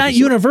glad but you it's not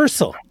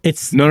universal.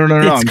 It's no. It's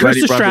I'm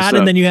Curse of Strahd,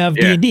 and then you have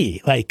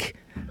D&D.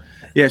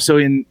 Yeah, so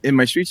in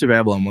my Streets of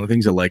Avalon, one of the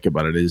things I like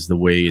about it is the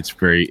way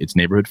it's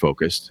neighborhood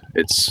focused.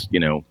 It's,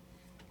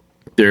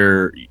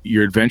 you're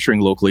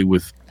adventuring locally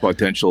with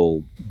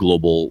potential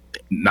global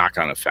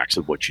knock-on effects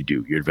of what you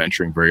do. You're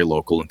adventuring very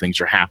local, and things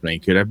are happening.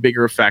 It could have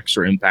bigger effects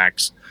or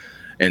impacts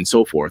and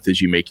so forth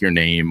as you make your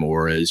name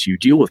or as you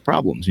deal with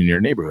problems in your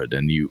neighborhood,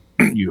 and you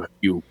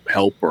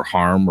help or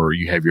harm or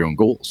you have your own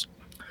goals.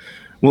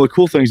 Well, the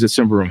cool things that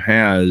Symbaroum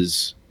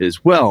has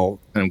as well,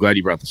 and I'm glad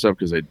you brought this up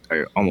because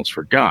I almost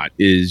forgot,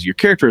 is your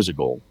character has a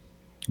goal.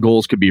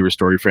 Goals could be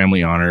restore your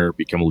family honor,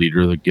 become a leader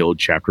of the guild,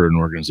 chapter, or an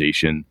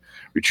organization,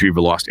 retrieve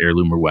a lost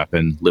heirloom or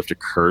weapon, lift a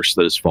curse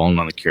that has fallen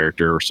on the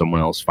character or someone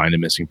else, find a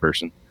missing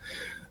person.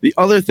 The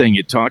other thing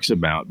it talks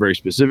about very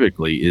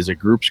specifically is a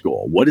group's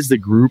goal. What is the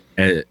group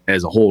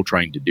as a whole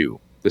trying to do?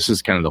 This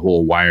is kind of the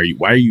whole why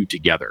are you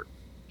together?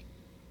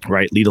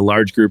 Right? Lead a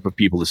large group of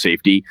people to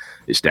safety,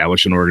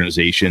 establish an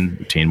organization,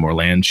 obtain more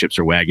land, ships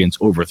or wagons,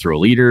 overthrow a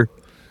leader,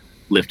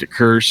 lift a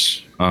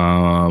curse,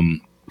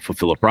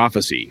 fulfill a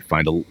prophecy,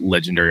 find a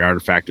legendary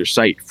artifact or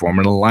site, form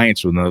an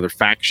alliance with another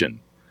faction,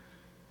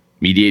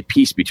 mediate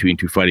peace between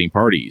two fighting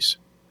parties.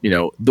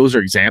 Those are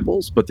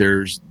examples, but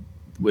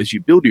as you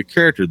build your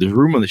character, there's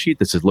room on the sheet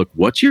that says, look,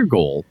 what's your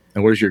goal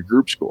and what is your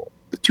group's goal?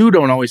 The two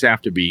don't always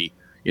have to be,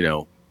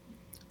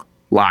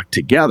 locked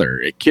together.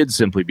 It could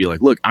simply be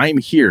like, look, I'm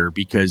here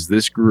because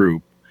this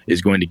group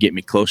is going to get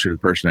me closer to the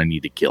person I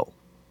need to kill,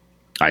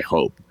 I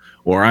hope.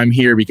 Or I'm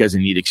here because I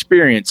need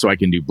experience so I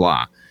can do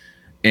blah.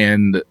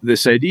 And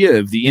this idea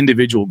of the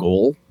individual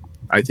goal,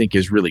 I think,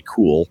 is really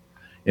cool.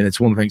 And it's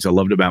one of the things I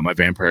loved about my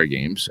vampire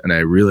games, and I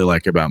really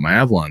like about my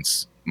Avalon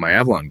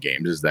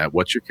games, is that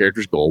what's your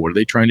character's goal? What are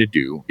they trying to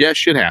do? Yeah,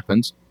 shit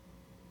happens.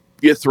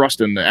 You get thrust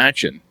into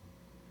action.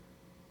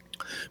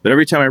 But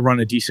every time I run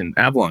a decent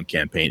Avalon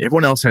campaign,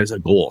 everyone else has a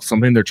goal,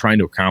 something they're trying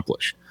to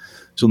accomplish.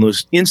 So in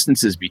those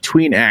instances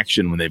between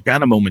action, when they've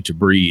got a moment to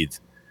breathe,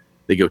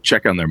 they go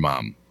check on their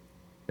mom.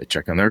 They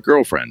check on their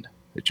girlfriend.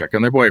 They check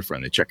on their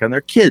boyfriend. They check on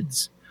their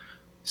kids.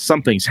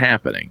 Something's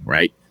happening,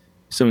 right?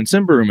 So in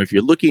Symbaroum, if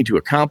you're looking to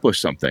accomplish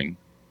something,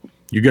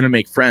 you're going to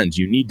make friends.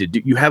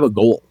 You have a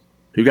goal.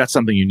 You've got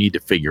something you need to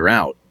figure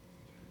out.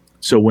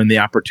 So when the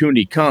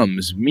opportunity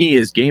comes, me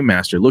as game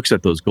master looks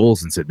at those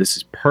goals and said, this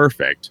is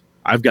perfect.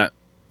 I've got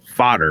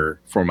fodder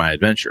for my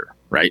adventure,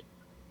 right?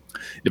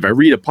 If I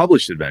read a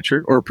published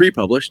adventure or a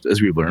pre-published,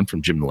 as we've learned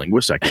from Jim the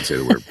Linguist, I can say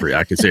the word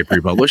I can say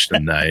pre-published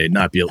and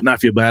not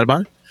feel bad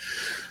about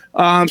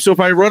it. So if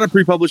I run a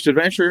pre-published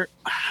adventure,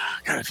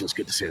 God, it feels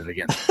good to say that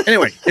again.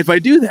 Anyway, if I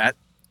do that,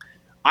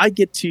 I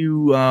get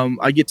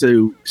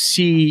to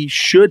see,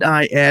 should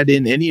I add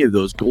in any of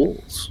those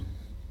goals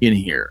in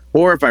here,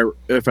 or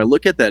if I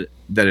look at that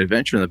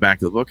adventure in the back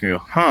of the book and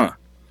go,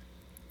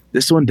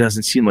 this one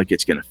doesn't seem like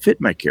it's going to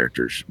fit my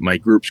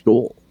group's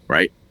goal,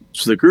 right?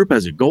 So the group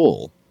has a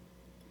goal.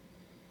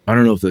 I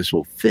don't know if this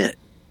will fit.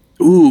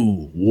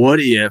 Ooh,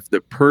 what if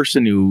the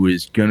person who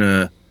is going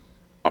to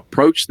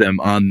approach them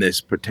on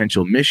this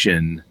potential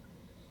mission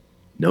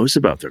knows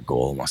about their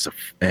goal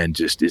and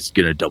just is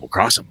going to double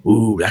cross them?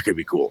 Ooh, that could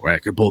be cool, right? I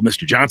could pull a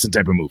Mr. Johnson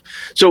type of move.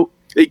 So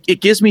it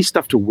gives me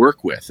stuff to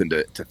work with and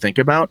to think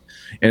about.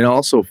 And it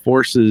also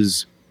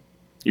forces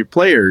your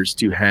players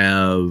to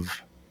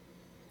have,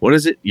 what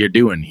is it you're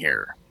doing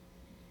here?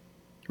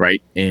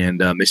 Right.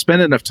 And they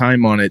spend enough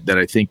time on it that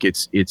I think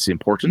it's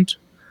important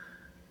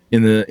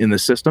in the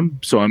system.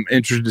 So I'm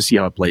interested to see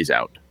how it plays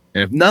out.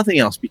 And if nothing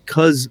else,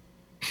 because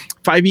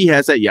 5e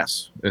has that,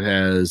 yes, it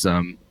has,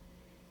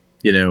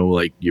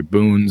 like your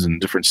boons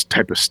and different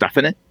type of stuff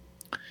in it.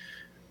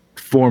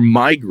 For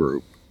my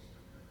group,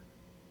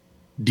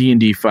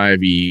 D&D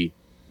 5e,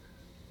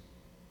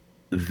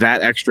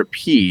 that extra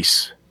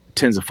piece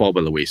tends to fall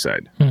by the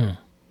wayside.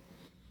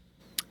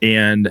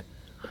 And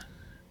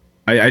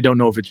I don't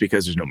know if it's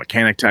because there's no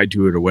mechanic tied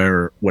to it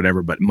or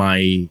whatever, but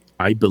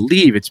I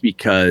believe it's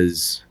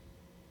because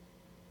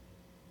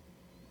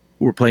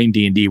we're playing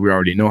D&D. We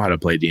already know how to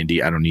play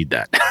D&D. I don't need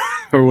that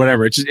or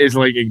whatever. It's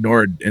like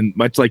ignored. And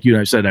much like you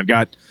and I said, I've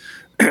got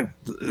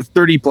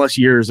 30 plus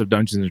years of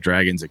Dungeons and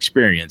Dragons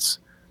experience.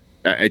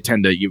 I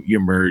tend to, you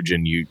merge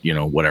and you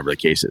know, whatever the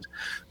case is.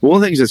 But one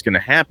of the things that's going to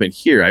happen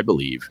here, I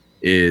believe,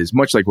 is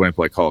much like when I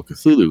play Call of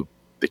Cthulhu,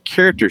 the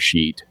character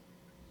sheet,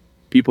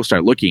 people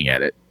start looking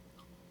at it.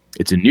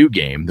 It's a new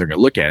game. They're going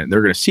to look at it and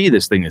they're going to see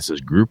this thing that says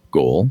group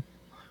goal,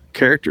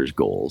 characters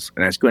goals,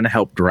 and that's going to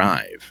help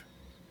drive.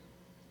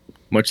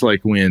 Much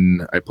like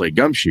when I played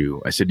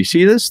Gumshoe, I said, "Do you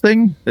see this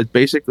thing? That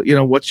basically, you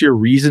know, what's your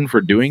reason for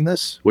doing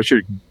this? What's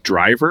your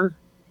driver?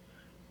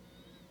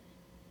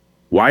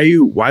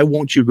 Why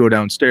won't you go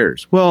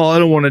downstairs?" "Well, I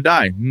don't want to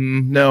die."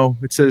 No,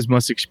 it says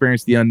must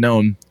experience the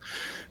unknown.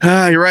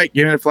 You're right.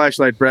 Give me a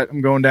flashlight, Brett. I'm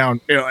going down.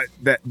 You know,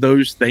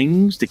 those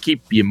things to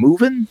keep you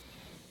moving.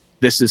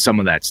 This is some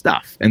of that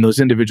stuff, and those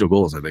individual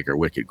goals I think are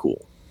wicked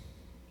cool.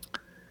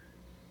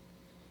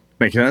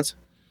 Make sense?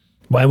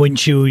 Why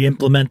wouldn't you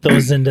implement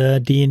those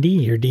into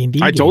D&D or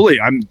D&D?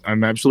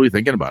 I'm absolutely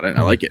thinking about it. And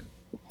I like it.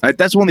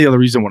 That's one of the other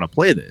reasons I want to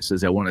play this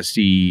is I want to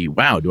see,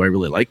 wow, do I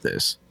really like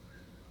this?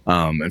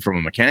 And from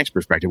a mechanics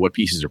perspective, what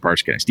pieces or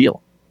parts can I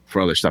steal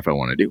for other stuff I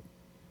want to do?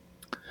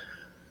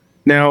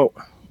 Now,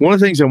 one of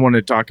the things I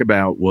wanted to talk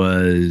about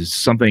was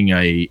something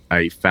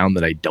I found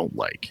that I don't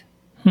like.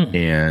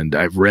 And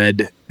I've got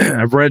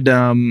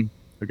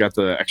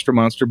the Extra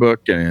Monster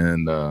book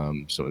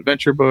and some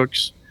adventure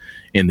books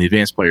and the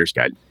Advanced Player's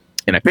Guide.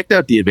 And I picked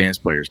out the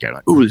Advanced Player's Guide. I'm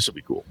like, ooh, this will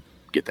be cool.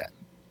 Get that.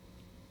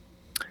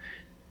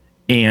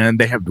 And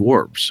they have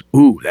dwarves.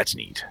 Ooh, that's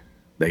neat.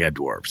 They got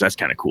dwarves. That's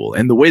kind of cool.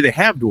 And the way they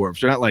have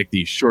dwarves, they're not like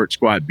these short,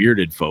 squat,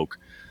 bearded folk.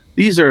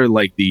 These are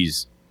like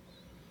these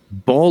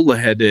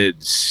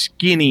bald-headed,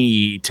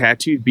 skinny,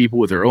 tattooed people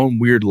with their own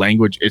weird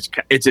language.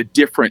 It's a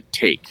different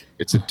take.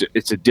 It's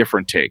a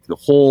different take.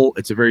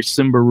 It's a very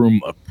Symbaroum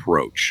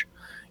approach.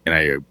 And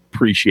I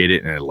appreciate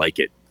it and I like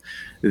it.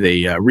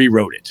 They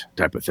rewrote it,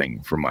 type of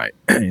thing,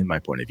 in my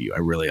point of view. I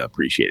really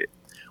appreciate it.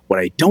 What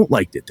I don't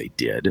like that they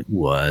did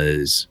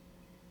was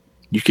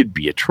you could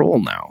be a troll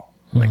now.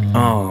 Like,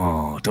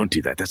 oh, don't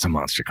do that. That's a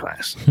monster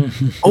class.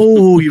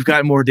 Oh, you've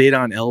got more data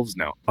on elves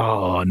now.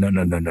 Oh, no.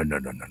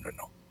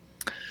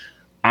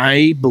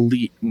 I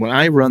believe when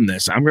I run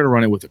this, I'm going to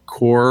run it with the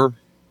core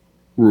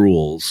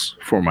rules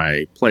for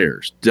my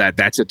players.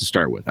 That's it to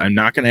start with. I'm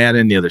not going to add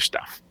any other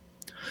stuff.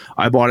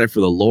 I bought it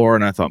for the lore,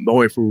 and I thought,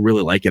 oh, if we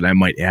really like it, I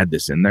might add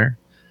this in there.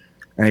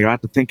 And I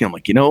got to thinking, I'm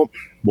like, you know,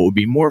 what would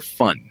be more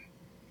fun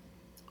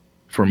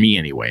for me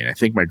anyway, and I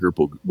think my group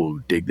will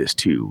dig this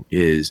too,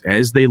 is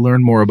as they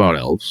learn more about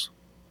elves,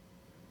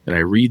 and I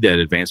read that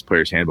Advanced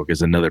Player's Handbook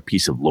as another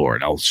piece of lore,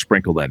 and I'll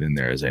sprinkle that in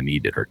there as I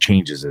need it, or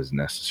changes as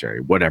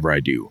necessary, whatever I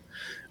do.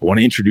 I want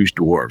to introduce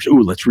dwarves.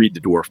 Ooh, let's read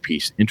the dwarf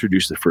piece.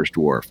 Introduce the first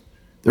dwarf.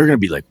 They're going to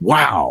be like,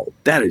 wow,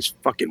 that is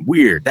fucking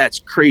weird. That's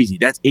crazy.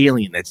 That's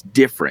alien. That's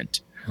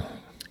different.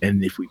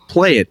 And if we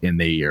play it and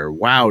they are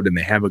wowed and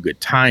they have a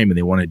good time and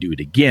they want to do it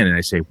again, and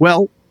I say,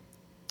 well,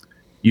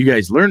 you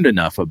guys learned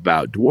enough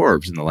about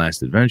dwarves in the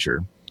last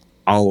adventure.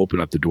 I'll open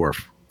up the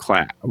dwarf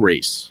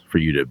race for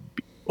you to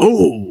be,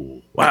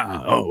 oh,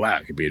 wow,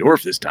 I could be a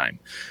dwarf this time.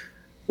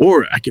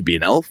 Or I could be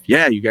an elf.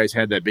 Yeah, you guys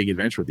had that big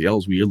adventure with the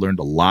elves where you learned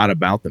a lot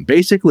about them.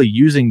 Basically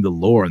using the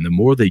lore, and the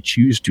more they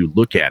choose to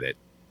look at it,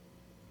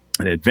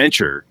 an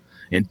adventure,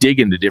 and dig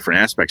into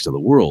different aspects of the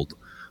world,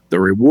 the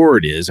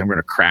reward is I'm going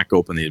to crack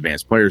open the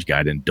Advanced Player's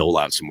Guide and dole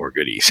out some more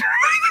goodies.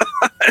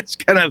 It's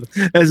kind of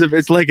as if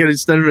it's like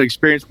instead of an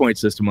experience point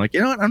system, like, you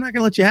know what, I'm not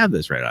going to let you have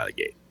this right out of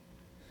the gate.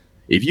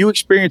 If you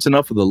experience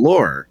enough of the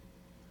lore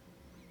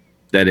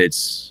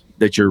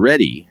that you're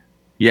ready,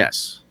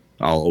 yes,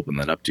 I'll open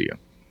that up to you.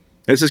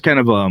 This is kind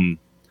of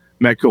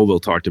Matt Colville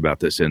talked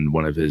about this in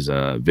one of his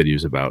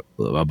videos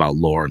about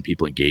lore and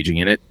people engaging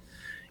in it.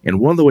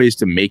 And one of the ways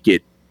to make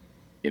it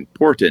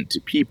important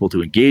to people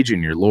to engage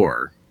in your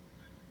lore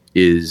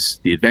is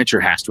the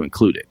adventure has to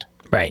include it.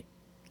 Right.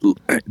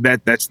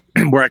 That's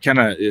where I kind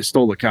of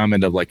stole the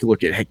comment of like,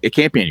 look, it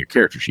can't be on your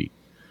character sheet.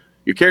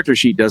 Your character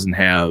sheet doesn't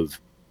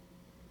have,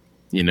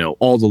 you know,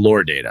 all the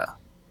lore data,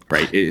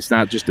 right? It's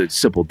not just a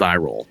simple die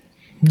roll.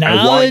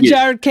 Knowledge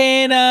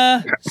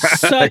Arcana.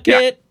 Suck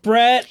it,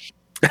 Brett.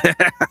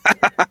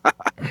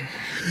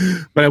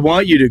 But I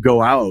want you to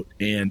go out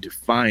and to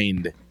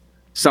find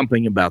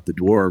something about the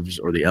dwarves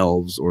or the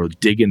elves, or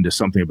dig into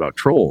something about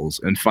trolls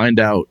and find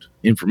out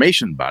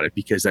information about it,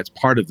 because that's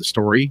part of the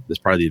story. That's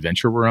part of the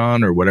adventure we're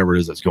on, or whatever it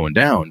is that's going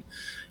down.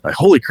 Like,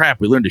 holy crap,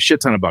 we learned a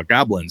shit ton about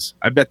goblins.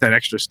 I bet that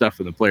extra stuff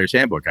in the player's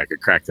handbook, I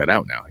could crack that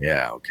out now.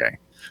 Yeah, okay.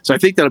 So I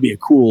think that'll be a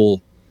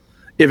cool,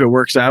 if it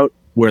works out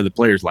where the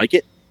players like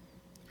it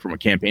from a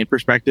campaign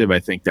perspective,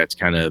 I think that's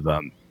kind of,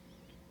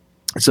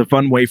 it's a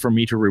fun way for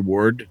me to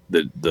reward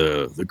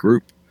the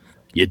group.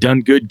 You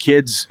done good,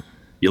 kids.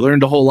 You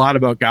learned a whole lot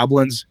about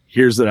goblins.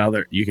 Here's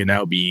another. You can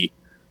now be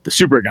the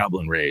super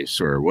goblin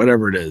race, or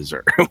whatever it is,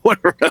 or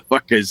whatever the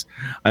fuck is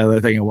another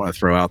thing I want to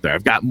throw out there.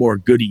 I've got more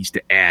goodies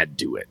to add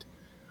to it.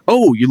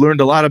 Oh, you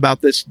learned a lot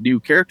about this new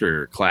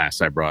character class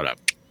I brought up.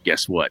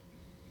 Guess what?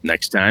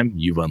 Next time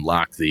you've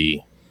unlocked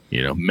the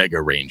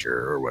Mega Ranger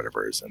or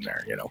whatever is in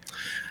there,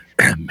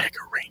 Mega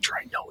Ranger,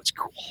 I know it's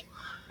cool.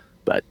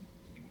 But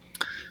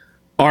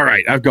all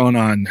right, I've gone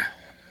on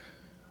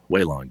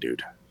way long,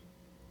 dude.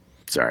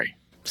 Sorry.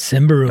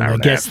 Symbaroum, I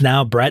guess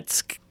now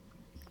Brett's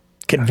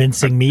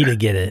convincing me to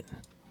get it.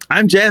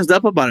 I'm jazzed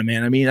up about it,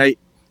 man. I mean, I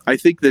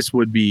think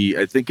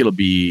it'll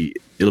be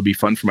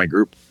fun for my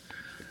group.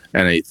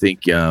 And I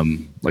think,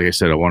 like I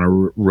said, I want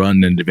to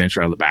run an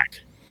adventure out of the back.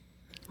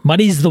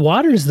 Muddies the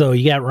waters, though.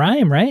 You got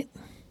Rime, right?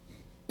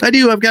 I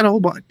do. I've got a whole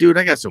bunch. Dude,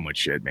 I got so much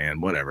shit,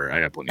 man. Whatever. I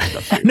got plenty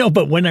of stuff. No,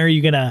 but when are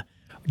you going to...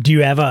 Do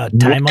you have a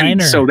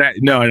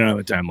timeline? No, I don't have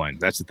a timeline.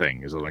 That's the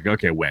thing. Is I'm like,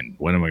 okay, when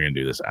am I going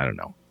to do this? I don't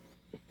know.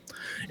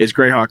 It's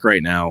Greyhawk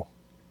right now.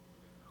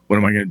 When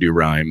am I going to do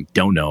Rime?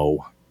 Don't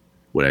know.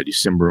 Would I do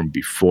Symbaroum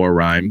before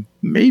Rime?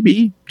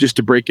 Maybe, just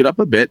to break it up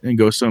a bit and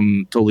go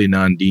some totally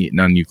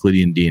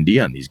non-Euclidean D&D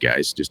on these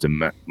guys, just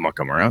to muck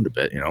them around a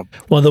bit,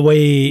 Well,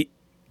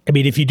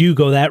 if you do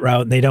go that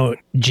route and they don't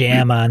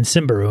jam on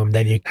Symbaroum,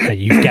 then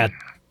you've got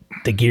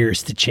the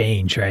gears to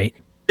change, right?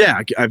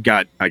 Yeah, I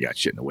got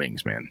shit in the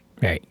wings, man.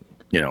 Right.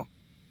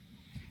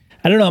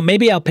 I don't know.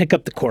 Maybe I'll pick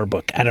up the core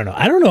book. I don't know.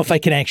 I don't know if I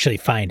can actually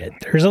find it.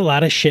 There's a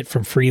lot of shit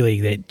from Free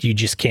League that you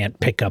just can't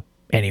pick up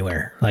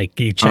anywhere. Like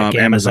you check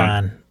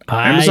Amazon.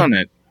 Amazon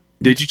it.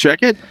 Did you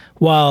check it?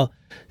 Well,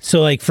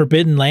 so like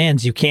Forbidden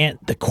Lands, you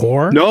can't, the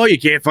core? No, you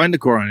can't find the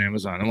core on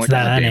Amazon. I'm like, it's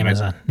not on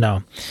Amazon.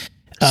 No.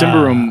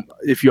 Symbaroum,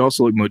 if you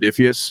also look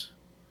Modiphius,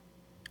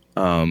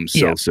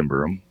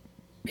 Symbaroum.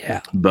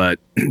 Yeah. But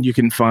you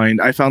can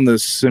I found the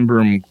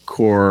Symbaroum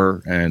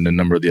core and a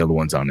number of the other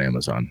ones on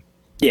Amazon.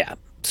 Yeah.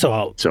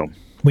 So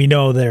we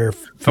know their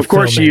of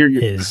course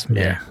is there,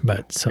 yeah.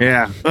 But so.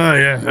 Yeah. Oh,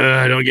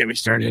 yeah. Don't get me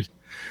started.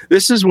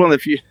 This is one of the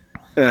few.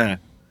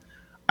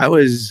 I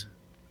was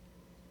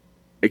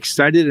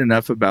excited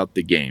enough about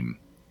the game,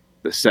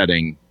 the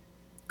setting,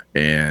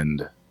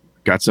 and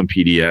got some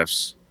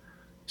PDFs,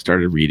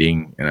 started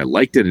reading, and I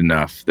liked it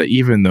enough that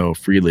even though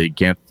Free League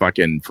can't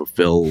fucking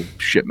fulfill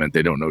shipment,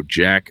 they don't know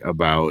jack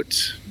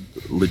about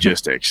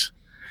logistics.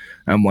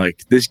 I'm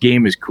like, this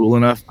game is cool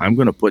enough. I'm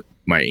going to put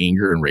my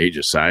anger and rage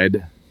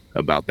aside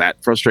about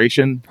that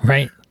frustration.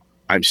 Right.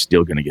 I'm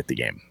still going to get the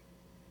game.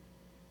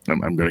 I'm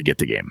going to get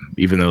the game,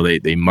 even though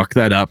they muck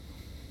that up.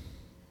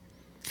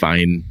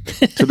 Fine.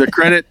 To their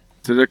credit,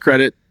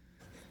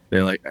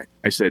 they're like,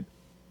 I said,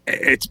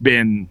 it's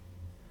been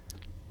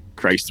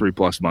Christ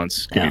 3+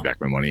 months. Give me back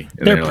my money.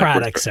 And their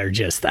products are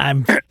just,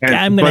 I'm going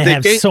to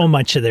have so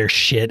much of their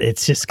shit.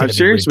 It's just going to be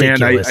serious,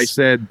 ridiculous. Man. I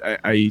said,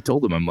 I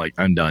told them, I'm like,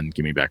 I'm done.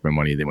 Give me back my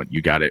money. They went,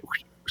 you got it.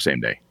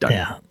 Same day.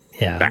 Done.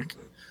 Yeah. Back.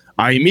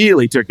 I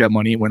immediately took that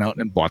money and went out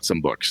and bought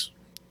some books.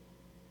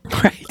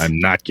 Right. I'm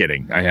not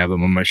kidding. I have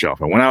them on my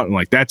shelf. I went out and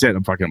like, that's it.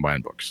 I'm fucking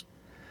buying books.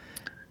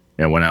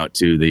 And I went out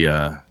to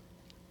the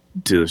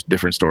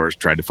different stores,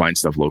 tried to find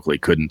stuff locally,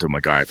 couldn't. I'm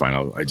like, all right,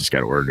 fine. I just got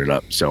to order it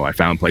up. So I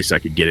found a place I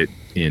could get it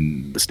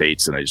in the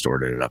States, and I just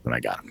ordered it up and I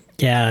got them.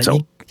 Yeah.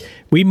 So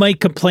we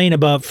might complain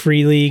about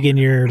Free League and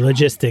your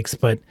logistics,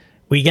 but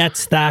we got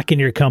stock in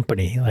your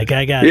company. Like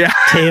I got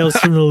Tales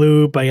from the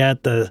Loop. I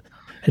got the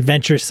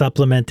Adventure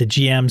Supplement, the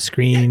GM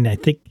screen. I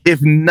think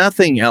if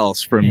nothing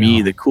else for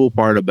me, the cool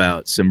part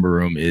about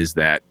Symbaroum is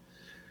that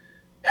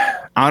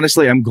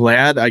honestly, I'm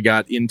glad I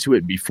got into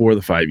it before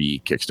the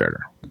 5e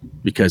Kickstarter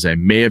because I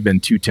may have been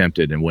too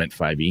tempted and went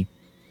 5e.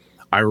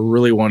 I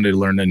really wanted to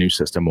learn a new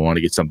system. I wanted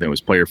to get something that was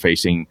player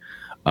facing.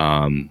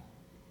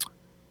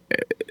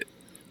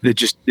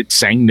 It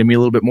sang to me a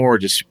little bit more.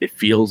 Just it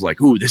feels like,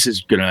 ooh, this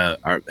is gonna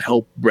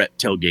help Brett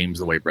tell games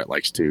the way Brett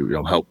likes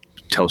to. Help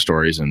tell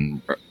stories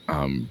and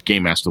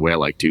game master the way I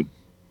like to.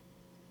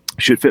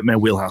 Should fit my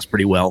wheelhouse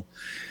pretty well.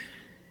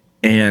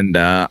 And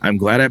I'm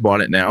glad I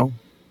bought it now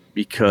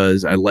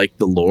because I like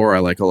the lore. I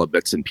like all the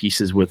bits and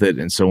pieces with it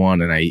and so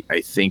on. And I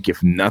think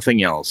if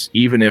nothing else,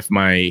 even if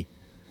my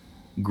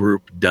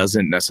group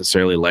doesn't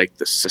necessarily like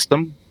the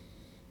system,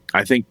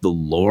 I think the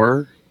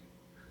lore,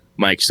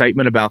 my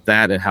excitement about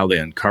that and how they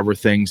uncover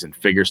things and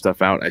figure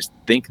stuff out, I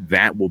think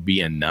that will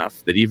be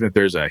enough that even if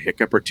there's a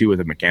hiccup or two with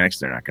the mechanics,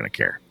 they're not going to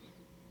care.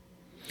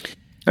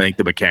 I think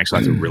the mechanics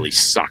have to really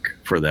suck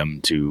for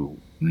them to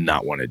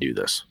not want to do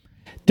this.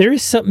 There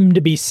is something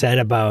to be said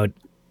about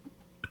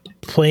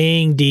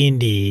playing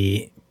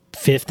D&D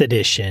 5th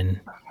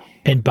edition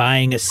and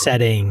buying a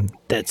setting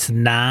that's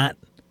not,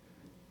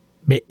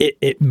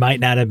 it might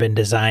not have been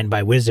designed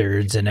by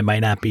Wizards and it might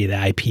not be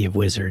the IP of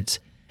Wizards,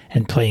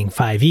 and playing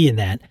 5e in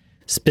that,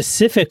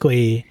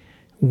 specifically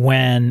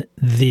when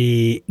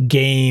the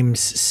game's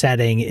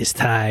setting is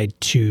tied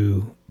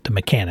to the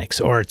mechanics,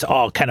 or it's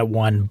all kind of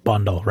one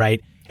bundle, right?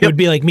 It would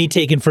be like me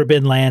taking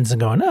Forbidden Lands and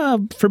going,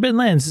 oh, Forbidden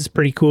Lands is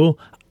pretty cool.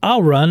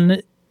 I'll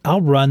run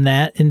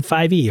that in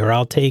 5e, or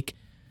I'll take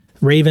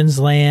Raven's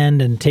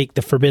Land and take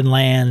the Forbidden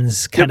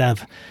Lands kind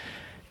of,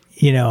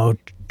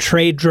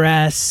 trade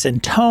dress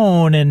and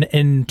tone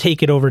and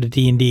take it over to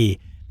D&D.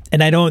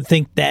 And I don't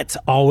think that's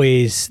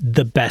always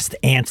the best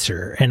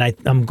answer. And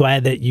I'm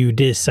glad that you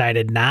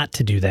decided not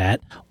to do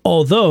that.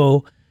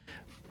 Although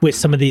with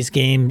some of these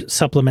game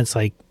supplements,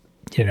 like,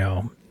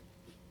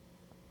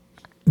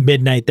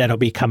 Midnight that'll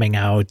be coming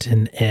out,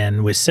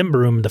 and with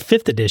Symbaroum, the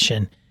 5th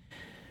edition,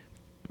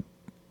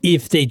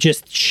 if they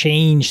just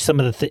change some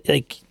of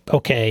the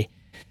okay,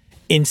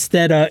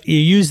 instead of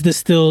you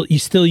still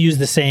use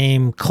the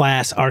same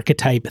class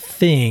archetype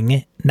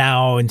thing.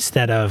 Now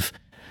instead of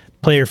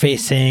player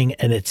facing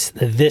and it's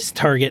this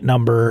target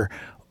number,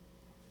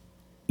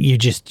 you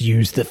just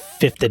use the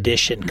 5th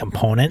edition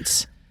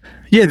components.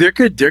 Yeah, there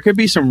could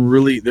be some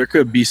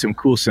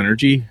cool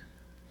synergy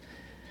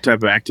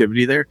type of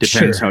activity there.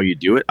 Depends how you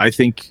do it.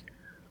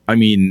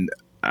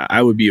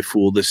 I would be a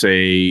fool to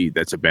say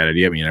that's a bad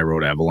idea. I mean, I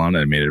wrote Avalon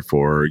and I made it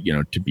for,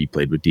 to be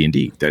played with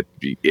D&D. That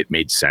it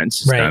made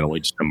sense. It's not only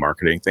just a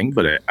marketing thing,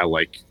 but I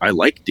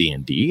like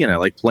D&D and I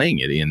like playing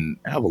it in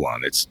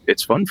Avalon.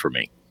 It's fun for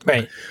me.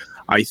 Right.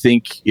 I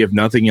think if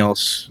nothing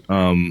else,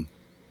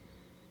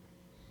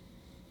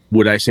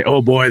 would I say,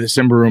 oh boy, the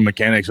Symbaroum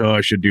mechanics,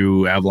 I should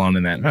do Avalon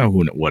in that? Oh,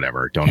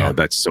 whatever. Don't know.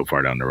 That's so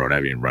far down the road. I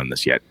haven't even run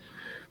this yet.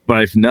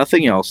 But if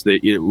nothing else,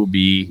 it'll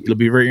be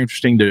very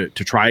interesting to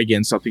try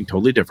again something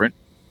totally different.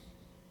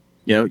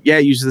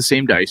 Use the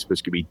same dice, but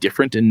it's going to be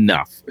different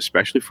enough,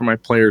 especially for my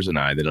players and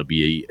I, that it'll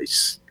be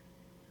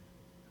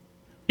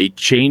a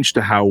change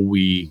to how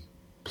we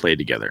play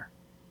together.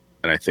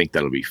 And I think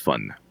that'll be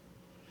fun.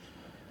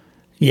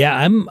 Yeah,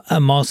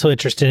 I'm also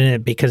interested in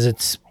it because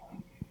it's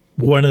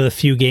one of the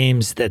few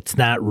games that's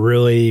not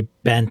really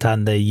bent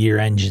on the Year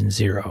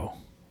Zero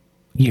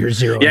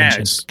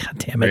engine. God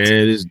damn it.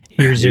 It is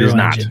Year Zero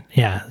not. engine.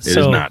 Yeah. It is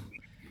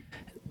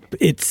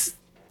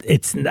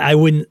not.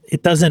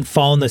 It doesn't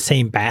fall in the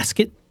same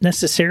basket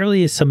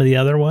necessarily as some of the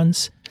other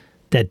ones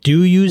that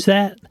do use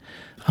that.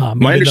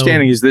 My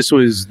understanding is this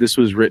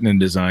was written and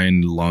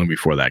designed long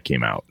before that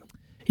came out.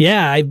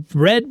 Yeah, I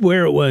read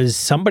where it was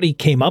somebody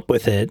came up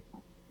with it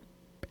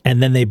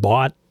and then they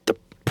bought the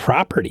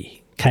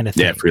property kind of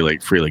thing. Yeah,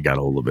 Freely got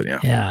a hold of it, yeah.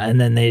 Yeah,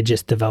 and then they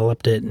just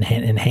developed it and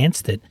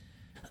enhanced it,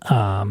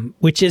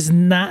 which is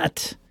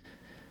not...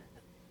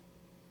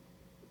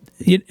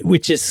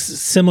 which is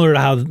similar to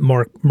how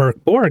Merc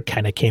Borg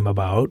kind of came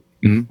about,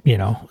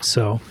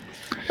 so,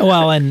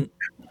 and,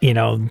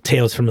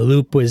 Tales from the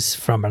Loop was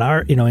from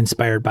an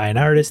inspired by an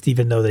artist,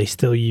 even though they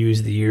still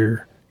use the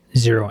Year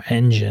Zero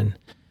engine.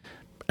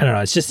 I don't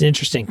know. It's just an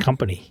interesting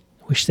company.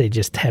 Wish they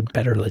just had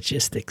better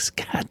logistics.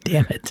 God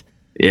damn it.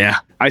 Yeah.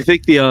 I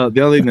think the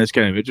other thing that's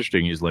kind of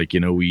interesting is this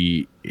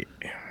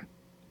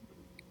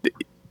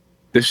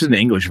is an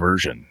English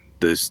version.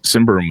 This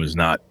Symbaroum was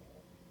not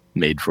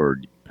made for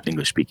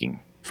English-speaking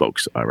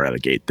folks right out of the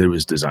gate. It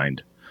was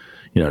designed,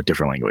 a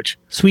different language.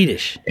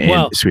 Swedish.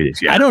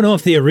 Swedish, yeah. I don't know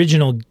if the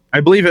original... I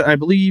believe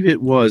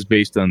it was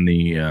based on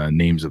the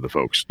names of the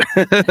folks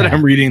that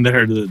I'm reading that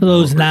are... For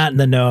those not in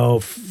the know,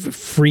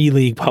 Free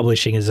League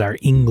Publishing is our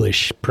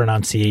English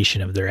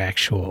pronunciation of their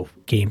actual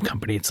game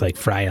company. It's like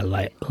Freya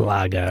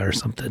Laga or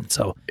something.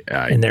 So,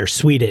 and they're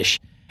Swedish.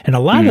 And a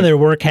lot of their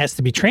work has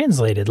to be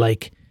translated,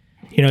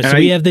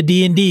 we have the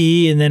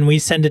D&D, and then we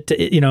send it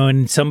to,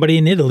 and somebody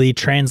in Italy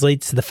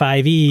translates the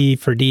 5e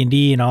for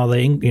D&D and all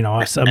the,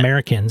 us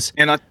Americans.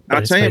 And I'll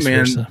tell you,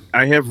 man, versa.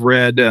 I have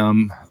read,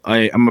 I'm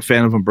a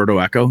fan of Umberto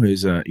Eco.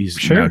 He's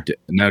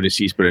now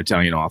deceased, but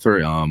Italian author.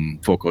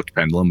 Full Coach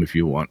Pendulum, if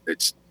you want.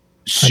 It's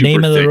super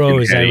Name of the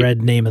Rose. I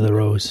read Name of the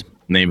Rose.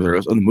 Name of the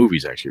Rose. Oh, the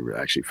movie's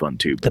actually fun,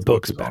 too. The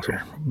book's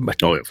better.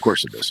 Oh, of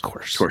course it is. Of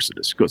course it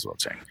is. Goes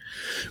without saying.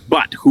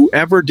 But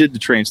whoever did the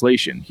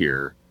translation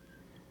here,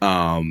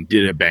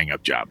 did a bang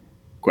up job,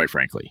 quite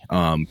frankly.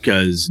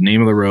 Because Name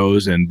of the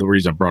Rose, and the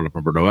reason I brought up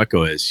Umberto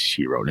Eco is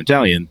he wrote in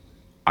Italian.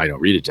 I don't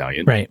read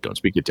Italian. Right. Don't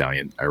speak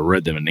Italian. I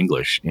read them in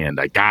English,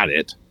 and I got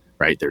it.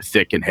 Right. They're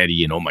thick and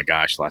heady, and oh my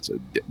gosh, lots of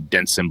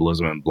dense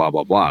symbolism and blah,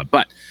 blah, blah.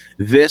 But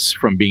this,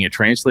 from being a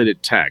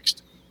translated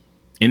text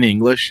in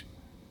English,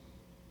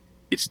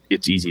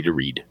 it's easy to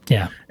read.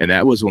 Yeah. And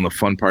that was one of the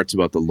fun parts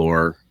about the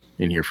lore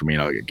in here for me.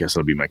 And I guess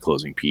that'll be my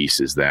closing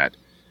piece, is that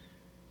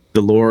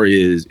the lore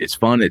it's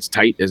fun, it's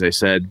tight, as I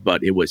said,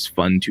 but it was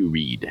fun to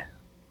read.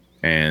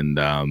 And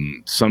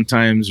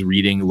sometimes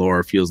reading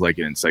lore feels like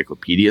an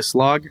encyclopedia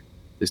slog.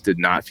 This did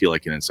not feel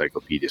like an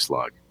encyclopedia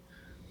slog.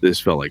 This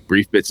felt like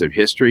brief bits of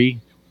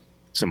history,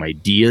 some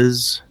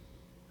ideas,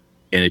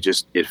 and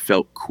it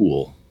felt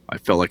cool. I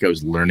felt like I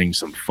was learning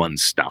some fun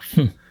stuff,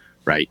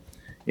 right?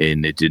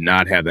 And it did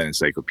not have that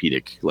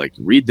encyclopedic,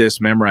 read this,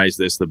 memorize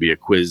this, there'll be a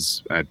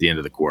quiz at the end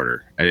of the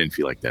quarter. I didn't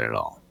feel like that at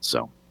all.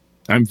 So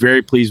I'm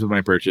very pleased with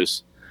my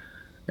purchase,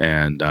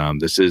 and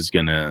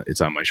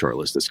it's on my short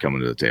list. It's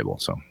coming to the table,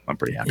 so I'm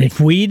pretty happy. If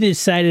you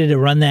decided to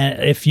run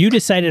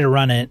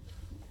it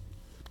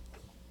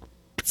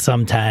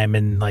sometime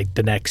in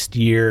the next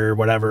year or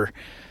whatever,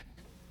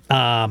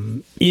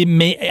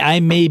 I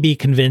may be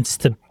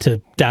convinced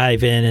to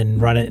dive in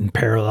and run it in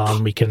parallel,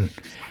 and we can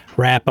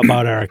rap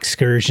about our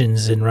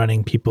excursions and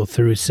running people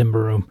through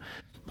Symbaroum.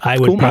 I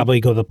would probably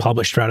go the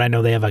published route. I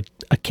know they have a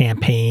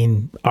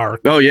campaign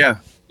arc. Oh yeah.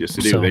 Yes,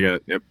 they do. So, they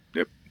got yep,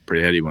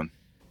 pretty heady one.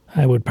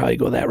 I would probably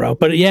go that route,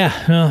 but yeah,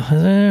 I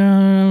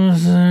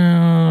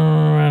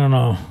don't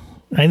know.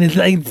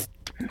 I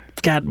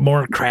got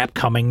more crap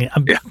coming.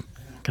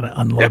 Gotta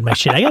unload my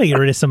shit. I gotta get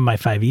rid of some of my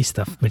 5e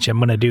stuff, which I'm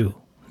gonna do.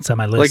 It's on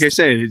my list. Like I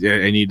said,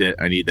 I need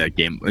that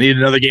game. I need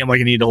another game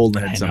like I need to hold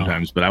in the head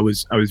sometimes. But I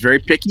was very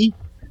picky,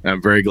 and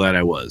I'm very glad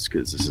I was,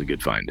 because this is a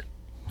good find.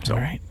 So. All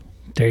right,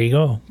 there you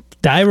go.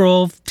 Die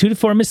roll 2 to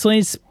 4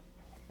 miscellaneous,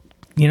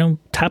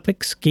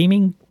 topics,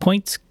 gaming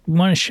points you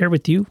want to share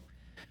with you.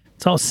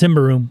 It's all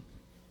Symbaroom.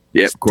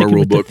 Yep, core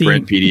rulebook,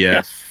 print,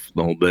 PDF,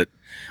 the whole bit.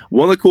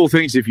 One of the cool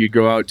things, if you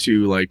go out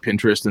to like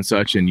Pinterest and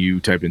such, and you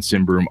type in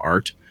Symbaroom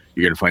art,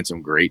 you're gonna find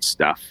some great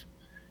stuff.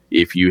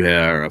 If you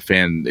are a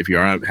fan, if you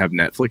have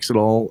Netflix at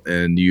all,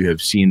 and you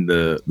have seen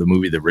the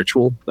movie The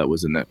Ritual, that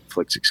was a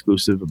Netflix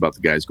exclusive about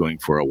the guys going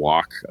for a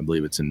walk. I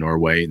believe it's in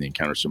Norway, and they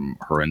encounter some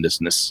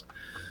horrendousness.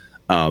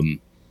 I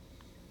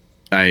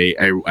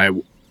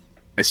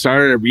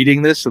started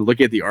reading this and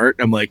looking at the art.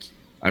 I'm like,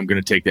 I'm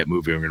going to take that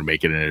movie. I'm going to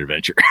make it an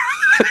adventure.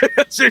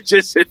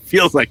 It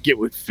feels like it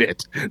would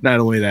fit. Not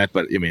only that,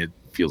 but I mean, it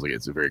feels like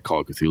it's a very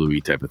Call of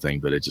Cthulhu type of thing,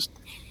 but it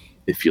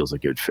feels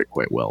like it would fit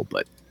quite well.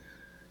 But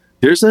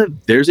there's a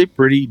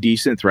pretty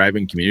decent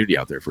thriving community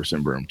out there for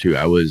Symbaroum too.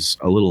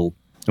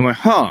 I'm like,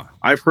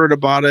 I've heard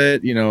about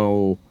it.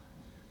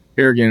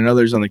 Harrigan and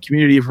others on the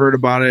community have heard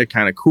about it.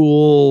 Kind of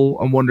cool.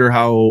 I wonder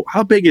how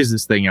big is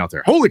this thing out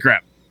there? Holy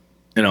crap!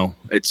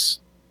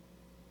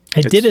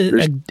 I did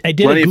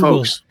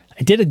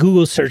a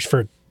Google search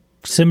for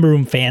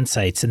Symbaroum fan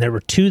sites, and there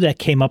were 2 that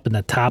came up in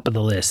the top of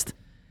the list.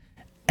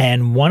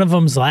 And one of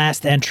them's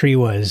last entry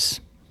was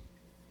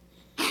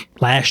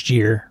last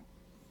year.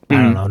 I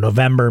don't know,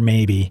 November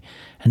maybe.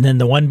 And then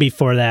the one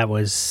before that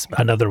was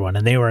another one,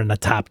 and they were in the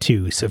top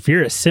 2. So if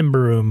you're a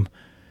Symbaroum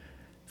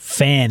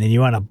fan and you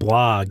want to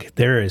blog,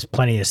 there is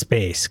plenty of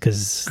space,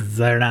 because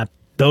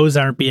those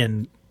aren't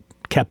being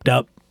kept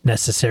up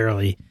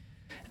necessarily.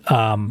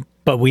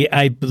 But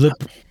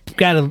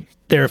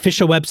their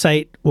official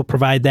website will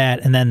provide that,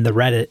 and then the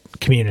Reddit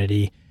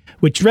community,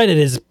 which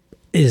Reddit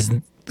is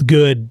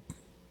good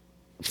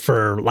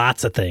for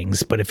lots of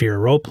things. But if you're a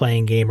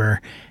role-playing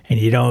gamer and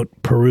you don't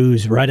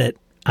peruse Reddit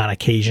on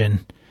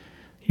occasion,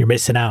 you're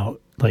missing out.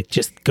 Like,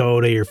 just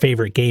go to your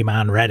favorite game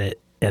on Reddit,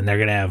 and they're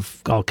gonna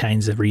have all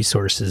kinds of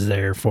resources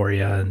there for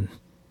you. And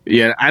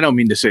yeah, I don't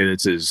mean to say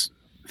that's as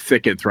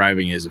thick and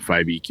thriving as a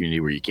 5e community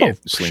where you can't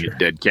sling a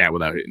dead cat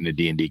without hitting the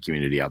D&D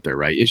community out there,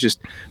 right? It's just,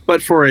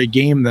 but for a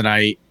game that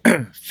I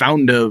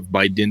found of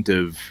by dint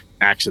of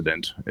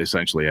accident,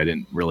 essentially, I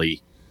didn't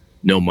really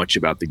know much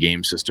about the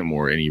game system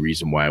or any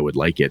reason why I would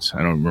like it. I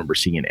don't remember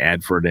seeing an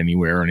ad for it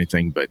anywhere or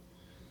anything, but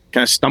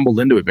kind of stumbled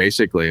into it.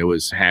 Basically, I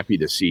was happy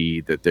to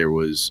see that there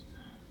was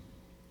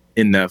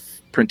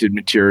enough printed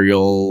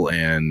material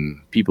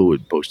and people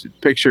had posted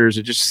pictures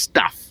of just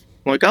stuff.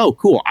 I'm like, oh,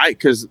 cool.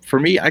 Because for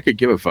me, I could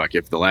give a fuck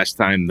if the last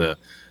time the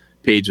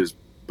page was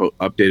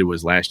updated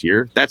was last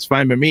year. That's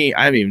fine by me.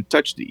 I haven't even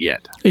touched it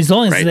yet. As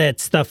long as that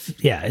stuff's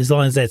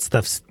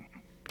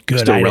good.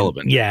 Still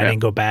relevant. I didn't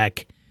go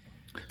back.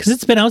 Because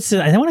it's been out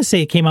since, I want to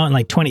say it came out in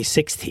like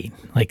 2016.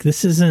 Like,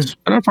 this isn't...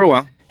 Been out for a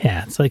while.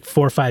 Yeah, it's like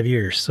 4 or 5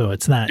 years, so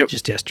it's not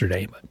just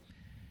yesterday. But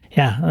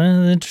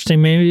yeah,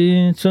 interesting.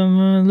 Maybe it's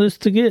on the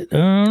list to get. I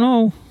don't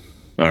know.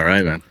 All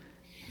right, man.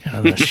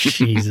 Oh,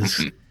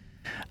 Jesus.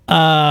 What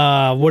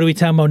are we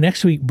talking about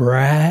next week,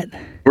 Brad?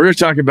 We're going to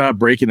talk about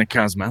breaking the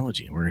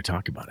cosmology. We're going to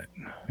talk about it.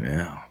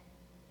 Yeah.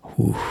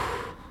 Ooh.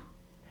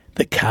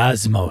 The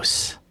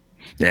cosmos.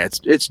 Yeah,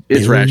 it's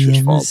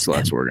Rasher's fault, so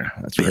that's what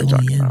we're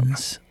talking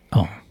about.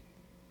 Oh.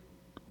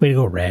 Way to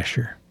go,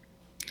 Rasher.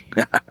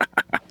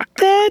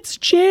 That's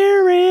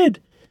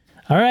Jared.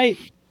 All right.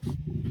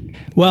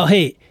 Well,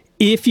 hey,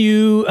 if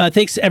you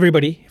thanks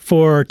everybody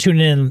for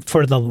tuning in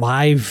for the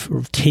live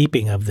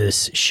taping of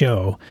this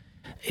show.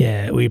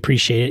 Yeah, we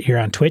appreciate it here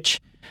on Twitch.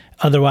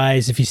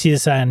 Otherwise, if you see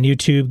this on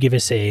YouTube, give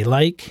us a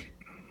like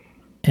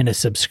and a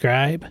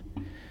subscribe.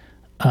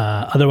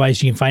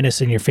 Otherwise, you can find us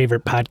in your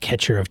favorite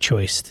podcatcher of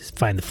choice to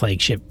find the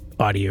flagship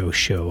audio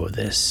show of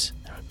this.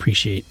 I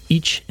appreciate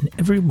each and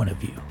every one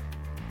of you.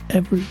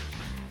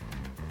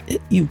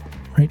 You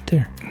right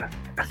there.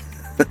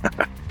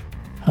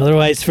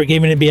 Otherwise, for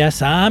Gaming and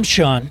BS, I'm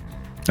Sean.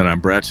 And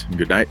I'm Brett.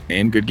 Good night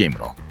and good game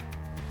at all.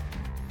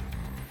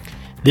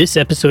 This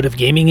episode of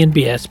Gaming and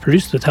BS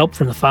produced with help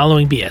from the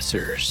following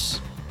BSers: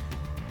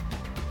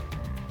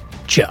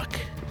 Chuck,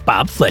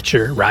 Bob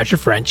Fletcher, Roger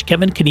French,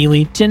 Kevin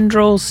Keneally,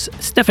 Tindrils,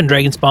 Stefan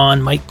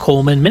Dragonspawn, Mike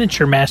Coleman,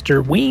 Miniature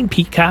Master, Wayne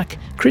Peacock,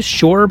 Chris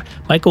Shorb,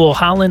 Michael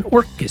O'Holland,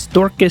 Orcus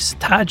Dorcas,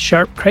 Todd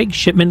Sharp, Craig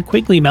Shipman,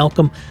 Quigley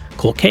Malcolm,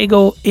 Cole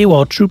Cago,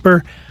 AWOL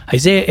Trooper,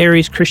 Isaiah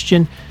Aries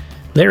Christian,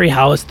 Larry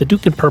Hollis, The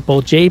Duke in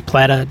Purple, Jay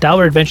Plata,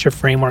 Dollar Adventure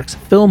Frameworks,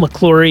 Phil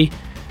McClory,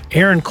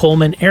 Aaron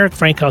Coleman, Eric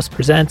Frankhouse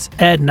Presents,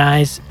 Ed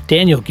Nyes,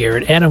 Daniel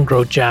Garrett, Adam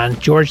Grotjohn,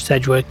 George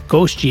Sedgwick,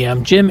 Ghost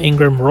GM, Jim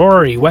Ingram,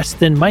 Rory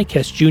Weston, Mike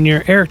Hess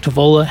Jr., Eric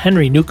Tavola,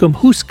 Henry Newcomb,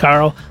 Hoos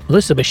Carl,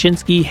 Melissa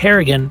Bashinsky,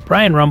 Harrigan,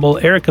 Brian Rumble,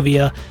 Eric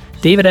Avia,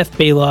 David F.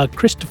 Baylog,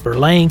 Christopher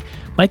Lang,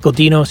 Michael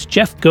Dinos,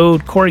 Jeff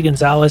Goad, Corey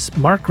Gonzalez,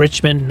 Mark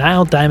Richmond,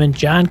 Niall Diamond,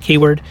 John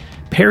Kayward,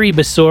 Perry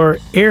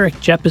Besor, Eric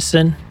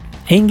Jeppesen,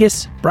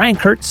 Angus, Brian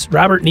Kurtz,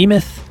 Robert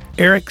Nemeth,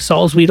 Eric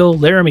Salzwedel,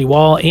 Laramie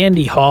Wall,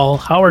 Andy Hall,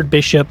 Howard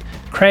Bishop,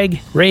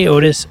 Craig, Ray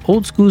Otis,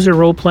 Old Scoozer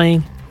Role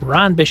Playing,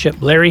 Ron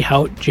Bishop, Larry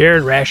Hout,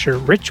 Jared Rasher,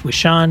 Rich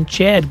Wishawn,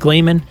 Chad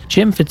Glayman,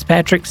 Jim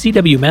Fitzpatrick,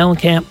 C.W.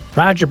 Mellencamp,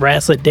 Roger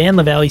Braslett, Dan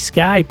LaValle,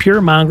 Sky,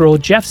 Pure Mongrel,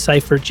 Jeff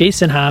Cipher,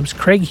 Jason Hobbs,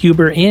 Craig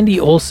Huber, Andy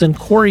Olson,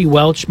 Corey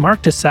Welch,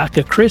 Mark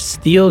Tasaka, Chris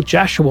Steele,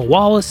 Joshua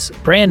Wallace,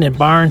 Brandon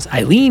Barnes,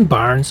 Eileen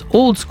Barnes,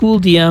 Old School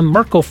DM,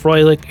 Mirko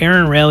Froelich,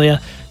 Aaron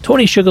Ralia,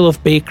 Tony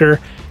Sugarloaf Baker,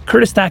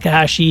 Curtis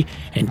Takahashi,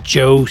 and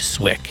Joe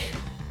Swick.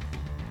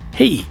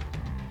 Hey,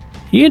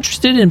 you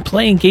interested in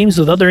playing games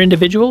with other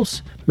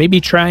individuals?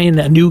 Maybe trying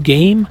a new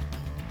game?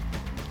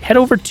 Head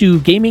over to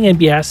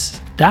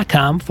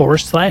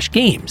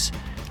gamingnbs.com/games.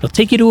 It'll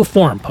take you to a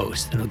forum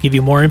post and it'll give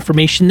you more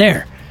information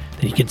there.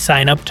 Then you can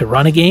sign up to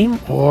run a game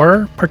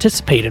or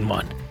participate in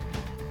one.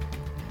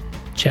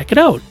 Check it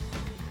out.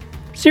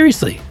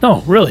 Seriously,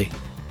 no, really.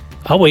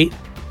 I'll wait.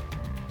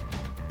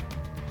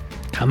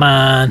 Come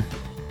on,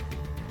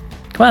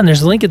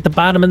 there's a link at the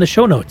bottom of the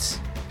show notes.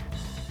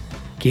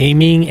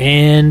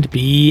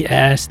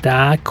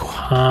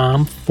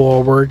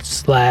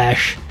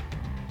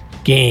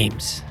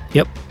 gamingnbs.com/games.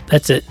 Yep,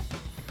 that's it.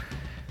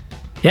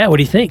 Yeah, what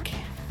do you think?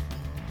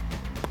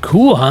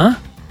 Cool, huh?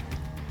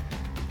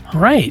 All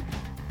right.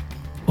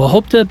 Well,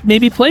 hope to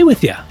maybe play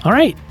with you. All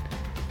right.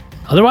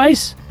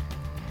 Otherwise,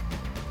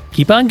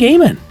 keep on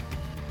gaming.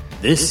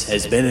 This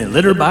has been a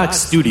Litterbox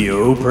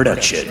Studio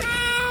production.